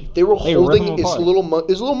skull. dude. They were They rip holding him his apart.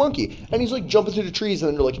 little monkey, and he's like jumping through the trees, and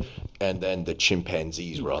then they're like, and then the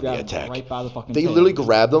chimpanzees were on the Grab him attack. right by the fucking They tail. literally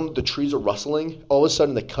grab them. The trees are rustling. All of a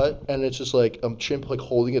sudden, they cut, and it's just like a chimp like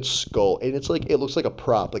holding its skull, and it's like it looks like a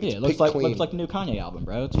prop. Like Yeah, it's it looks picked like clean. the new Kanye album,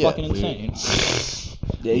 bro. It's Yeah. fucking insane.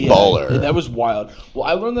 Yeah. Baller. Yeah, that was wild. Well,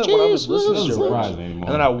 I learned that when I was listening Doesn't to surprise it, me anymore.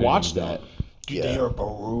 and then I Games watched don't. that. Dude, Yeah. they are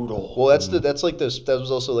brutal. Well, that's like this. That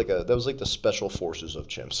was also that was like the special forces of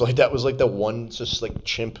chimps. Like that was like the one just like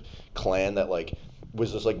chimp clan that like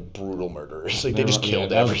was just like brutal murderers. Like they just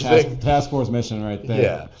killed that was a everything. task force mission right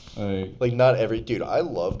there. Yeah. Like not every dude. I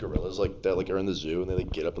love gorillas. Like that. Like are in the zoo and they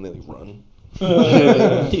like get up and they like run.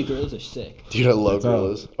 Dude, gorillas are sick. Dude, I love That's all.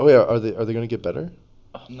 gorillas. Oh yeah, are they gonna get better?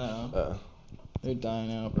 No, they're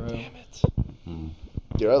dying out, bro.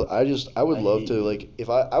 Dude, I would love to like if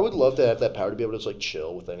I would love to have that power to be able to just like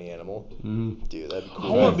chill with any animal. Dude, that'd be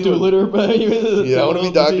cool. I want to be Doolittle, bro. Yeah, I want to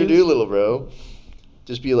be Dr. Doolittle, bro.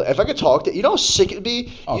 Just be like, if I could talk to, you know how sick it'd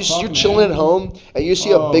be? Oh, You're talking to chilling at animals? home and you see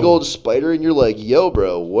a big Oh. old spider and you're like, yo,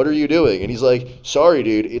 bro, what are you doing? And he's like, sorry,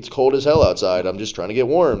 dude, it's cold as hell outside. I'm just trying to get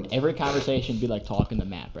warm. Every conversation be like talking to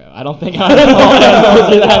Matt, bro. I don't think all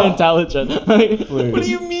animals are that intelligent. What do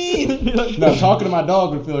you mean? No, talking to my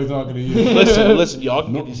dog would feel like talking to you. listen, y'all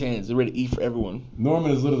can get these hands. They're ready to eat for everyone.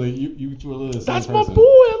 Norman is literally you two are literally the same That's my person. boy.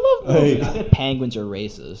 I love them. Hey, Penguins are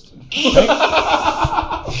racist.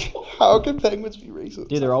 How can penguins be racist?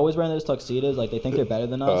 Dude, they're always wearing those tuxedos. Like they think they're better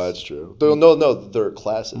than us. Oh, that's true. No, they're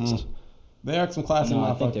classist. they are some classic No, I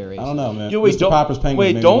motherfuckers. think they're I don't know, man. Yo, wait, Mr. Popper's penguins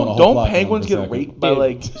wait, made me want a whole don't flock of them penguins for a get second. raped by Dude.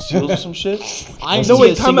 like seals or some shit? I No, see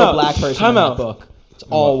wait, a time single out. black person Time in that out. book. It's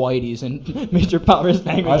all whiteys and Mr. Popper's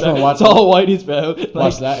penguins. I just wanna It's watch all whiteys, bro.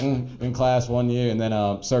 Watched Like, that in class one year, and then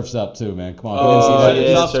Surf's Up too, man. Come on, Oh, you didn't see that?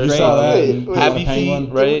 yeah, You Surf's saw Up. that? Wait, And wait. Happy Penguin.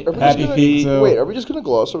 Feet, right? Are we just Happy gonna- Feet too. Wait, are we just gonna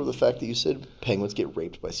gloss over the fact that you said penguins get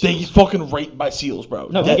raped by They seals? get fucking raped by seals, bro.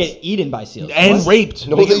 no, Yes. they get eaten by seals. and What? raped.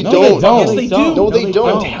 No, they No, don't. they don't. Yes, they do. No, they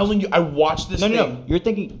don't. I'm telling you, I watched this No, thing. no, you're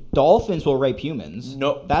thinking dolphins will rape humans.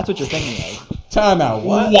 No. That's what you're thinking of. Time out.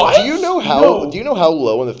 What? What? Do you know how? No. Do you know how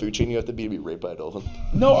low on the food chain you have to be raped by a dolphin?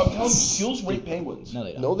 No, I'm telling you, seals rape penguins. No,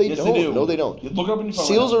 they don't. No, they Yes, don't. they do. No, they don't. You look it up on your phone.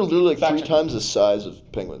 Seals right are now. literally like Fact 3 check. times the size of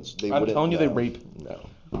penguins. They I'm wouldn't. telling you, they no. rape. No.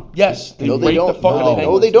 Yes, they No, they rape don't. the fucking No,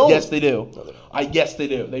 penguins. they don't. Yes, they do. No, they don't. Yes, they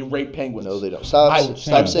do. They rape penguins. No, they don't. Stop. I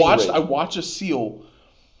Stop saying watched. rape. I watched a seal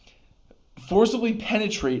forcibly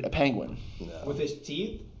penetrate a penguin. With his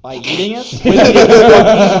teeth? By eating it?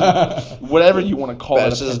 Whatever you want to call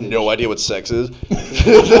Bash it. has appendage. no idea what sex is. Look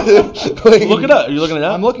it up. Are you looking it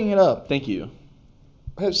up? I'm looking it up. Thank you.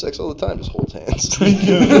 I have sex all the time. Just hold hands.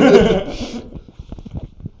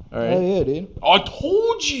 All Oh, right. yeah, dude. I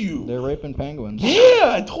told you. They're raping penguins.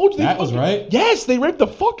 Yeah, I told you. They That was fucking- right? Yes, they raped the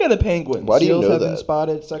fuck out of penguins. Why do you Seals know have that? been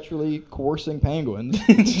spotted sexually coercing penguins.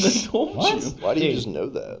 I told What? you. Why do you Dude. just know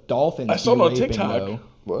that? Dolphins I saw be it on raping, TikTok. though.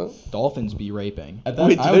 What? Dolphins be raping. At that-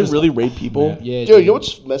 Wait, I do was they just- really rape people? Yeah. Yeah, Dude, you know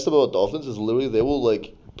what's messed up about dolphins is literally they will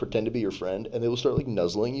like pretend to be your friend, and they will start like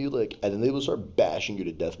nuzzling you, like, and then they will start bashing you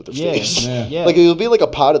to death with their Yeah, face. yeah. Like it'll be like a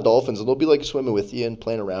pod of dolphins, and they'll be like swimming with you and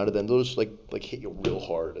playing around, and then they'll just like hit you real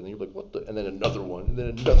hard, and then you're like, what the? And then another one, and then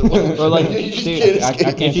another one. Or like, you just dude, can't I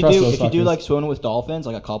escape. can't if you trust do those if you do fuckers. like swimming with dolphins,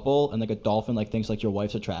 like a couple, and like a dolphin like thinks like your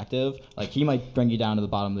wife's attractive, like he might bring you down to the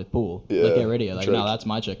bottom of the pool, Yeah, like get rid of you, like try no, to- that's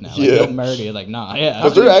my chick now. Like, Yeah. he'll murder you, like nah, yeah.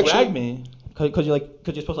 Because they're actually- drag me. Because you're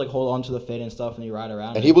supposed to like hold on to the fin and stuff, and you ride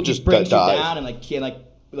around. And he will just brings dive. you down and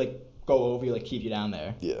like go over you, like keep you down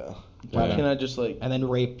there, Yeah. Yeah. Can I just like? and then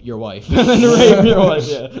rape your wife. And then rape your wife.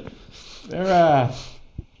 Yeah.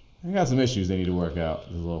 They got some issues they need to work out.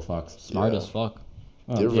 These little fucks. Smart Yeah. as fuck.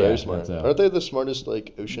 Oh, They're yeah, very smart. that's, Aren't they the smartest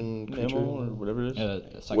like ocean Mammal creature? or whatever it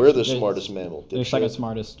is. We're the smartest mammal. They're dipshit. second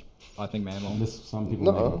smartest, I think, mammal. Some people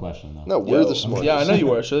Nuh-uh. make a question though. No, we're Yo. the smartest. Yeah, I know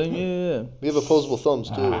you are. So yeah. We have opposable thumbs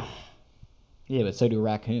too, Ah. Yeah, but so do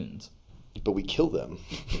raccoons. but we kill them.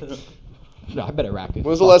 No, I bet a raccoon. When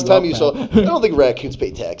was the fuck last time up, you saw? man. I don't think raccoons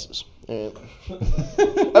pay taxes. Alright.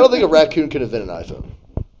 I don't think a raccoon could invent an iPhone.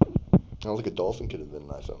 I don't think a dolphin could invent an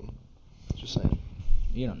iPhone. Just saying.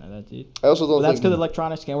 You don't know that, dude. I also don't Well, that's think because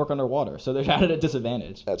electronics can't work underwater, so they're at a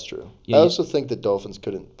disadvantage. that's true. Yeah, I yeah. also think that dolphins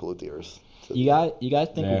couldn't pollute the earth. You guys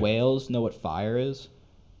think Yeah. whales know what fire is?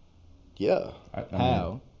 Yeah. I mean,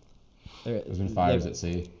 How? There's been fires at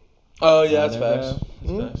sea. Oh yeah, that's there facts.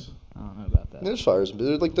 Hmm? That's facts. I don't know about that. There's fires. But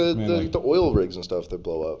they're like the, mean, the, like- the oil rigs and stuff that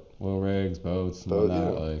blow up. Oil rigs, boats, and Boat,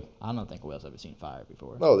 whatnot. yeah. Like, I don't think a whale's ever seen fire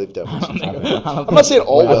before. Oh, they've definitely. seen think- fire. I don't I'm not saying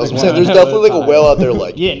all I whales. I'm think saying one- there's definitely like a whale out there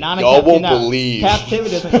like Yeah, not in y'all won't no, believe. Captivity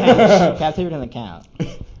doesn't count. Captivity doesn't count.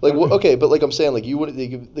 Like okay, but like I'm saying, like you would,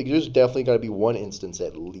 like there's definitely got to be one instance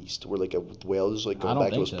at least where like a whale is like I going don't back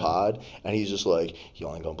to think his so. pod, and he's just like,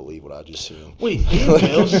 y'all ain't gonna believe what I just seen. Wait, they have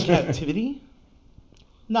whales in captivity?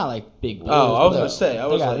 Not like big. Oh, I was No. gonna say. I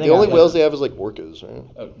They was got- like, they The only got- whales they have is like orcas,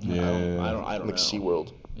 right? Yeah. I don't Like know.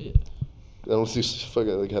 SeaWorld. Yeah. They don't just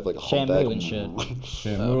fucking like have like a Shamu humpback and shit.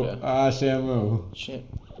 Shamu. Okay. Shamu. Shit.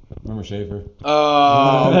 Remember Schaefer?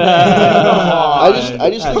 Oh, man, come on. I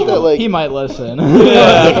just think that like He might listen.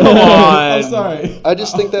 Yeah, come on. I'm sorry. I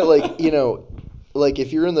just think that like like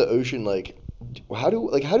if you're in the ocean, like how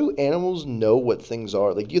do animals know what things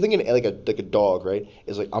are? Like, do you think like a dog, right,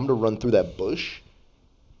 is like, I'm gonna run through that bush?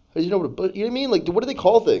 How do you know what a bush? You know what I mean? Like, what do they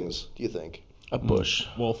call things? Do you think? A bush.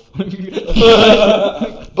 Wolf.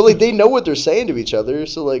 But like they know what they're saying to each other.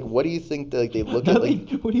 So like, what do you think that like they look at like?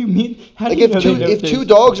 What do you mean? How Like do you know they know if two things?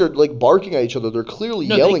 dogs are like barking at each other, they're clearly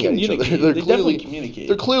No, they yelling at each other. communicate. They're They clearly definitely communicate.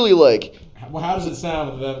 They're clearly like. Well, how does it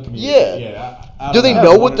sound with them communicating? communicating? Yeah. I Do don't they know.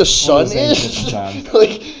 know I what the wonder- sun wonder the same shit is? sometimes.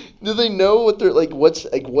 Like, do they know what they're like? What's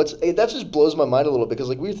that just blows my mind a little, because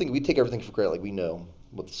like we take everything for granted. Like, we know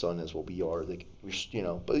what the sun is, what we are. Like,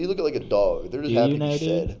 but you look at like a dog, they're just Do happy you to know, be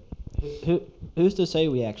dude? fed. Who's to say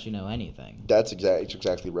we actually know anything? That's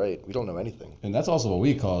exactly right. We don't know anything. And that's also what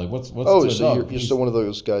we call like what's Oh, to a so dog? you're still one of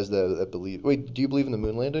those guys that believe. Wait, do you believe in the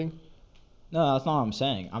moon landing? No, that's not what I'm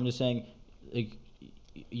saying. I'm just saying, like,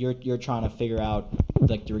 you're trying to figure out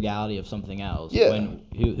like the reality of something else. Yeah. When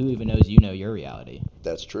who even knows you know your reality?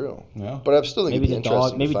 That's true. Yeah. But I still think Maybe it'd be the interesting.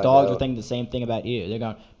 dog. to Maybe find dogs out. are thinking the same thing about you. They're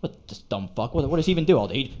going, "What this dumb fuck? What does he even do all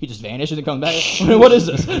day? He just vanishes and comes back. What is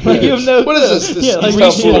this? Like, you have no. What is this? This Yeah, like,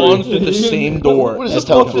 respawns through the same door. What is Let's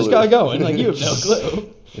this fuck this guy tomfoolery? going. Like, you have no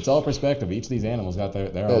clue. It's all perspective. Each of these animals got their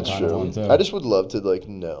own That's kind of one true. too. I just would love to like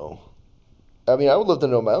know. I mean, I would love to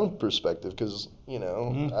know my own perspective, because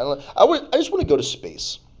I just want to go to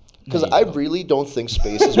space. Because No, you I don't. really don't think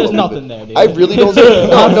space is. There's what we've nothing been- there, dude. I really don't.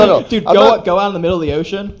 Think, no. Dude, I'm go not, go out in the middle of the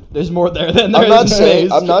ocean. There's more there than there I'm is not in saying.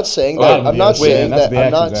 space. I'm not saying Oh, that. I'm yeah, not wait, saying that's that. the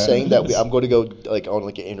I'm not actions, saying that. that I'm going to go like on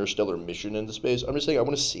like an interstellar mission into space. I'm just saying I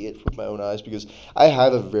want to see it with my own eyes, because I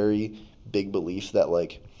have a very big belief that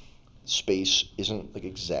like space isn't like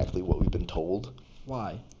exactly what we've been told.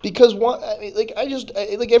 Why? Because one, I mean, like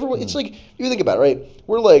like everyone, it's like, you think about it, right?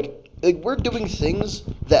 We're doing things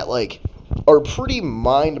that like are pretty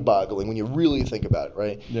mind-boggling when you really think about it,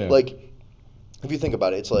 right? Yeah. Like, if you think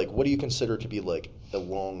about it, it's like, what do you consider to be like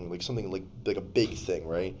something like a big thing,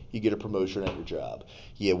 right? You get a promotion at your job,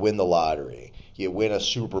 you win the lottery, you win a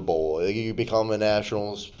Super Bowl, you become a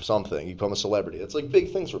national something, you become a celebrity. It's like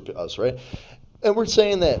big things for us, right? And we're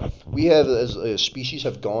saying that we have, as a species,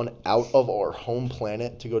 have gone out of our home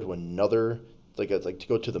planet to go to another, like to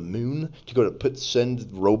go to the moon, to go to send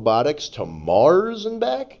robotics to Mars and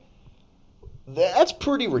back. That's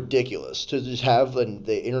pretty ridiculous, to just have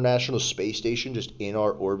the International Space Station just in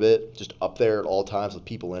our orbit, just up there at all times with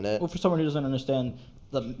people in it. Well, for someone who doesn't understand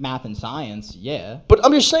the math and science, yeah. But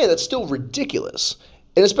I'm just saying that's still ridiculous,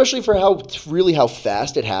 and especially for how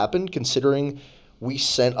fast it happened, considering we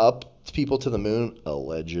sent up people to the moon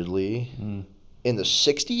allegedly. in the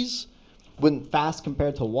 60s when Fast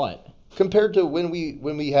compared to what? compared to when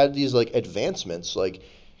we had these like advancements, like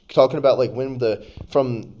talking about like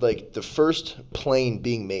from the first plane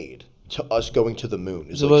being made to us going to the moon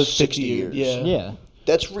is It like was 60 years. Yeah.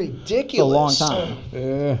 That's ridiculous. It's a long time.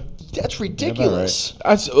 Yeah. That's ridiculous.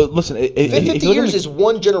 Listen, 50 years is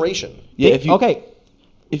one generation. yeah. If you Okay.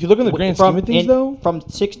 if you look in the grand scheme of things, though, From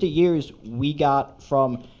 60 years, we got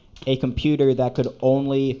from a computer that could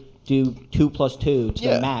only do 2 + 2 to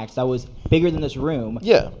Yeah. the max. That was bigger than this room.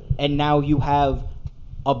 Yeah. And now you have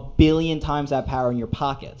a billion times that power in your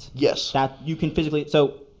pockets. Yes. That you can physically.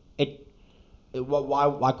 So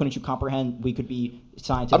why couldn't you comprehend we could be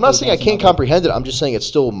scientifically? I'm not saying I advancing can't other- comprehend it. I'm just saying it's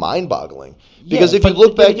still mind-boggling. Because if you but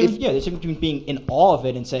look back, there's a difference between being in awe of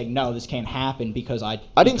it and saying no, this can't happen because I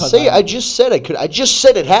didn't say it. I just said I could. I just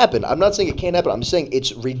said it happened. I'm not saying it can't happen. I'm saying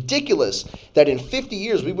it's ridiculous that in 50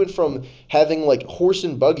 years we went from having like horse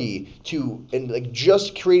and buggy to and like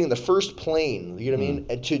just creating the first plane. You know what I mean?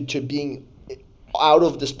 And to being out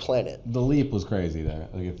of this planet. The leap was crazy there.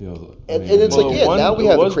 Like it feels. And it's like, yeah, now we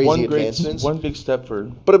have crazy advancements. One big step for.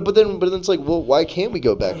 But then it's like, well, why can't we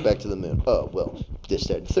go back to the moon? Oh, well, this,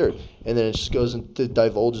 that, and third, and then it just goes into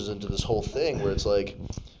divulges into this whole thing where it's like,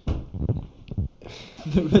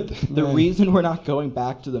 the reason we're not going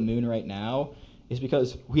back to the moon right now is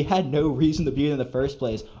because we had no reason to be in the first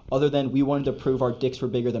place other than we wanted to prove our dicks were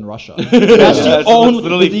bigger than Russia. That's That's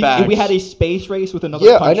literally facts. We had a space race with another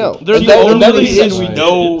Yeah, country. I know. There's And the that- and only that reason is- we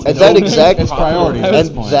know. and that exact It's priority at this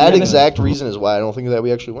and point. that exact reason is why I don't think that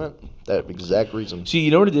we actually went. That exact reason See,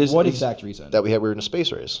 you know what it is? What It's- exact reason? that we were in a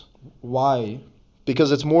space race Why?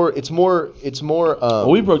 because it's more. Well,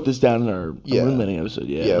 we broke this down in our Yeah. illuminating episode.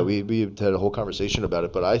 Yeah. Yeah, we had a whole conversation about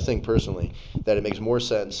it, but I think personally that it makes more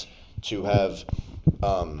sense to have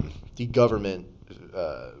the government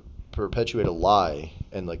perpetuate a lie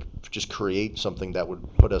and like just create something that would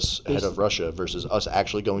put us ahead of Russia versus us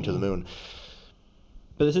actually going to the moon.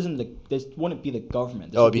 But this wouldn't be the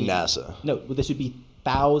government. This Oh, would it'd be NASA. No, this would be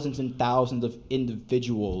thousands and thousands of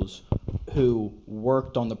individuals who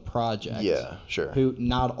worked on the project. Yeah, sure. Who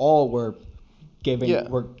not all were giving Yeah.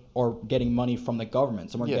 or getting money from the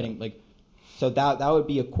government. Some were Yeah. getting so that would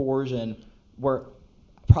be a coercion where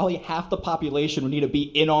probably half the population would need to be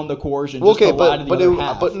in on the coercion. Well, just okay, to lie to the other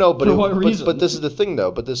half. For what reason? But this is the thing, though.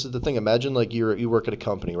 But this is the thing. Imagine like you work at a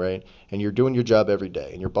company, right? And you're doing your job every day,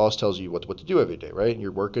 and your boss tells you what to do every day, right? And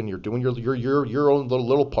you're working, you're doing your own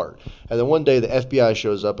little part. And then one day the FBI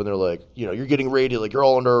shows up, and they're like, you're getting raided, like you're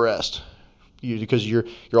all under arrest. Because you're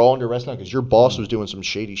all under arrest now because your boss was doing some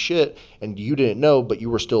shady shit, and you didn't know, but you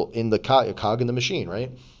were still in the cog in the machine, right?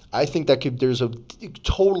 I think there's a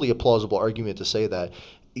totally a plausible argument to say that.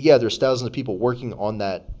 Yeah, there's thousands of people working on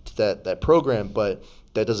that program, but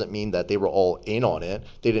that doesn't mean that they were all in on it.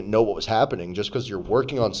 They didn't know what was happening. Just because you're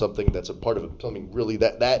working on something that's a part of something really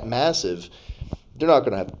that massive, they're not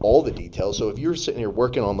going to have all the details. So if you're sitting here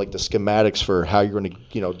working on like the schematics for how you're going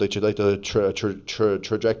to, the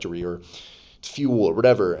trajectory or fuel or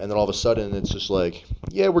whatever, and then all of a sudden it's just like,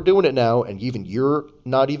 yeah, we're doing it now, and even you're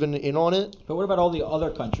not even in on it. But what about all the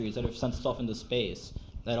other countries that have sent stuff into space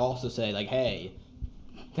that also say like, hey,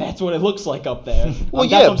 that's what it looks like up there? Well,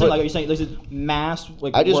 that's yeah, what I'm saying. but Like you're saying, this is mass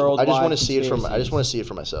like I just worldwide want to see it from. I just conspiracies. want to see it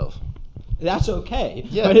for myself. That's okay.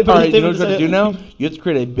 Yeah. But All right, if you know what it's you got to a- do now? You have to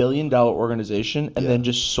create $1 billion organization and Yeah. then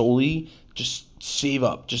just solely just save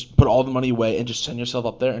up, just put all the money away and just send yourself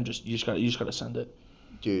up there and you just got to send it.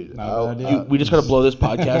 Dude, Not a I'll- bad idea. We just got to blow this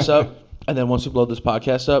podcast up, and then once we blow this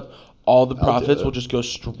podcast up, all the do profits it. will just go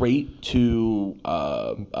straight to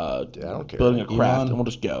I don't care. building a craft, Elon? and we'll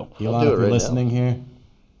just go. Elon, do it if you're right now. listening here,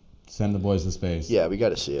 send the boys to space. Yeah, we got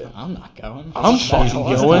to see it. I'm not going. I'm fucking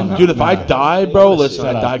Let's going, not- dude. If I nah. die, bro, Let's listen,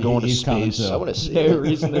 shut I up. die going to He's coming space. too. I want to see No it.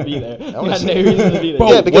 reason to be there. You wanna got see no it. reason to be there.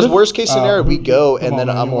 Bro, Yeah, because what if- worst case scenario, we go come and on, then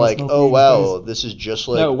man, I'm you wanna like, smoke oh weed in wow, space? this is just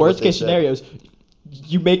like No, what worst they case said. scenarios,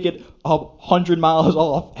 you make it 100 miles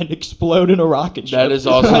off and explode in a rocket ship. That is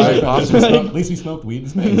also very At possible. least we smoked weed in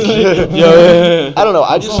space. Yeah. I don't know.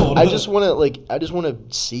 I sold. just want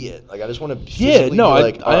to see it. Like I just want to. Yeah, no, I all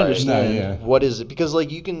right, understand. Yeah. What is it? Because like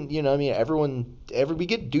you can, I mean, we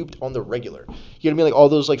get duped on the regular. You know what I mean? Like all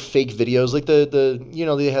those like fake videos, like the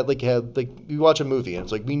they had like we watch a movie and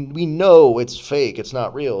it's like we know it's fake, it's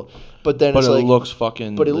not real, but then But it's it like looks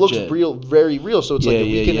fucking But it looks legit. real, very real. So it's like Yeah, if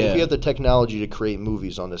we yeah, can, yeah. if we have the technology to create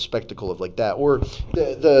movies on the spectacle of like that, or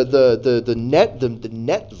the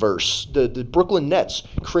Netverse, the Brooklyn Nets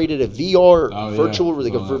created a VR Oh, yeah. virtual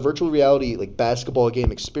like Saw a that. virtual reality like basketball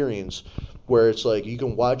game experience where it's like you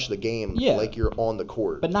can watch the game Yeah. like you're on the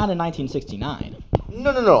court. But not in 1969.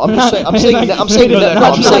 No. I'm just saying. I'm saying now. I'm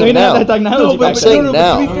saying now. No, but I'm saying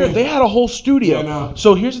now. To be fair, they had a whole studio. Yeah, no.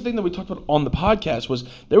 So here's the thing that we talked about on the podcast was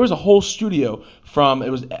there was a whole studio from it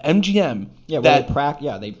was MGM. Yeah, that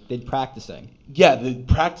they did practicing. yeah, they're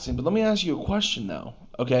practicing. But let me ask you a question though.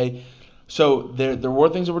 Okay, so there were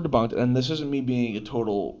things that were debunked, and this isn't me being a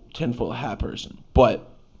total tinfoil hat person, but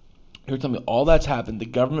you're telling me all that's happened. The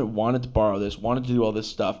government wanted to borrow this, wanted to do all this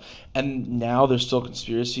stuff, and now there's still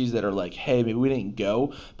conspiracies that are like, hey, maybe we didn't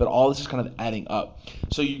go, but all this is kind of adding up.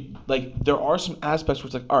 So you like, there are some aspects where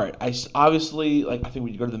it's like, all right, obviously, like I think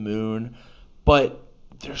we could go to the moon, but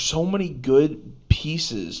there's so many good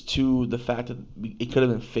pieces to the fact that it could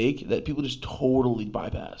have been fake that people just totally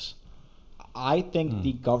bypass. I think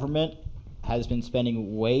the government has been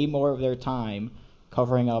spending way more of their time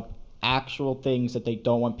covering up actual things that they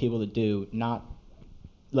don't want people to do, not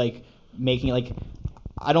like making like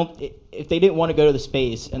I don't if they didn't want to go to the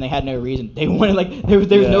space and they had no reason they wanted like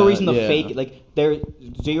there's no reason to fake it, like there's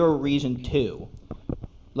zero reason to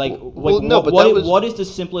like what is the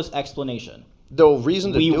simplest explanation? The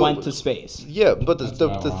reason we went to space. Yeah, but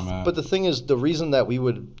the thing is, the reason that we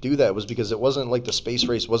would do that was because it wasn't like the space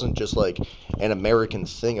race wasn't just like an American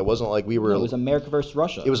thing. It wasn't like we were. No, it was America versus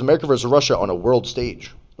Russia. It was America versus Russia on a world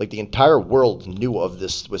stage. Like the entire world knew of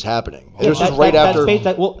this was happening. And this was right after. It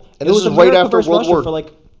was right after World War for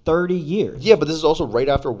like 30 years. Yeah, but this is also right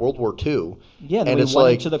after World War II. Yeah, and it's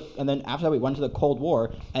like and then after that we went to the Cold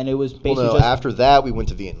War, and it was basically after that we went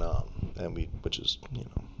to Vietnam, which is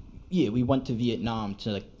Yeah, we went to Vietnam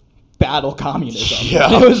to like battle communism.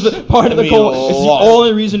 Yeah. It was part of the Cold War. It's the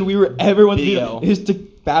only reason we were ever went to Vietnam is to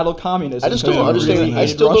battle communism. I just don't understand. I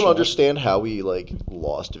still don't understand how we like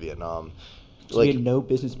lost Vietnam. Like, we had no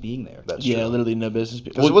business being there. That's true. Literally no business.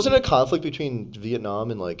 Because wasn't a conflict between Vietnam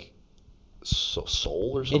and like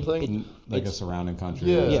Seoul or something? Like a surrounding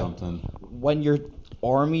country or something. When your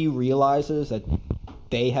army realizes that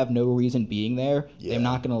they have no reason being there, they're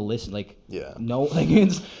not going to listen. Like, no, like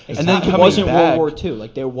it wasn't World War II.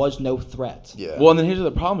 Like, there was no threat. Yeah. Well, and then here's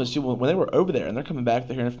the problem is, too, when they were over there and they're coming back,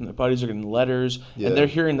 they're hearing from their buddies, they're getting letters, and they're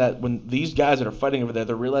hearing that when these guys that are fighting over there,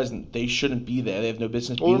 they're realizing they shouldn't be there. They have no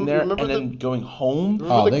business being there. And then going home.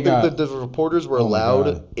 The reporters were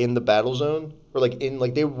allowed in the battle zone? Or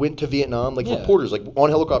they went to Vietnam, reporters, on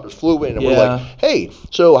helicopters, flew in and were like, hey,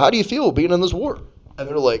 so how do you feel being in this war? And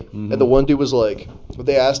they're like, and the one dude was like,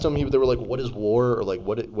 they asked him, they were like, what is war? Or like,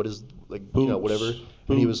 what is, like, whatever.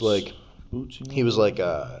 And he was like,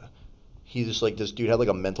 this dude had like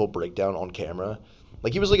a mental breakdown on camera.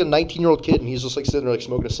 Like, he was like a 19-year-old kid, and he's just like sitting there like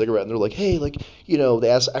smoking a cigarette, and they're like, hey, like, they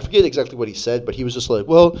asked, I forget exactly what he said, but he was just like,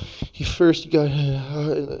 well, he got,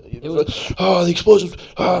 the explosions,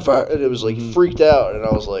 fire, and it was like, he freaked out, and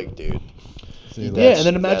I was like, dude. And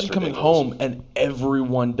then imagine coming home and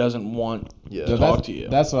everyone doesn't want to talk to you.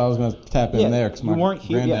 That's what I was going to tap in there. Cause you weren't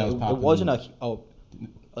here. Yeah, it wasn't a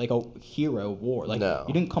hero war. Like,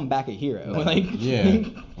 you didn't come back a hero. No.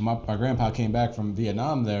 My grandpa came back from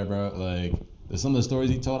Vietnam there, bro. Like, some of the stories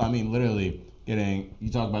he told, I mean, literally you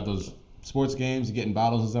talk about those sports games, you're getting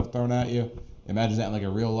bottles and stuff thrown at you. Imagine that like a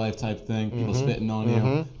real life type thing, people spitting on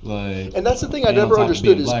you. Like, and that's the thing I never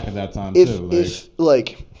understood is black at that time too.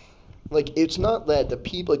 Like, it's not that the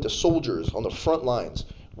people, like the soldiers on the front lines,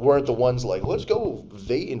 weren't the ones like, let's go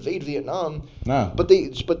invade Vietnam. No. But they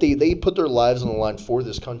put their lives on the line for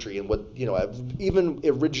this country, and what even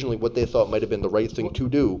originally what they thought might have been the right thing to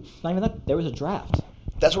do. Not even that. There was a draft.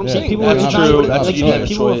 That's what I'm saying. People That's true. That's a unanimous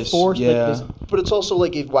people were choice. forced. But it's also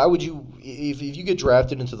like, why would you? If you get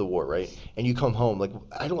drafted into the war, right, and you come home, like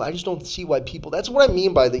I just don't see why people. That's what I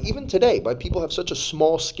mean by even today, why people have such a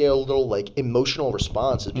small scale little like emotional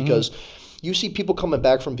response is because you see people coming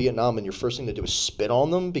back from Vietnam, and your first thing to do is spit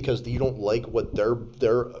on them because you don't like what their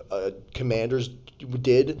commanders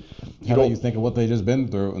did. How do you think of what they just been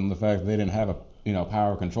through and the fact that they didn't have a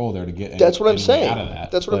power control there to get that's what I'm saying. Out of that.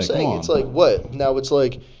 That's what I'm saying. It's like what now? It's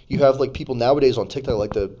like you have like people nowadays on TikTok,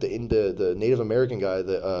 like the Native American guy,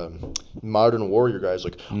 the modern warrior guy is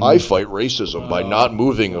like, I fight racism by not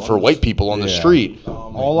moving for white people on the street.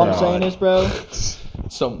 All I'm saying is, bro,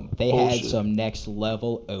 they had some next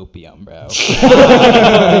level opium, bro.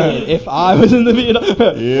 If I was in the Vietnam,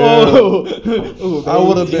 I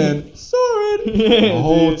would have been sorry the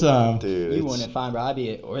whole time. Dude, you wouldn't find, bro. I'd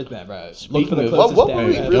be at Orthman, bro. Look Speaking for the of- closest What were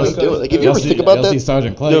we stand, really bro. doing? Like, if you ever think about you'll see that.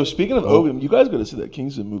 Sergeant Clay. Yo, speaking of opium, you guys gotta see that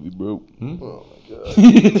Kingston movie, bro. Oh my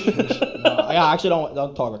god. I actually don't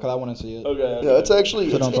talk about it because I want to see it. Okay. No, it's actually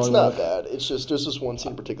So don't it's talk not about bad. It's just there's this one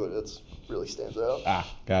scene in particular that's really stands out.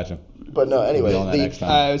 Gotcha. But no, anyway, We'll be on that next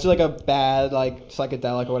time. It's like a bad like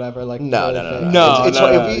psychedelic or whatever. Like No. No, It's no,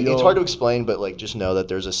 hard, no, it's you'll- hard to explain, but like just know that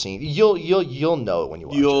there's a scene. You'll know it when you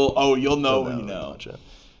watch it. You'll know when you when know. watch it.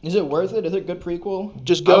 Is it worth it? Is it a good prequel?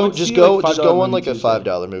 Just I go, would just see, go, like, just $5 go on movie like a Tuesday.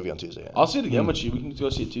 $5 movie on Tuesday. I'll see it again with you. We can go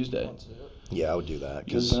see it Tuesday. Yeah, I would do that.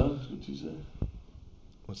 Tuesday. Cause Tuesday.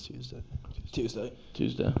 what's Tuesday?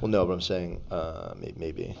 Tuesday. Well, no, but I'm saying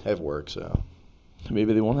maybe I have work, so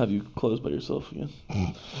Maybe they won't have you closed by yourself again.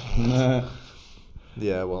 Nah.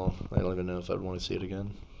 yeah. Well, I don't even know if I'd want to see it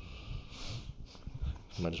again.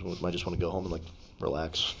 I might just want to go home and like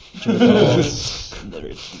relax.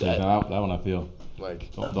 Yeah, that one I feel.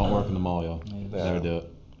 Like Don't work in the mall, yo. Yeah. Never do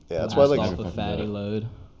it. yeah, that's why like off Never the fucking do fatty it. load.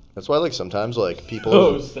 That's why, like, sometimes, like, people.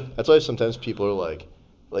 Oh, That's why sometimes people are like,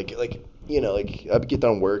 you know, like, I get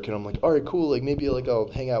done work and I'm like, all right, cool. Like, maybe like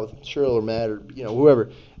I'll hang out with Cheryl or Matt or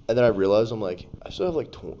whoever. And then I realize I'm like, I still have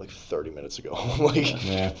like 30 minutes to go home. Like,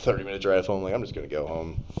 Yeah. 30-minute drive home. Like, I'm just gonna go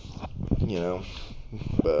home.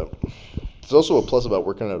 But there's also a plus about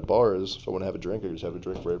working at a bar is if I want to have a drink, I just have a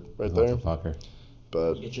drink right there. Motherfucker.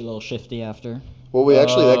 But You get your little shifty after. well, we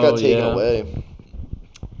actually that got Oh, taken yeah. away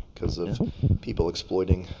because of people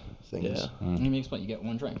exploiting things. Yeah. Let me explain. You get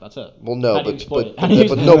one drink. That's it. Well, no, How do you but exploit but, it? How do you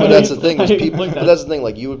but, exploit no, it? but How do that's you- the thing. how Is do you people, exploit but that? that's the thing.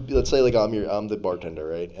 Like you would, let's say like I'm the bartender,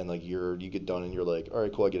 right? And like you get done and you're like, all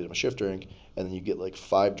right, cool, I get my shift drink, and then you get like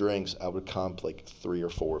 5 drinks. I would comp like 3 or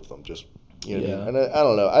 4 of them, just what I mean? Yeah. And I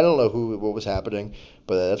don't know. I don't know what was happening,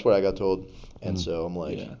 but that's what I got told. And so I'm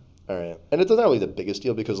like, Yeah. all right. And it's not really the biggest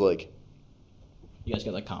deal because like You guys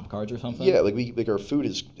get like comp cards or something? yeah, like we like our food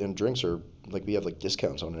is and drinks are like we have like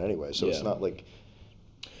discounts on it anyway, so it's Yeah. not like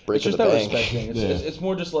It's breaking just the that bank. respect thing. Yeah. It's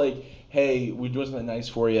more just like, hey, we're doing something nice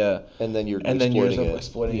for you, And then you're and then you're exploiting it.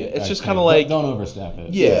 exploiting it. Yeah, It's just actually, kind of like, don't overstep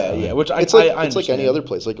it. yeah. Which It's like I it's like any understand. other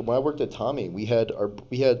place. Like when I worked at Tommy, we had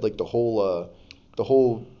like the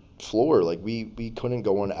whole floor. Like we couldn't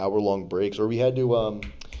go on hour-long breaks, or we had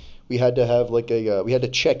to have like we had to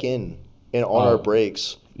check in on our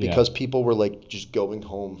breaks Yeah. because people were like just going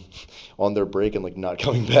home on their break and like not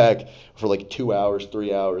coming back for like 2 hours,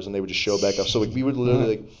 3 hours, and they would just show back up. So like we would literally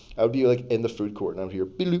like I would be like in the food court and I would hear,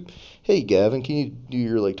 "Beep-loop. Hey Gavin, can you do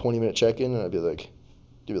your like 20-minute check-in?" And I'd be like,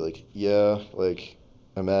 yeah, like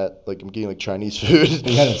I'm getting like Chinese food.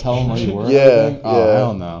 You had to tell them where you were. and Yeah, everything? Oh, yeah.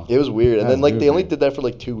 hell no. It was weird, and That's then like they only goofy. did that for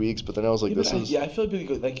like 2 weeks, but then I was like, Yeah, but this I- is I feel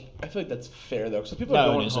like that's fair though, because people No, are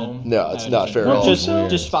it going isn't. home. no, it's No, not it fair at isn't. all.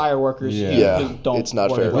 Just- Just fireworkers. Yeah. Yeah, who don't it's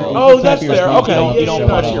not work fair. well. Oh, You that's can't be fair. responsible. Okay, You don't, yeah, you don't no,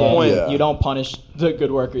 punish to your Yeah. point. Yeah. You don't punish the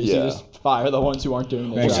good workers. Yeah. You just fire the ones who aren't doing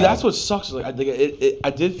their Well, job. See, that's what sucks. Is, like, I think I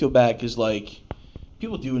did feel bad because like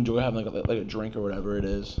people do enjoy having like a drink or whatever it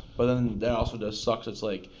is, but then that also does suck. It's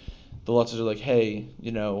like the Lutzes are like, hey,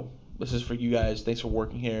 this is for you guys. Thanks for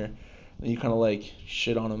working here. And you kind of like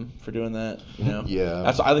shit on them for doing that. Yeah.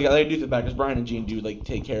 That's I do feel bad because Brian and Gene do like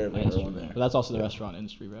take care of everyone there. But that's also the restaurant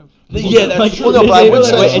industry, bro. Yeah, that's true. Well, no, but I would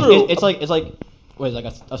say- it's like what is it,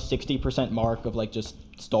 like a 60% mark of like just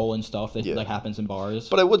stolen stuff that Yeah. like happens in bars.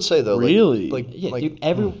 But I would say though, Really?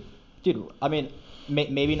 Yeah, dude, I mean,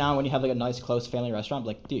 maybe now when you have like a nice close family restaurant,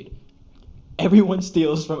 like, dude, everyone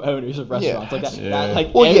steals from owners of restaurants. Like that, Yeah. that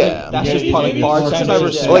like, Well, every- yeah. that's Yeah, just you- part of maybe bartenders. since I Yeah.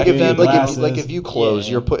 respect like if them, you glasses. like if you close,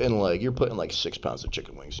 Yeah. you're putting like 6 pounds of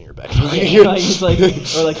chicken wings in your back. Yeah, like, it's like,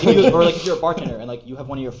 or like, if you're a bartender and like you have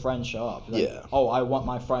one of your friends show up, like, Yeah. oh, I want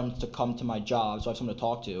my friends to come to my job, so I have someone to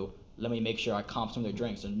talk to. Let me make sure I comp some of their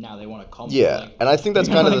drinks, and now they want to come. Yeah, like, and I think that's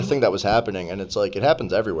you know, kind of the like- thing that was happening, and it's like it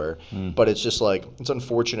happens everywhere. But it's just like it's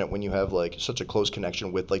unfortunate when you have like such a close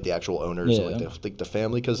connection with like the actual owners, and, Yeah. like the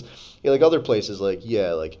family, because like other places, like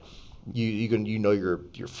like you can your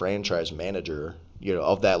franchise manager,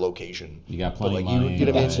 of that location. You got But, plenty like of money. you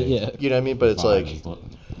know what I That's mean? it, yeah. You know what I mean? But it's Fine, like just have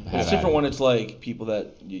It's at different it. when it's like people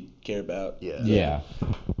that you care about. yeah. Yeah.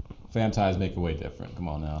 Fam ties make it way different. Come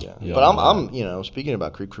on now. Yeah. You But all I'm know that. speaking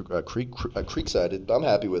about Creekside, I'm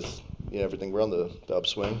happy with everything. We're on the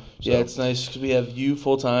upswing. So. Yeah, it's nice because we have you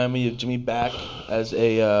full time. We have Jimmy back as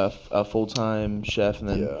a full time chef, and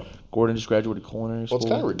then Yeah. Gordon just graduated culinary school. Well, it's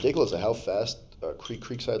kind of ridiculous at how fast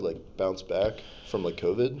Creekside like bounced back from like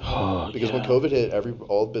COVID. Because when yeah. COVID hit,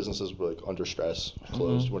 all businesses were like under stress,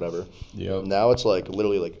 closed, whatever. Yep. Now it's like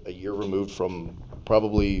literally like a year removed from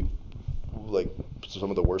probably like some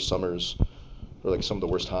of the worst summers or like some of the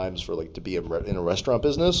worst times for like to be in a restaurant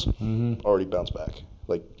business. Already bounced back.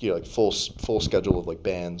 like like full schedule of like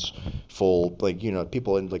bands, full like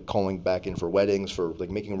people in like calling back in for weddings, for like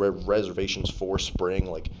making reservations for spring.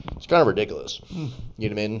 Like it's kind of ridiculous. You know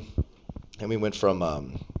what I mean? And we went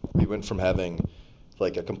from having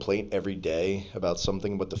like a complaint every day about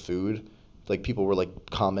something with the food. Like people were like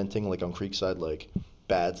commenting like on Creekside like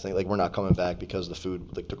bad thing, like we're not coming back because the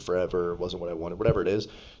food like took forever, wasn't what I wanted, whatever it is,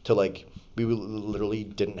 to like we literally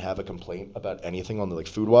didn't have a complaint about anything on the like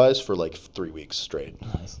food wise for like 3 weeks straight.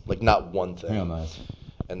 Nice. Like not one thing. Real nice.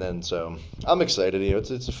 And then so I'm excited.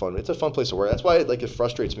 It's a fun place to work. That's why it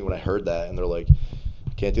frustrates me when I heard that and they're like,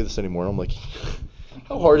 I can't do this anymore. I'm like,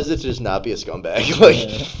 how hard is it to just not be a scumbag?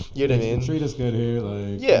 Like, you know what I mean? Treat us good here,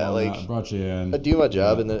 like Yeah, like like I brought you in. I do my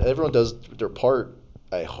job, and then everyone does their part.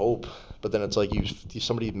 I hope, but then it's like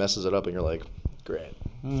somebody messes it up, and you're like, great,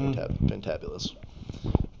 fantabulous.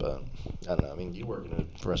 But I don't know. I mean, you work in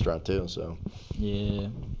a restaurant too, so Yeah.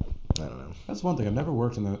 I don't know. That's one thing. I've never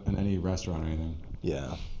worked in any restaurant or anything.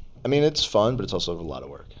 Yeah, I mean it's fun, but it's also a lot of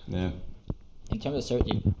work. Yeah. In terms of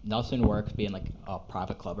service, nothing works being like a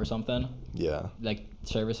private club or something. Yeah, Like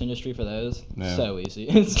service industry for those, Yeah. so easy.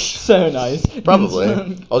 It's so nice.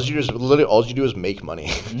 probably. all you do is make money.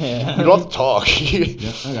 Yeah. You don't have to talk. Yeah.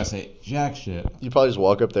 I gotta say jack shit. You probably just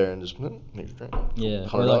walk up there and just here's your drink. Yeah,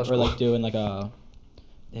 $100. or like doing like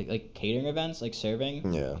like catering events, like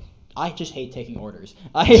serving. Yeah. I just hate taking orders.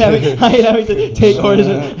 I hate having to take orders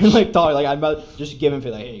and like talk. Like I'm about just give them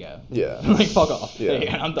food. Like here you go. Yeah. Like fuck off. Yeah. Here,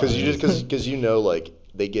 I'm done. Because like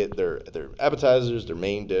they get their appetizers, their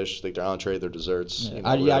main dish, like their entree, their desserts.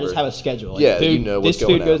 I just have a schedule. Like, Yeah, food, you know what's this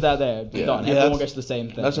going food goes out. out there. Yeah. Done. Yeah, Everyone that's- gets the same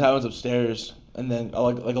thing. That's what happens upstairs. And then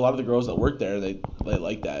like a lot of the girls that work there, they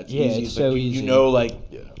like that. It's Yeah, easy. it's like, so you easy. know, like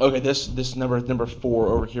Yeah. okay, this number 4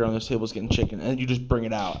 over here on this table is getting chicken, and you just bring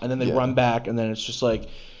it out, and then they Yeah. run back, and then it's just like,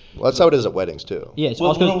 Well, that's how it is at weddings too. Yeah, it's well,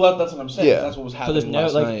 also that's what I'm saying. Yeah. That's what was so happening there's no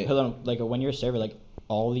last like night. hold on, like when you're a server, like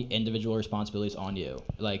all the individual responsibilities on you.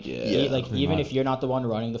 Like Yeah. like Pretty even much. if you're not the one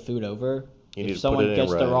running the food over, You need if to put someone it in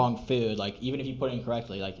gets the right. wrong food, like even if you put it in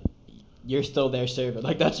correctly, like you're still their server.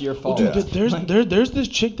 Like that's your fault. Dude, Yeah. there's this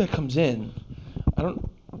chick that comes in.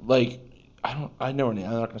 I know her name.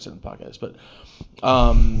 I'm not gonna say it in the podcast, but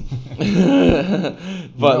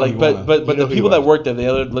but like, you but wanna. but You but know the who people you that are. work there, they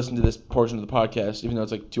listen to this portion of the podcast, even though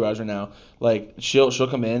it's like 2 hours right now. Like, she'll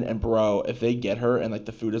come in and bro, if they get her and like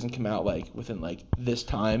the food doesn't come out like within like this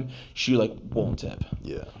time, she like won't tip.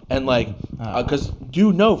 Yeah. And like, Ah. cause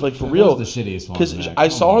dude, no, like for Those real, the shittiest ones, Because man. I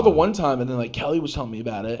Come saw her the on. one time, and then like Kelly was telling me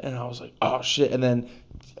about it, and I was like, oh shit. And then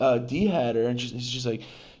D had her, and she's like,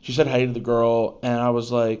 she said hi to the girl, and I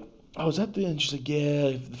was like, oh, is that the? And she's like, yeah,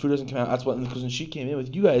 if the food doesn't come out, that's what. Because when she came in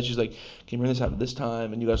with you guys, she's like, can you bring this out at this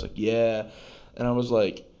time? And you guys were like, yeah. And I was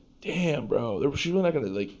like, damn, bro, she's really not gonna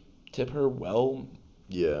like tip her well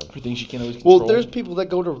Yeah. for things she can't always control. Well, there's people that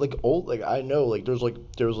go to like old, like I know, like there's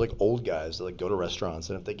old guys that like go to restaurants,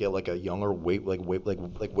 and if they get like a younger waitress,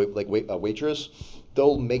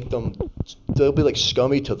 they'll be like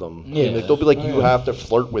scummy to them. Yeah. Like, they'll be like, you have to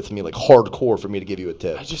flirt with me like hardcore for me to give you a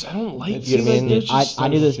tip. I don't like. It's You know what I mean? It's just I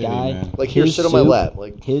knew this shitty, guy. man. Like, here, his sit on my soup- lap.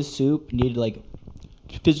 Like, his soup needed like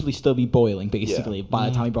physically still be boiling basically by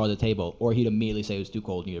the time he brought it to the table, or he'd immediately say it was too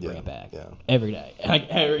cold and you to bring Yeah, it back. yeah. Every day, like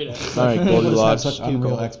every day. All right, People just have Goldilocks. such Too unreal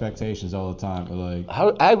cold. expectations all the time. But like,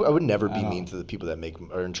 I would never be I mean don't- to the people that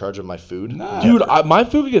are in charge of my food. Nah. Dude, my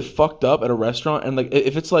food could get fucked up at a restaurant, and like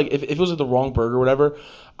if it's like if it was like the wrong burger or whatever,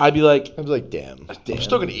 I'd be like, I'd be like, damn. I'm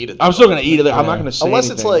still gonna eat it. I'm still gonna eat it. Like, I'm not Yeah. gonna say Unless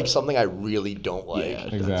anything. it's like something I really don't like. Yeah.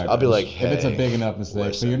 exactly. I'll be like, if it's a hey, big enough mistake,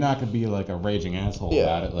 listen. so you're not gonna be like a raging asshole Yeah.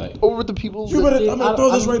 about it. Like, Over the people. You that- better- I'm gonna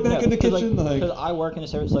throw this right back in the kitchen, like- because I work in a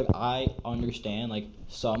service, like I understand like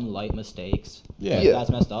some light mistakes. Yeah. like, Yeah. that's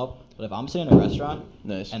messed up. But if I'm sitting in a restaurant,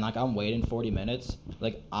 Nice. and like I'm waiting 40 minutes,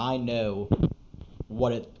 like I know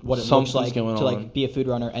what it looks Something's like going to on. like be a food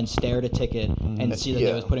runner and stare at a ticket and see that Yeah.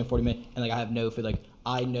 they was put in 40 minutes, and like I have no food. Like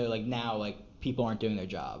I know like now like people aren't doing their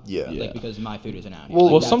job. Yeah. Like Yeah. because my food isn't out here. Well,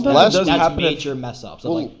 Like, well, that's- sometimes that's, it does that's happen if- major mess ups.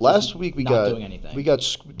 Well, like, just last week we not got doing anything.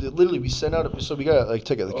 literally we sent out we got like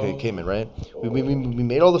ticket that came in, right? We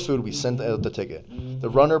made all the food, we sent out the ticket. The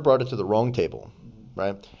runner brought it to the wrong table,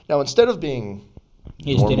 right? Now instead of being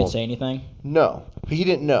he just normal, didn't say anything. no, he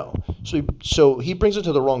didn't know. So he brings it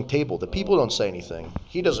to the wrong table. The people don't say anything.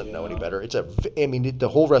 He doesn't know any better. The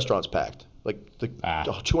whole restaurant's packed. Like the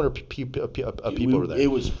 200 people were there. It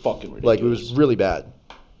was fucking ridiculous. Like it was really bad.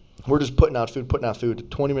 We're just putting out food.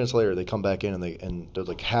 20 minutes later, they come back in and they're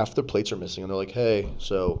like half their plates are missing, and they're like, "Hey,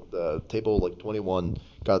 so table like 21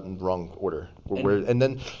 got in the wrong order." And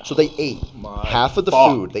then so they ate half of the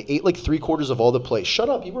fuck. food. They ate like 3/4 of all the plates. Shut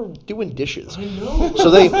up! You were doing dishes. I know. So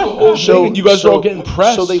they thing, and you guys were all getting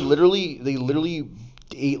pressed. So they literally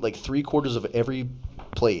ate like 3/4 of every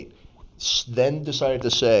plate. Then decided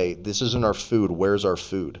to say, "This isn't our food. Where's our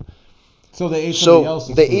food?" So they ate somebody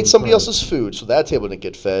else's they food ate somebody first. else's food, so that table didn't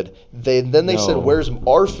get fed. Then they said, No. "Where's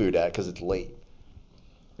our food at?" Because it's late.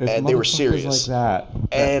 It's and they were motherfuckers serious. like that.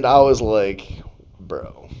 And I was like,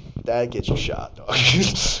 "Bro, that gets you shot, dog."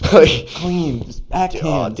 Like, Clean, just backhand.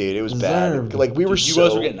 oh, dude, it was deserved. bad. Like we were Dude, you so.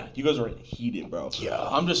 guys were getting heated, bro. Yeah.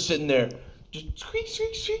 I'm just sitting there, just squeak,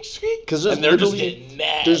 squeak, squeak, squeak. 'Cause there's and they're just literally- getting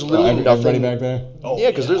mad. there's bro. literally Everybody nothing- back there. Oh, Yeah,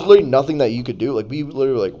 because there's literally nothing that you could do. Like we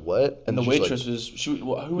literally were like, "What?" And the she's waitress like,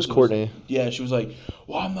 was who was it? Courtney. Yeah, she was like,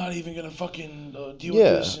 "Well, I'm not even gonna fucking deal with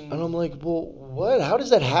Yeah, this." and I'm like, well, what? How does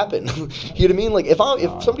that happen? You know what I mean? Like, if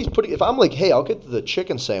I'm like, hey, I'll get the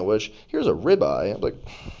chicken sandwich. Here's a ribeye. I'm like,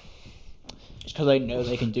 Just because I know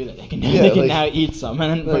they can do that. They can, Yeah, they can like- now eat some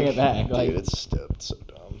and then bring it back. dude, Like, it's so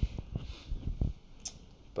dumb.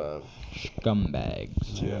 But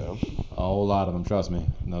scumbags. yeah, A whole lot of them, trust me.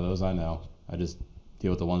 No, those I know. I just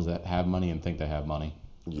deal with the ones that have money and think they have money.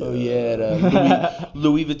 Oh yeah,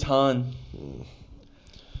 Louis Vuitton.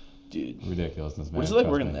 Dude, Ridiculousness, man. what is it like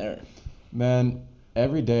trust working me. there? Man,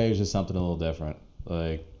 every day is just something a little different.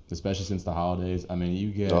 Like, especially since the holidays. I mean,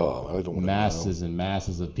 you get Oh, I don't even wanna masses and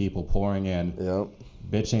masses of people pouring in, yeah,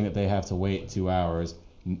 bitching that they have to wait 2 hours,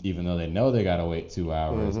 even though they know they got to wait 2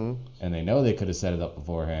 hours, and they know they could have set it up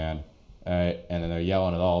beforehand. All right, and then they're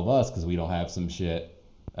yelling at all of us because we don't have some shit.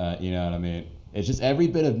 You know what I mean? It's just every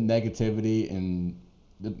bit of negativity, and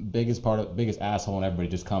the biggest asshole in everybody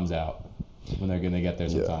just comes out when they're gonna get there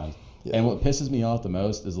sometimes. Yeah. And what pisses me off the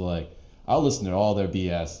most is, like, I'll listen to all their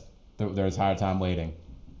BS their entire time waiting.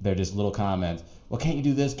 They're just little comments. Well, can't you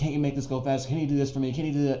do this? Can't you make this go faster? Can you do this for me? Can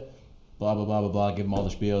you do that? Blah blah blah blah blah. Give them all the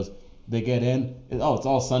spiels. They get in. It's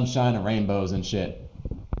all sunshine and rainbows and shit.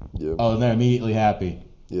 yep, Oh, and they're immediately happy.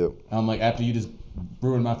 yep. I'm like, after you just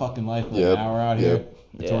ruined my fucking life for like Yep, an hour out yep. here,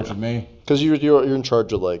 you tortured me. Because you're in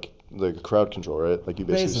charge of like the crowd control, right? Like you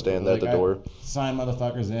basically stand there at the like, door. I sign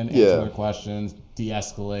motherfuckers in, answer Yeah. their questions,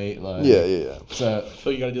 de-escalate. Like, Yeah. So, I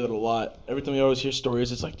feel you gotta do that a lot. Every time we always hear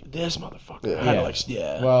stories, it's like this motherfucker. Yeah. I had to like,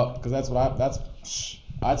 yeah. well, because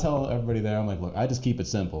I tell everybody there, I'm like, look, I just keep it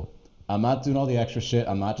simple. I'm not doing all the extra shit.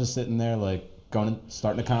 I'm not just sitting there like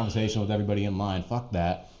starting a conversation with everybody in line. Fuck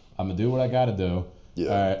that. I'm gonna do what I gotta do. Yeah.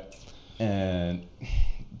 All right. And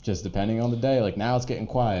just depending on the day, like now it's getting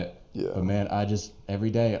quiet. Yeah. But man,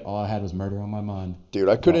 every day all I had was murder on my mind. Dude,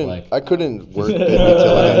 I couldn't work in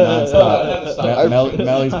retail Nonstop.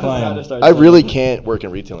 Melly's playing. I really can't work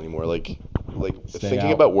in retail anymore. Like Stay thinking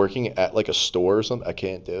out. about working at like a store or something, I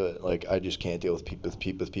can't do it. Like I just can't deal with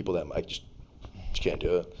people that I just can't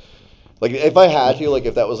do it. Like if I had to, like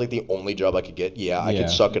if that was like the only job I could get, I Yeah. could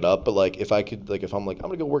suck it up. But like if I could, like if I'm like I'm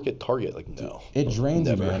gonna go work at Target, like no, It drains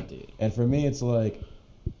Never. you, man. And for me, it's like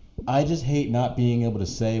I just hate not being able to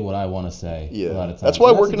say what I want to say. A lot yeah. of times. That's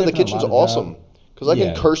why And working in the different kitchen's a lot of awesome. job. Because I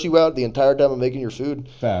Yeah. can curse you out the entire time I'm making your food.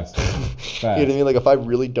 Facts. You know what I mean? Like if I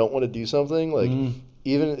really don't want to do something, like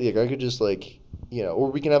even like I could just like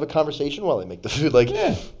or we can have a conversation while I make the food. Like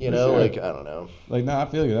Yeah, you for know, sure. like I don't know. Like, no, I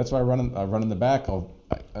feel you. That's why I run in the back.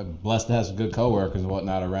 I'm blessed to have some good coworkers and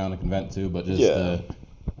whatnot around and can vent to, but just Yeah.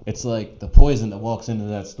 it's like the poison that walks into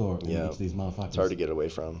that store. And Yeah. eats these motherfuckers. It's hard to get away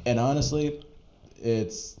from. And honestly,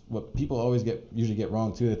 it's what people usually get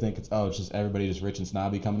wrong too. They think it's just everybody just rich and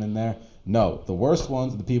snobby coming in there. No, the worst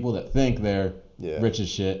ones are the people that think they're Yeah. rich as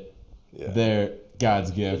shit. Yeah. They're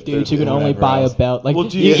God's gift. Dudes who can or only whatever buy else. a belt. Like Well,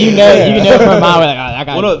 dude, you know from my way, like, oh, that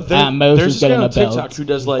guy Well, no, at most there's is this guy getting on a belt. TikTok who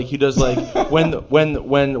does like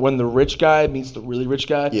when the rich guy meets the really rich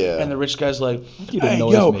guy, Yeah. and the rich guy's like, Dude hey,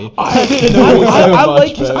 annoys yo, me. I so like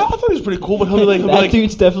much, his, bro. I thought he was pretty cool, but he'll be like, That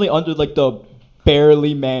dude's definitely under like the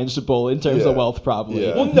barely manageable in terms Yeah. of wealth, probably.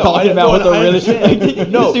 Yeah. Well, no, Talking I- about no, what the I really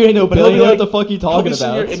understand. no, this dude ain't no but he'll be billionaire. like- What the fuck you he'll talking be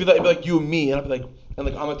sitting here, about? It'd be like you and me, and I'd be like, and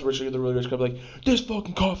like I'm at the rich guy, the really rich guy, I'd be like, this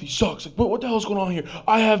fucking coffee sucks. Like, what the hell's going on here?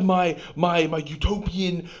 I have my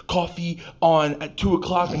utopian coffee on at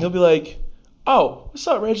 2:00, and he'll be like, oh, what's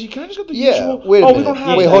up, Reggie? Can I just get the Yeah. usual? Wait a oh, minute. we don't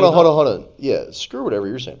have Wait, that. hold on. Yeah. Screw whatever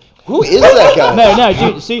you're saying. Who is that guy?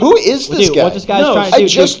 No, dude. See, Who is this dude, guy? What this guy's No, trying to I do?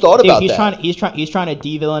 just dude, thought dude, about he's that. He's trying to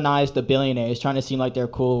de-villainize the billionaires, trying to seem like they're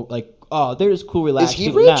cool. Like, oh, they're just cool, relaxed. he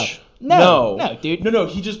people. rich? No, dude. No,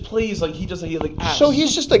 he just plays like he does. He like acts. So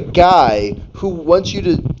he's just a guy who wants you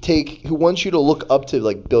to look up to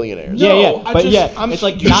like billionaires. No, Yeah, I but just- yeah, I'm- it's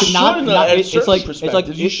like you not shouldn't at it's certain like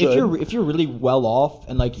perspectives, you should. if you're really well off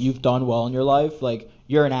and like you've done well in your life, like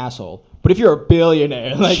you're an asshole. But if you're a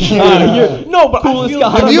billionaire, like you're No, but I coolest feel guy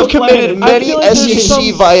like- on If the you've committed planet. many feel like there's SEC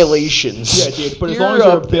some- violations, Yeah, dude. But as long as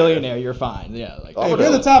you're a up there. billionaire, you're fine. Yeah, like I'm Hey, if gonna- you're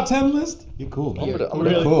in the top 10 list, you're cool. Man. I'm You're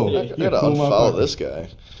gonna cool. I You're a gotta cool unfollow motherfucker. this guy.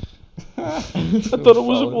 I thought it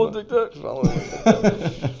was a one like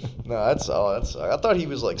that. No, that's all. I thought he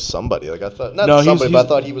was like somebody. Like I thought not No, somebody, but I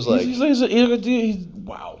thought he was like he's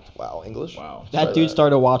wow. wow English. Wow. That dude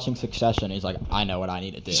started watching Succession. He's like, I know what I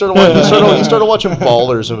need to do. He started watching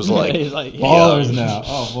Ballers and was like, He's like, Ballers now.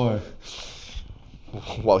 Oh boy.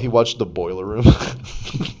 while he watched The Boiler Room.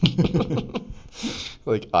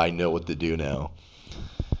 Like I know what to do now.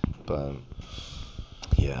 But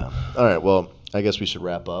yeah. All right. Well, I guess we should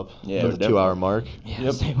wrap up. Yeah, With the 2-hour mark.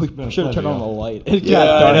 Yeah, we should have turned on the light. It Yeah,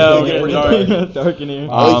 got I know, dark. getting dark. It got dark in here.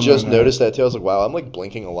 I just noticed that too. I was like, wow, I'm like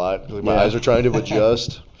blinking a lot. Like, my Yeah. eyes are trying to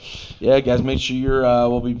adjust. Yeah, guys, make sure you're.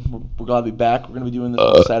 We're glad to be back. We're gonna be doing this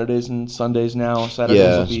on Saturdays and Sundays now. Saturdays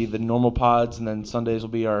Yeah. will be the normal pods, and then Sundays will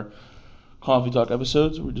be our coffee talk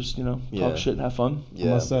episodes. We're just Yeah. talk shit and have fun. I Yeah.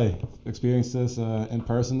 must say, experience this in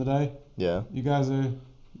person today. Yeah. You guys are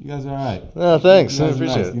all right. Oh, thanks. You I guys are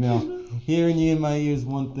appreciate nice. it. You know, hearing you in my ears is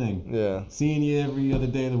one thing. Yeah. Seeing you every other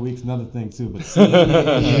day of the week's another thing too. But seeing you in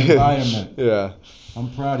the environment, Yeah. I'm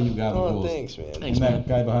proud of you guys. Oh, thanks, man. And that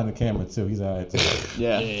guy behind the camera too. He's all right too.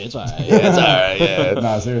 Yeah. It's all right. Yeah, it's all right. Yeah.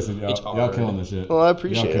 Nah, seriously, y'all hard. killing this shit. Well, I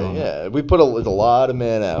appreciate Y'all it. killing Yeah, we put a lot of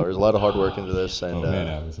man hours, a lot of hard work into this, and man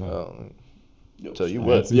hours, huh? tell you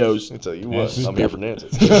what, Nancy's. tell you Nancy's what, I'm here for Nancy.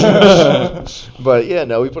 But yeah,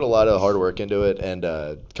 no, we put a lot of hard work into it, and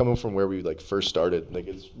coming from where we like first started, like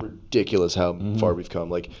it's ridiculous how far we've come.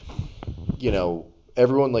 Like, you know,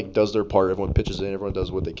 everyone like does their part, everyone pitches in, everyone does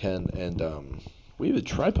what they can, and We have a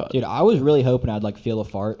tripod. Dude, I was really hoping I'd like feel a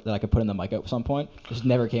fart that I could put in the mic at some point. Just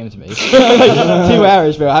never came to me. Like, 2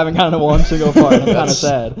 hours, bro. I haven't gotten one single fart. I'm kind of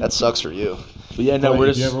sad. that sucks for you. But yeah, no, But we're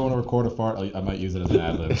if you just. ever want to record a fart, I might use it as an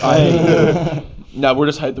ad lib. No, we're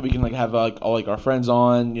just hyped that we can like have like all like our friends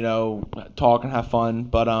on, you know, talk and have fun.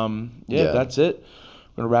 But Yeah. that's it.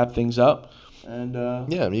 We're gonna wrap things up. And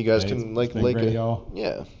Yeah, I mean, you guys Hey, can it's like been great, y'all.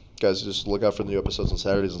 yeah, guys, just look out for the new episodes on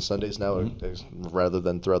Saturdays and Sundays now, rather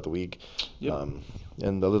than throughout the week. Yep.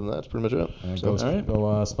 And other than that, that's pretty much it. And So, go All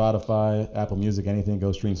right. Spotify, Apple Music, anything.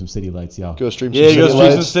 Go stream some City Lights, y'all. go stream. yeah, some go City stream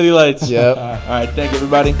some Lights. city lights. Yep. All right, thank you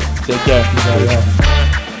everybody. Take care. Yeah.